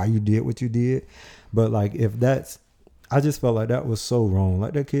understand why you did what you did. But like, I just felt like that was so wrong.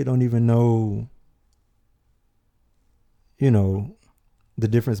 Like, that kid don't even know, the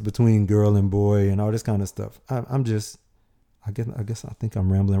difference between girl and boy and all this kind of stuff. I guess I think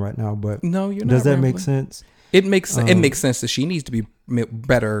I'm rambling right now, but No, you're not. Does that rambling. make sense? It makes sense that she needs to be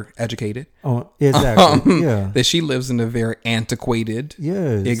better educated. Oh, exactly. Yeah. That she lives in a very antiquated,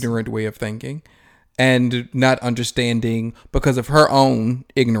 Yes. ignorant way of thinking, and not understanding because of her own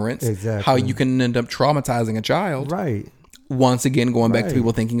ignorance Exactly. how you can end up traumatizing a child. Right. Once again, going back to Right.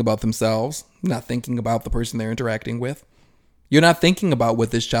 people thinking about themselves, not thinking about the person they're interacting with. You're not thinking about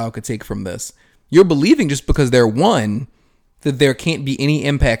what this child could take from this. You're believing just because they're one that there can't be any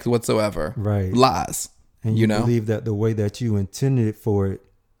impact whatsoever. Right. Lies. And you believe that the way that you intended for it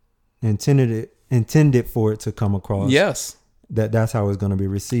to come across. Yes. That's how it's going to be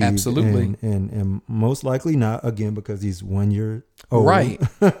received. Absolutely. And most likely not, again, because he's 1 year old. Right.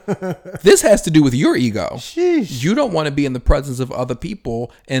 This has to do with your ego. Sheesh. You don't want to be in the presence of other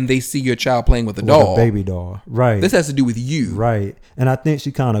people and they see your child playing with a With doll. a baby doll. Right. This has to do with you. Right. And I think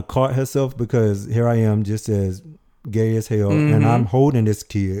she kind of caught herself because here I am just as gay as hell and I'm holding this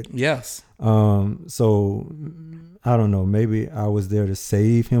kid. Yes. So I don't know, maybe I was there to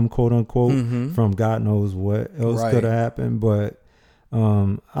save him, quote unquote, from God knows what else Right. could have happened. But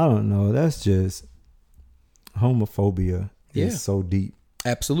I don't know. That's just homophobia is so deep.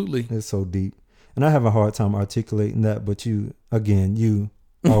 Absolutely. It's so deep. And I have a hard time articulating that, but you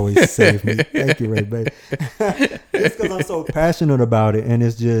always save me. Thank you, Ray Bay. It's because I'm so passionate about it, and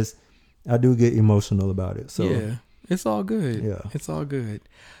it's just I do get emotional about it. So yeah, it's all good. Yeah. It's all good.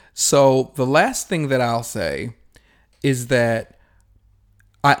 So the last thing that I'll say is that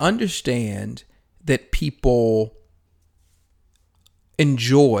I understand that people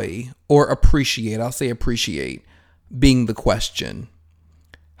enjoy or appreciate, I'll say appreciate, being the question.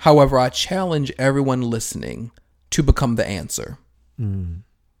 However, I challenge everyone listening to become the answer.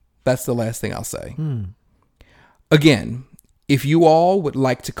 That's the last thing I'll say. Again, if you all would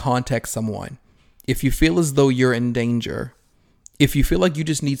like to contact someone, if you feel as though you're in danger, if you feel like you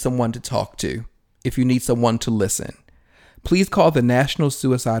just need someone to talk to, if you need someone to listen, please call the National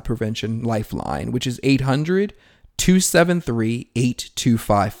Suicide Prevention Lifeline, which is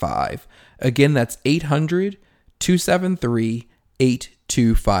 800-273-8255. Again, that's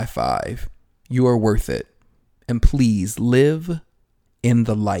 800-273-8255. You are worth it. And please live in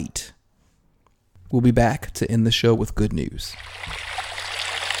the light. We'll be back to end the show with good news.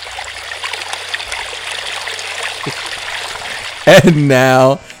 And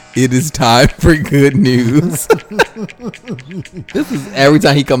now it is time for good news. This is every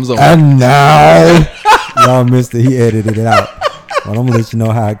time he comes on. And now, y'all missed it. He edited it out. But I'm gonna let you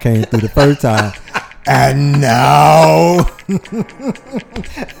know how it came through the first time. And now,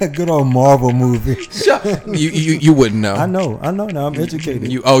 a good old Marvel movie. You wouldn't know. I know. Now I'm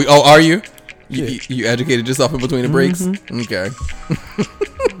educated. Are you? You educated yourself in between the breaks? Okay.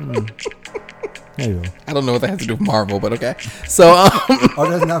 There you go. I don't know what that has to do with Marvel, but okay. So, Oh,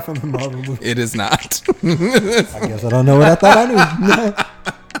 that's not from the Marvel movie. it is not. I guess I don't know what I thought I knew.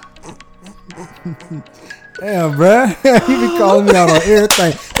 Damn, bruh. You be calling me out on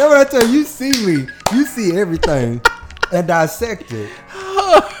everything. That's what I tell you. You see me. You see everything and dissect it.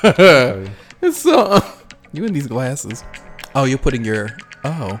 So, you in these glasses. Oh, you're putting your...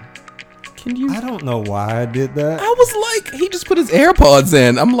 Oh. Can you... I don't know why I did that. I was like, he just put his AirPods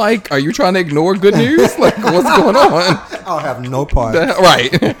in. I'm like, are you trying to ignore good news? Like, what's going on? I'll have no part.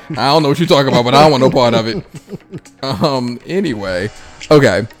 Right. I don't know what you're talking about, but I don't want no part of it. Anyway.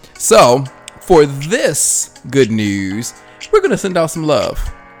 Okay. So, for this good news, we're going to send out some love.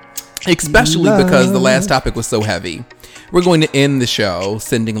 Especially because the last topic was so heavy. We're going to end the show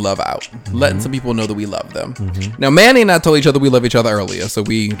sending love out, letting some people know that we love them. Now, Manny and I told each other we love each other earlier, so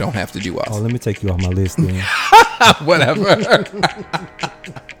we don't have to do us. Oh, let me take you off my list then. Whatever.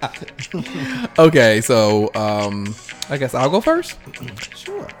 Okay, so I guess I'll go first.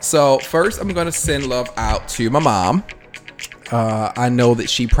 Sure. So first, I'm going to send love out to my mom. I know that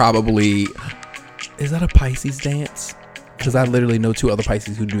she probably... Is that a Pisces dance? Because I literally know two other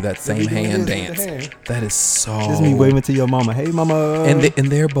Pisces who do that same hand dance. That is so... This is me waving to your mama. Hey, mama. And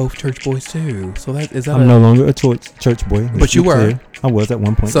they're both church boys too. So that is that. I'm no longer a church boy. But you were. I was at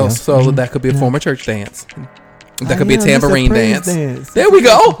one point. So yeah. that could be a former church dance. That I could be a am. It's a tambourine praise dance. There we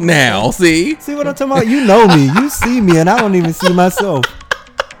go. Now, see. See what I'm talking about? You know me. You see me, and I don't even see myself.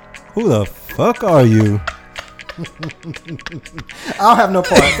 Who the fuck are you? I'll have no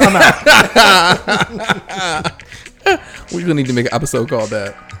part. I'm out. We're gonna need to make an episode called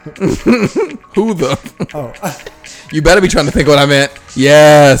that. Who the? Oh. You better be trying to think what I meant.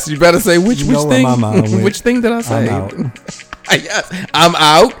 Yes, you better say which thing. Which thing did I say? I'm out. Yes, I'm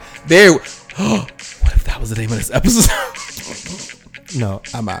out. There. What if that was the name of this episode? No,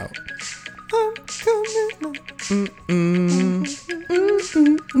 I'm out. Sing!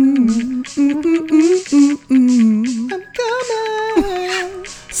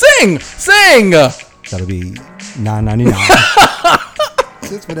 That'll be $9.99.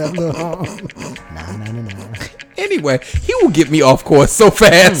 Just for that little $9.99. Anyway, he will get me off course so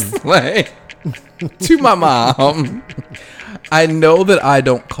fast. Like, to my mom. I know that I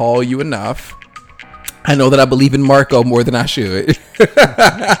don't call you enough. I know that I believe in Marco more than I should.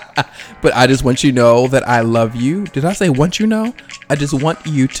 But I just want you to know that I love you. Did I say want you know? I just want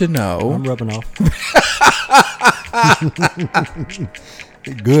you to know. I'm rubbing off.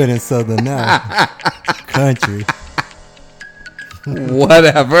 Good in Southern now. Country.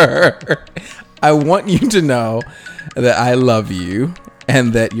 Whatever. I want you to know that I love you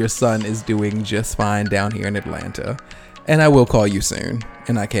and that your son is doing just fine down here in Atlanta. And I will call you soon.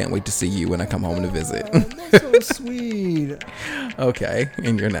 And I can't wait to see you when I come home to visit. That's so sweet. Okay.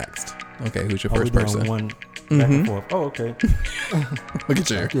 And you're next. Okay. Who's your first We're person? doing one back and forth. Oh, okay. Look at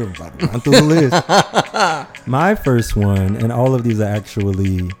you. You're about to run through the list. My first one, and all of these are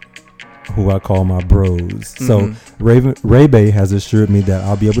actually who I call my bros. So Ray Bay has assured me that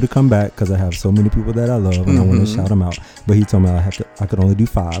I'll be able to come back because I have so many people that I love and I want to shout them out. But he told me I could only do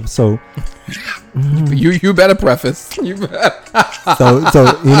 5. So you better preface. You better. so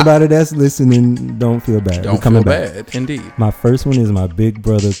anybody that's listening, don't feel bad. Don't feel bad. Indeed. My first one is my big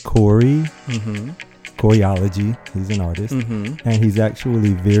brother Corey. Choreology. He's an artist, and he's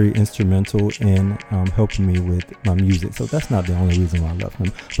actually very instrumental in helping me with my music. So that's not the only reason why I love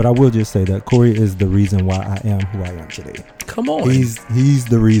him, but I will just say that Corey is the reason why I am who I am today. Come on, he's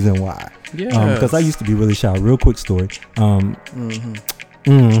the reason why. Yeah, because I used to be really shy. Real quick story. I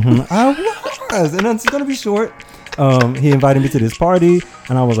was, and it's gonna be short. He invited me to this party,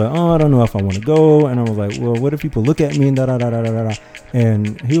 and I was like, I don't know if I want to go. And I was like, well, what if people look at me and da da da da da da?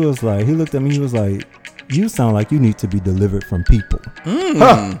 And he was like, he looked at me, he was like, you sound like you need to be delivered from people.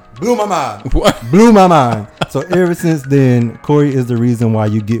 Blew my mind. What? Blew my mind. So ever since then, Corey is the reason why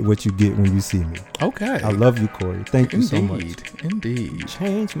you get what you get when you see me. Okay. I love you, Corey. Thank you so much. Indeed.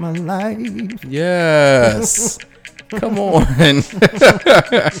 Changed my life. Yes. Come on.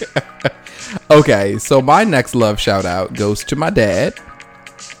 Okay, so my next love shout out goes to my dad.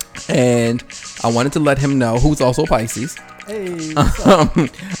 And I wanted to let him know, who's also Pisces. Hey,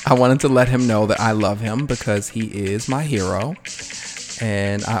 I wanted to let him know that I love him because he is my hero.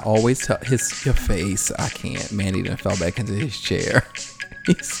 And I always tell your face, I can't. Manny done fell back into his chair.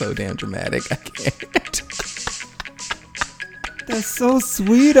 He's so damn dramatic. I can't. that's so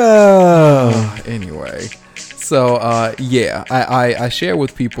sweet. Anyway, so yeah, I share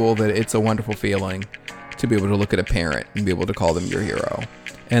with people that it's a wonderful feeling to be able to look at a parent and be able to call them your hero.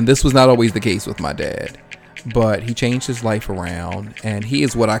 And this was not always the case with my dad, but he changed his life around, and he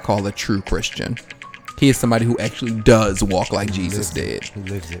is what I call a true Christian. He is somebody who actually does walk like Jesus did. He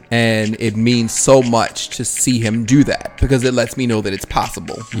lives it. And it means so much to see him do that because it lets me know that it's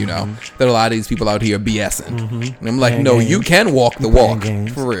possible, you know, that a lot of these people out here are BSing. And I'm like, no, you can walk the walk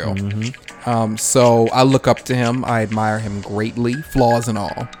for real. So I look up to him. I admire him greatly, flaws and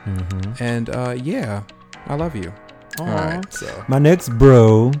all. And yeah, I love you. All right. So my next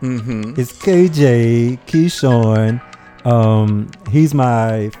bro is KJ Keyshawn. He's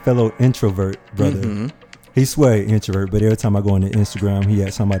my fellow introvert brother. He's way introvert, but every time I go on the Instagram, he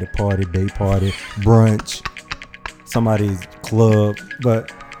at somebody's party, day party, brunch, somebody's club.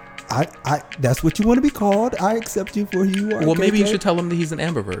 But I that's what you want to be called. I accept you for who you are. well, maybe you KJ. should tell him that he's an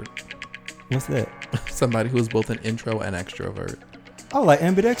ambivert. What's that? Somebody who is both an intro and extrovert. Oh, like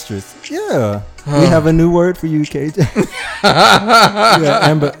ambidextrous. Yeah. We have a new word for you, KJ. Yeah,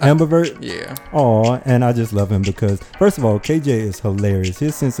 ambivert. Yeah. Oh, and I just love him because, first of all, KJ is hilarious.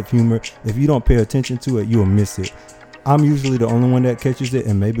 His sense of humor, if you don't pay attention to it, you'll miss it. I'm usually the only one that catches it,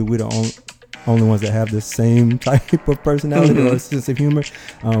 and maybe we're the only ones that have the same type of personality or sense of humor.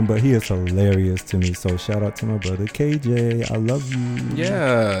 But he is hilarious to me. So shout out to my brother KJ. I love you.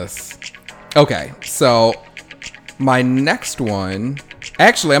 Yes. Okay, so my next one,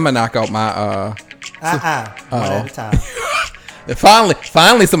 actually, I'm gonna knock out my One at a time.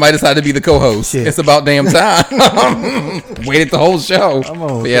 Finally, somebody decided to be the co-host. Shit. It's about damn time. Waited the whole show. Come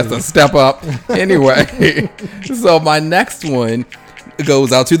on, he has to step up. Anyway, so my next one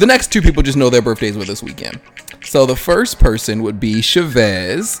goes out to the next 2 people. Just know their birthdays were this weekend. So the first person would be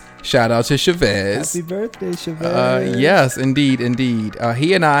Chavez. Shout out to Chavez. Happy birthday, Chavez. Yes, indeed.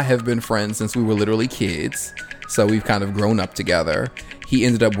 He and I have been friends since we were literally kids. So we've kind of grown up together. He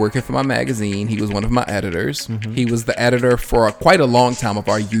ended up working for my magazine. He was one of my editors. Mm-hmm. He was the editor for quite a long time of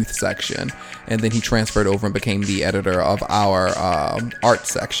our youth section. And then he transferred over and became the editor of our art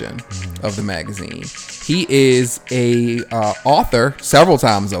section of the magazine. He is a author several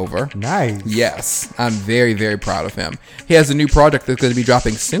times over. Nice. Yes, I'm very, very proud of him. He has a new project that's going to be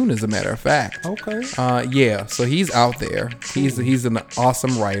dropping soon, as a matter of fact. Okay. Yeah, so he's out there. He's an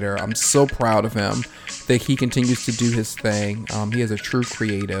awesome writer. I'm so proud of him that he continues to do his thing. He is a true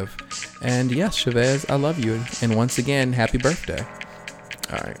creative. And yes, Chavez, I love you. And once again, happy birthday.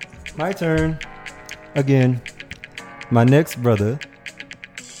 All right. My turn. Again, my next brother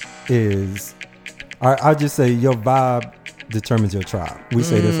is... I'll just say your vibe determines your tribe. We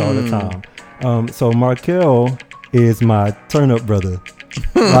say this all the time. So Markel is my turn-up brother.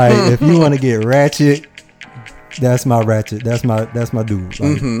 Like, if you want to get ratchet, that's my ratchet. That's my dude.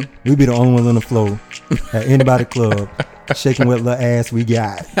 Like, we be the only ones on the floor at anybody club, shaking what little ass we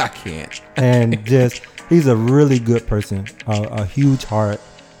got. I can't. And just, he's a really good person. A huge heart.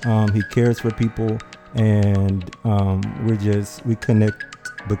 He cares for people, and we connect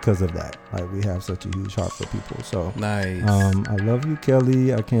because of that. Like, we have such a huge heart for people. So Nice. I love you,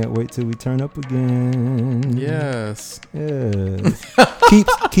 Kelly. I can't wait till we turn up again. Yes.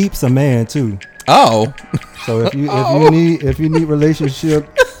 Keeps a man too. Oh. So if you need relationship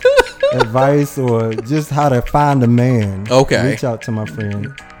advice or just how to find a man, Okay. reach out to my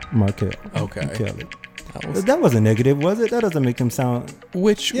friend Markel. Okay. Kelly. That wasn't negative, was it? That doesn't make him sound...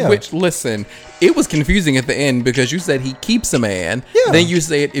 Which, listen, it was confusing at the end because you said he keeps a man. Yeah. Then you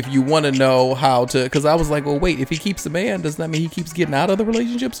said if you want to know how to... Because I was like, well, wait, if he keeps a man, does that mean he keeps getting out of the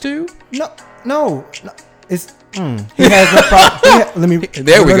relationships too? No. It's... He has no problem...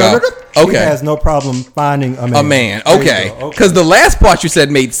 There we go. Okay. He has no problem finding a man. A man. Okay. Because the last part you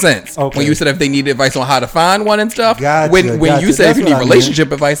said made sense. Okay. When you said if they need advice on how to find one and stuff. Gotcha, When you said That's if you need what I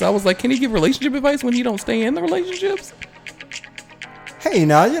relationship advice, I was like, can he give relationship advice when he don't stay in the relationships? Hey,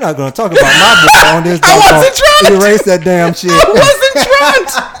 now you're not gonna talk about my boy on this. I wasn't trying to. Erase that damn shit. I wasn't trying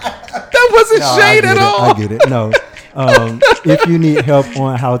to. That wasn't shade at all. I get it. No. If you need help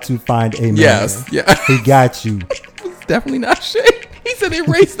on how to find a man, Yes. Yeah. he got you. It's definitely not shade. He said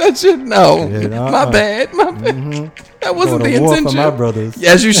erase that shit. No. My bad. That wasn't the War intention. for my brothers.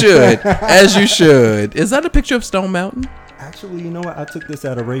 As you should. As you should. Is that a picture of Stone Mountain? Actually, you know what? I took this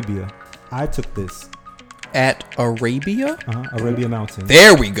at Arabia. I took this. At Arabia? Arabia Mountain.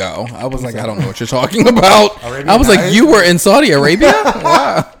 There we go. I was like, I don't know what you're talking about. I was like, Nights? you were in Saudi Arabia?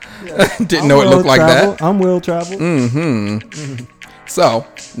 Wow. Didn't know it looked like that. I'm well traveled. So,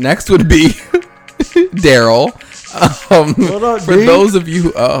 next would be Daryl. What up, For D? those of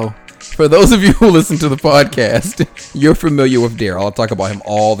you who listen to the podcast, you're familiar with Daryl. I'll talk about him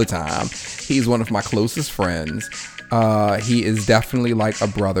all the time. He's one of my closest friends. He is definitely like a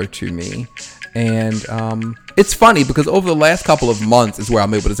brother to me. And it's funny because over the last couple of months is where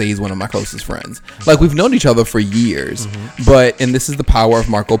I'm able to say he's one of my closest friends. Like, we've known each other for years, and this is the power of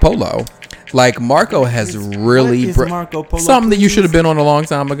Marco Polo. Like, Marco has really... What is Marco Polo, something that you please? should have been on a long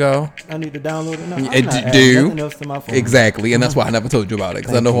time ago. I need to download it now. I'm It not adding do. nothing else to my phone. Exactly, and that's why I never told you about it,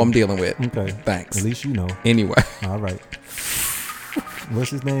 because I know who I'm dealing with. Okay. Thanks. At least you know. Anyway. All right.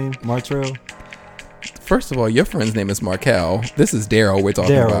 What's his name? Martrell? First of all, your friend's name is Markel. This is Daryl we're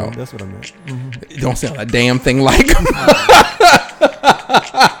talking about. That's what I meant. Don't sound a damn thing like him.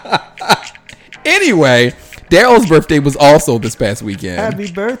 Anyway, Daryl's birthday was also this past weekend.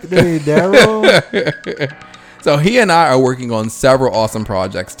 Happy birthday, Daryl. So he and I are working on several awesome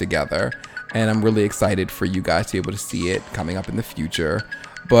projects together, and I'm really excited for you guys to be able to see it coming up in the future.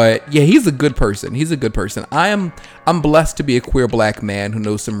 But yeah, he's a good person. I'm blessed to be a queer black man who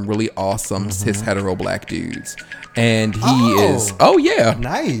knows some really awesome cis hetero black dudes. And he is,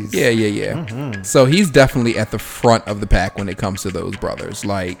 Nice. Yeah. So he's definitely at the front of the pack when it comes to those brothers.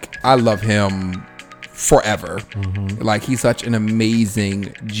 Like, I love him forever. Like, he's such an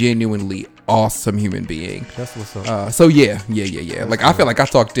amazing, genuinely awesome human being. That's what's up. So yeah. Like, I feel like I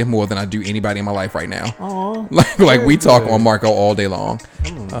talk to him more than I do anybody in my life right now. Aw. Like we talk on Marco all day long.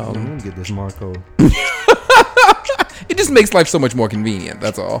 I'm gonna get this Marco. It just makes life so much more convenient.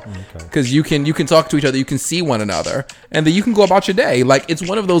 That's all. Because you can talk to each other, you can see one another, and then you can go about your day. Like, it's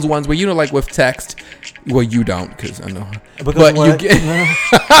one of those ones where, you know, like with text, well, you don't, because I know, but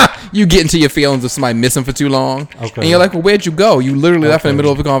you get into your feelings of somebody missing for too long, and you're like, well, where'd you go? You literally left in the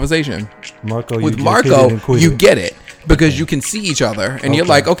middle of a conversation. With Marco, you get it. Because you can see each other, and you're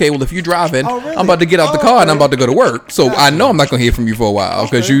like, okay, well, if you're driving, really? I'm about to get out the car and I'm about to go to work. So I know I'm not going to hear from you for a while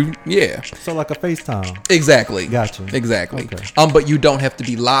because So like a FaceTime. Exactly. Gotcha. Exactly. Okay. But you don't have to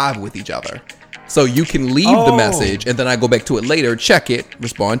be live with each other. So you can leave the message, and then I go back to it later, check it,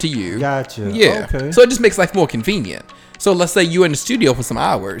 respond to you. Gotcha. Yeah. Okay. So it just makes life more convenient. So let's say you're in the studio for some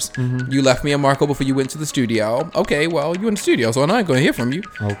hours. You left me a Marco before you went to the studio. Okay, well, you're in the studio, so I'm not going to hear from you.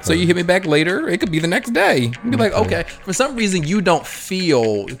 Okay. So you hit me back later. It could be the next day. You'd be like, okay. For some reason, you're not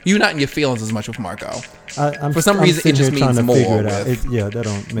in your feelings as much with Marco. For some reason, it just means more. That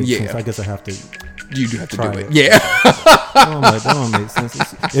don't make sense. I guess I have to. You do have to do it. It. Yeah. That don't make sense.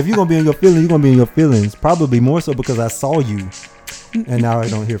 If you're going to be in your feelings, you're going to be in your feelings. Probably more so because I saw you. And now I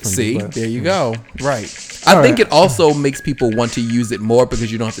don't hear from you. See, there you go. Right. I think it also makes people want to use it more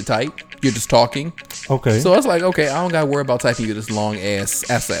because you don't have to type. You're just talking. Okay. So it's like, okay, I don't got to worry about typing you this long ass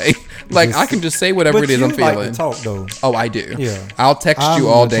essay. Like, I can just say whatever it is I'm feeling. Like to talk, though. Oh, I do. Yeah. I'll text you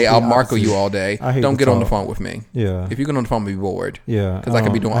all day. I'll Marco you all day. Don't get on the phone with me. Yeah. If you get on the phone, I'll be bored. Yeah. Because I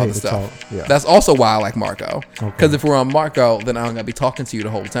could be doing other stuff. Yeah. That's also why I like Marco. Because Okay. if we're on Marco, then I don't got to be talking to you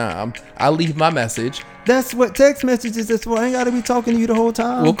the whole time. I leave my message. That's what text messages is for. I ain't got to be talking to you the whole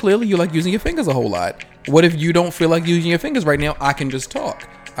time. Well, clearly you like using your fingers a whole lot. What if you don't feel like using your fingers right now? I can just talk.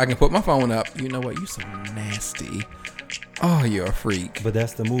 I can put my phone up. You know what? You so nasty. Oh, you're a freak. But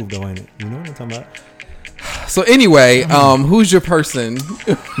that's the move, though, ain't it? You know what I'm talking about? So anyway, who's your person?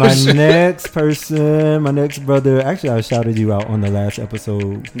 My next person, my next brother. Actually, I shouted you out on the last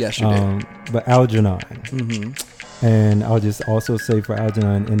episode. Yes, you did. But Algernon. And I'll just also say for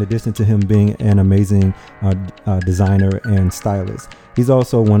Algernon, in addition to him being an amazing designer and stylist, he's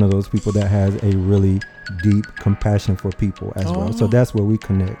also one of those people that has a really deep compassion for people as well. So that's where we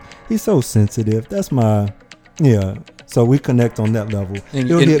connect. He's so sensitive. That's my, so we connect on that level. And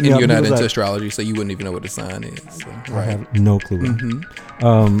you're not into astrology, so you wouldn't even know what the sign is. So, right. I have no clue.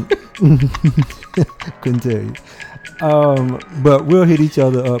 Couldn't tell you. But we'll hit each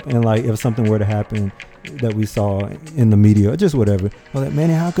other up, and like if something were to happen that we saw in the media or just whatever, we're like,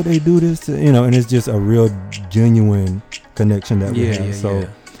 Manny, how could they do this to, and it's just a real genuine connection that we have. So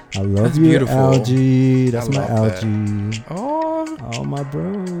I love you, beautiful. Algie. That's my Algie. Oh, my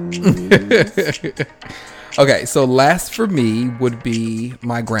bros. Okay, so last for me would be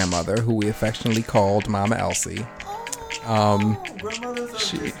my grandmother, who we affectionately called Mama Elsie. Grandmothers are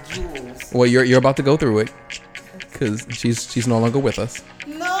just jewels. Well, you're about to go through it because she's no longer with us.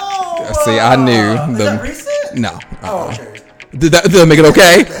 No. See, I knew. Is that recent? No. Okay. Did that make it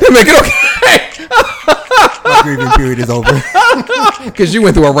okay? Make it okay. My grieving period is over. Because you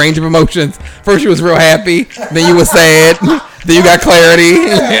went through a range of emotions. First you was real happy, then you was sad, then you got clarity.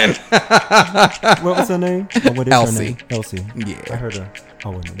 What was her name? What is Elsie. her name? Elsie. Yeah. I heard her. Oh,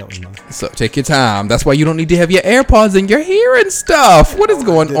 wait, that was mine. So take your time. That's why you don't need to have your AirPods in your hearing stuff. What is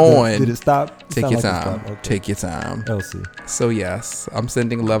going on? Did it stop? Take your time. Okay. Take your time. Elsie. So yes, I'm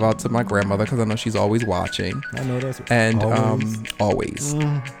sending love out to my grandmother because I know she's always watching. I know that's and always.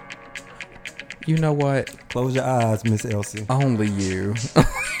 You know what? Close your eyes, Miss Elsie. Only you.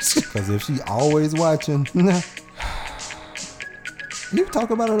 Because if she always watching, you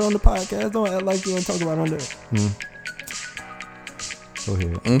talk about it on the podcast. Don't act like you don't talk about it on there. Go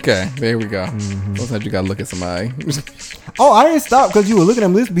ahead. Okay, there we go. Sometimes you gotta look at somebody. Oh, I didn't stop because you were looking at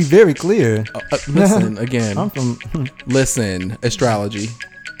me. Let's be very clear. Listen again. I'm from. Listen, astrology.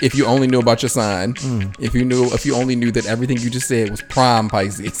 If you only knew about your sign, if you only knew that everything you just said was prime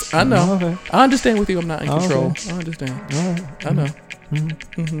Pisces. I know. Okay. I understand with you. I'm not in control. Okay. I understand. Right. I know.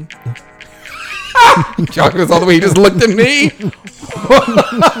 Chocolate's all the way. He just looked at me.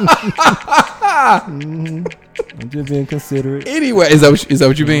 I'm just being considerate. Anyway, is that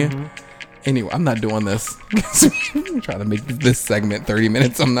what you're being? Anyway, I'm not doing this. I'm trying to make this segment 30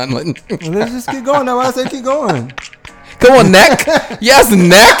 minutes. I'm not letting. Well, let's just keep going. That's why I say keep going. Come on, neck. Yes,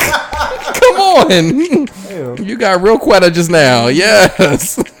 neck. Come on. Hell. You got real quetta just now.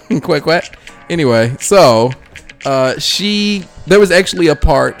 Yes. Quet. Anyway, so there was actually a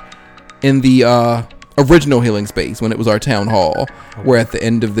part in the original Healing Space when it was our town hall where at the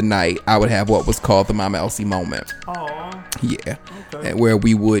end of the night I would have what was called the Mama Elsie moment. Yeah. Okay. Where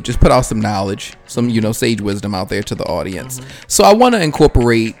we would just put out some knowledge, some sage wisdom out there to the audience. So I want to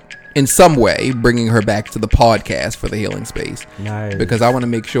incorporate in some way bringing her back to the podcast for the Healing Space. Nice. Because I want to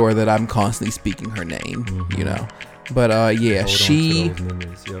make sure that I'm constantly speaking her name, But she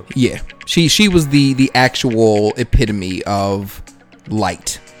was the actual epitome of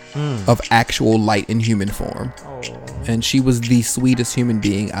light. Of actual light in human form. And she was the sweetest human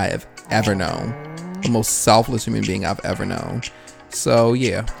being I have ever known. The most selfless human being I've ever known. So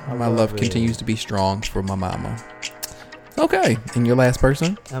yeah, my love continues to be strong for my mama. Okay, and your last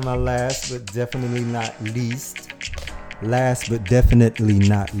person? And my last but definitely not least. Okay.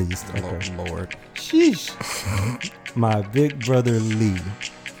 Lord. Sheesh. My big brother Lee.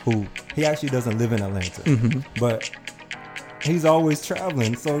 who he actually doesn't live in Atlanta, but he's always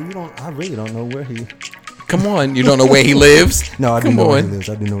traveling. So I really don't know where he. Come on, you don't know where he lives? No, I do know where he lives.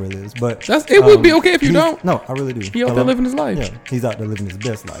 I do know where he lives, but it would be okay if you don't. No, I really do. He out there living his life. Yeah, he's out there living his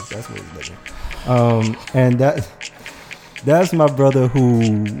best life. That's what he's living. And that's my brother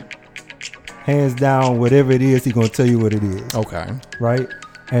who, hands down, whatever it is, he's gonna tell you what it is. Okay. Right,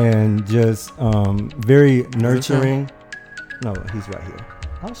 and just very nurturing. No, he's right here.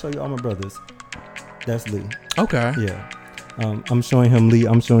 I'll show you all my brothers. That's Lee. Okay. Yeah. I'm showing him Lee.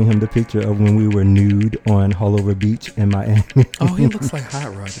 I'm showing him the picture of when we were nude on Hullover Beach in Miami. Oh, he looks like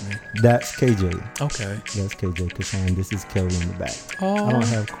Hot Rod to me. That's KJ. Okay. That's KJ Kashan. This is Kelly in the back. Oh. I don't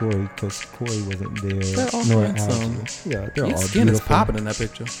have Corey because Corey wasn't there. They're all nor handsome. Algie. Yeah, they're His all skin beautiful. is popping in that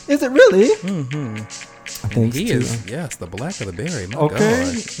picture. Is it really? Mm-hmm. I think he too. is. Yes, the black of the berry. My Okay.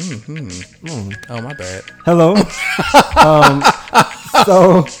 God. Mm-hmm. Oh, my bad. Hello.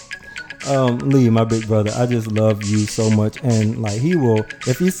 Lee, my big brother, I just love you so much, and like he will,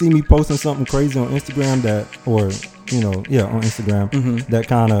 if he see me posting something crazy on Instagram on Instagram that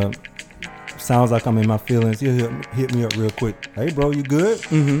kind of sounds like I'm in my feelings, he'll hit me up real quick. Hey, bro, you good?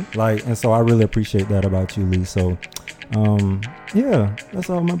 Mm-hmm. Like, and so I really appreciate that about you, Lee. So, yeah, that's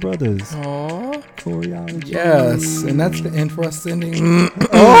all my brothers. Aww. Choreology. Yes, and that's the end for us sending.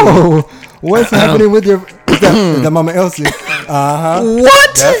 Oh, what's happening with your? Is that Mama Elsie?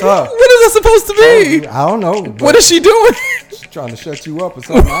 What? That's her. What is that supposed to be? I don't know. What is she doing? She's trying to shut you up or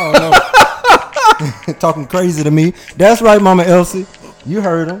something. I don't know. Talking crazy to me. That's right, Mama Elsie. You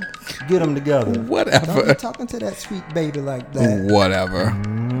heard him. Get them together. Whatever. Don't be talking to that sweet baby like that. Whatever.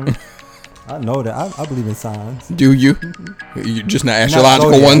 I know that. I believe in signs. Do you? You just not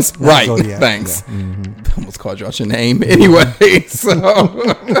astrological Zodiac. ones? Not Right. Zodiac. Thanks. Yeah. Almost called you out your name. Anyway, so. Show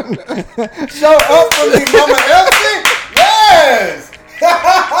up for me, Mama Elsie. Yes.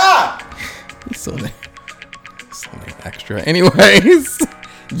 So extra. Anyways,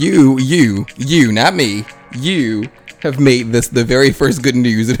 you, not me. You have made this the very first good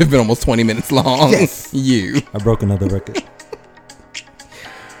news that have been almost 20 minutes long. Yes. You. I broke another record.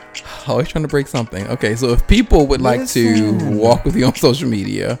 Always trying to break something. Okay, so if people would like to walk with you on social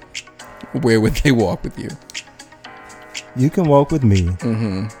media, where would they walk with you? You can walk with me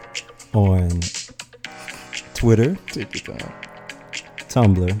on Twitter, Take your time.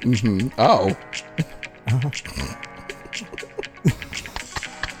 Tumblr. Oh.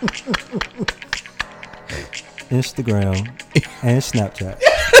 Instagram, and Snapchat.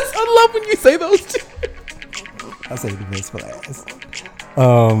 Yes, I love when you say those two. I say the best for last.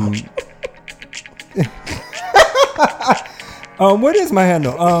 What is my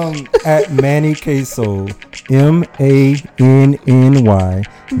handle? At Manny Queso, MANNY,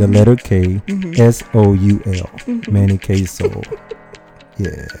 the letter K, SOUL, Manny Queso.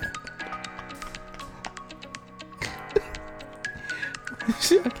 Yeah.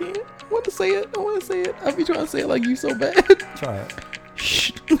 Shit, I can't. I want to say it. I be trying to say it like you so bad. Try it.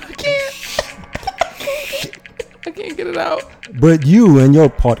 Shh. I can't get it out. But you and your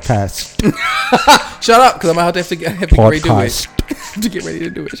podcast. Shut up, because I'm about to have to get ready to do it. Podcast. To get ready to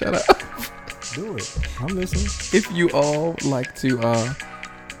do it. Shut up. Do it. I'm listening. If you all like to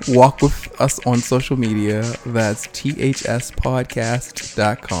walk with us on social media, that's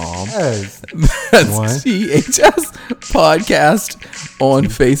thspodcast.com. Yes. That's THS Podcast on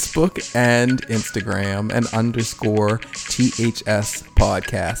Facebook and Instagram, and _ THS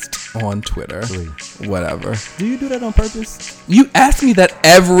Podcast on Twitter. Whatever. Do you do that on purpose? You ask me that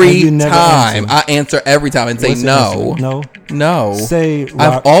every you never time. answer. I answer every time and say What's the no. answer? No. No. Say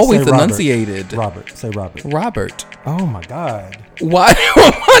I've always say Robert. enunciated. Robert. Say Robert. Robert. Oh my God. Why do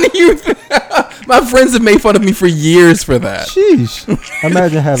you? My friends have made fun of me for years for that. Sheesh.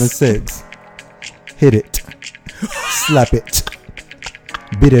 Imagine having sex. Hit it. Slap it.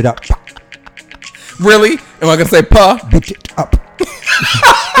 Beat it up. Really? Am I gonna say pa? Beat it up.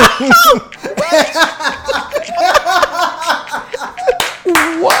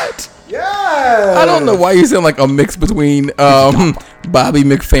 What? Yeah. I don't know why you sound like a mix between Bobby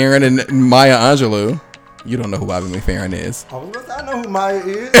McFerrin and Maya Angelou. You don't know who Bobby McFerrin is. I know who Maya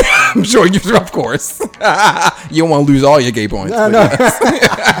is. I'm sure you, of course. You don't want to lose all your gay points. No.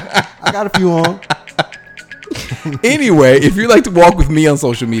 I got a few on. Anyway, if you'd like to walk with me on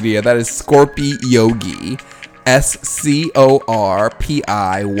social media, that is Scorpy Yogi.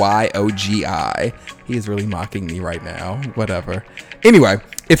 SCORPIYOGI. He is really mocking me right now. Whatever. Anyway,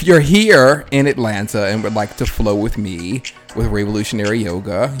 If you're here in Atlanta and would like to flow with me with Revolutionary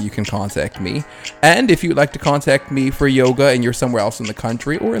Yoga, you can contact me. And if you'd like to contact me for yoga and you're somewhere else in the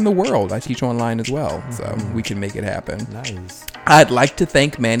country or in the world, I teach online as well. So we can make it happen. Nice. I'd like to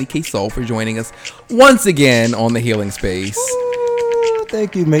thank Manny K. Soul for joining us once again on the Healing Space. Ooh,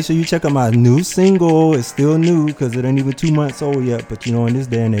 thank you. Make sure you check out my new single. It's still new because it ain't even 2 months old yet. But you know, in this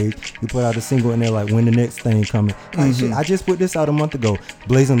day and age, you put out a single and they're like, when the next thing coming? Like, shit, I just put this out a month ago.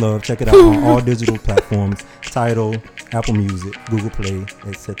 Blazing Love. Check it out on all digital platforms. Tidal, Apple Music, Google Play,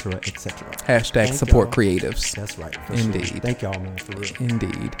 etc., etc. Hashtag support creatives. That's right. Indeed. Sure. Thank y'all, man. For real.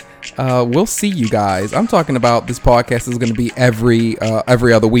 Indeed. We'll see you guys. I'm talking about this podcast is going to be every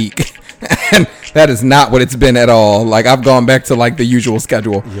other week. And that is not what it's been at all. Like, I've gone back to like the usual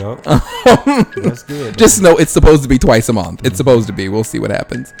schedule. Yup. That's good. Just know it's supposed to be twice a month. It's supposed to be. We'll see what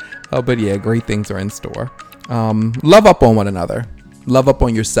happens. But yeah, great things are in store. Love up on one another. Love up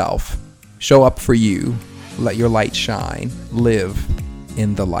on yourself. Show up for you. Let your light shine. Live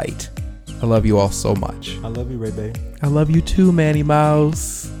in the light. I love you all so much. I love you, Ray Bay. I love you too, Manny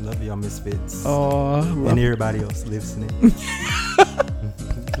Mouse. Love y'all, Misfits. Oh, and everybody else listening.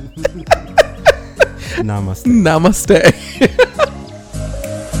 Namaste. Namaste.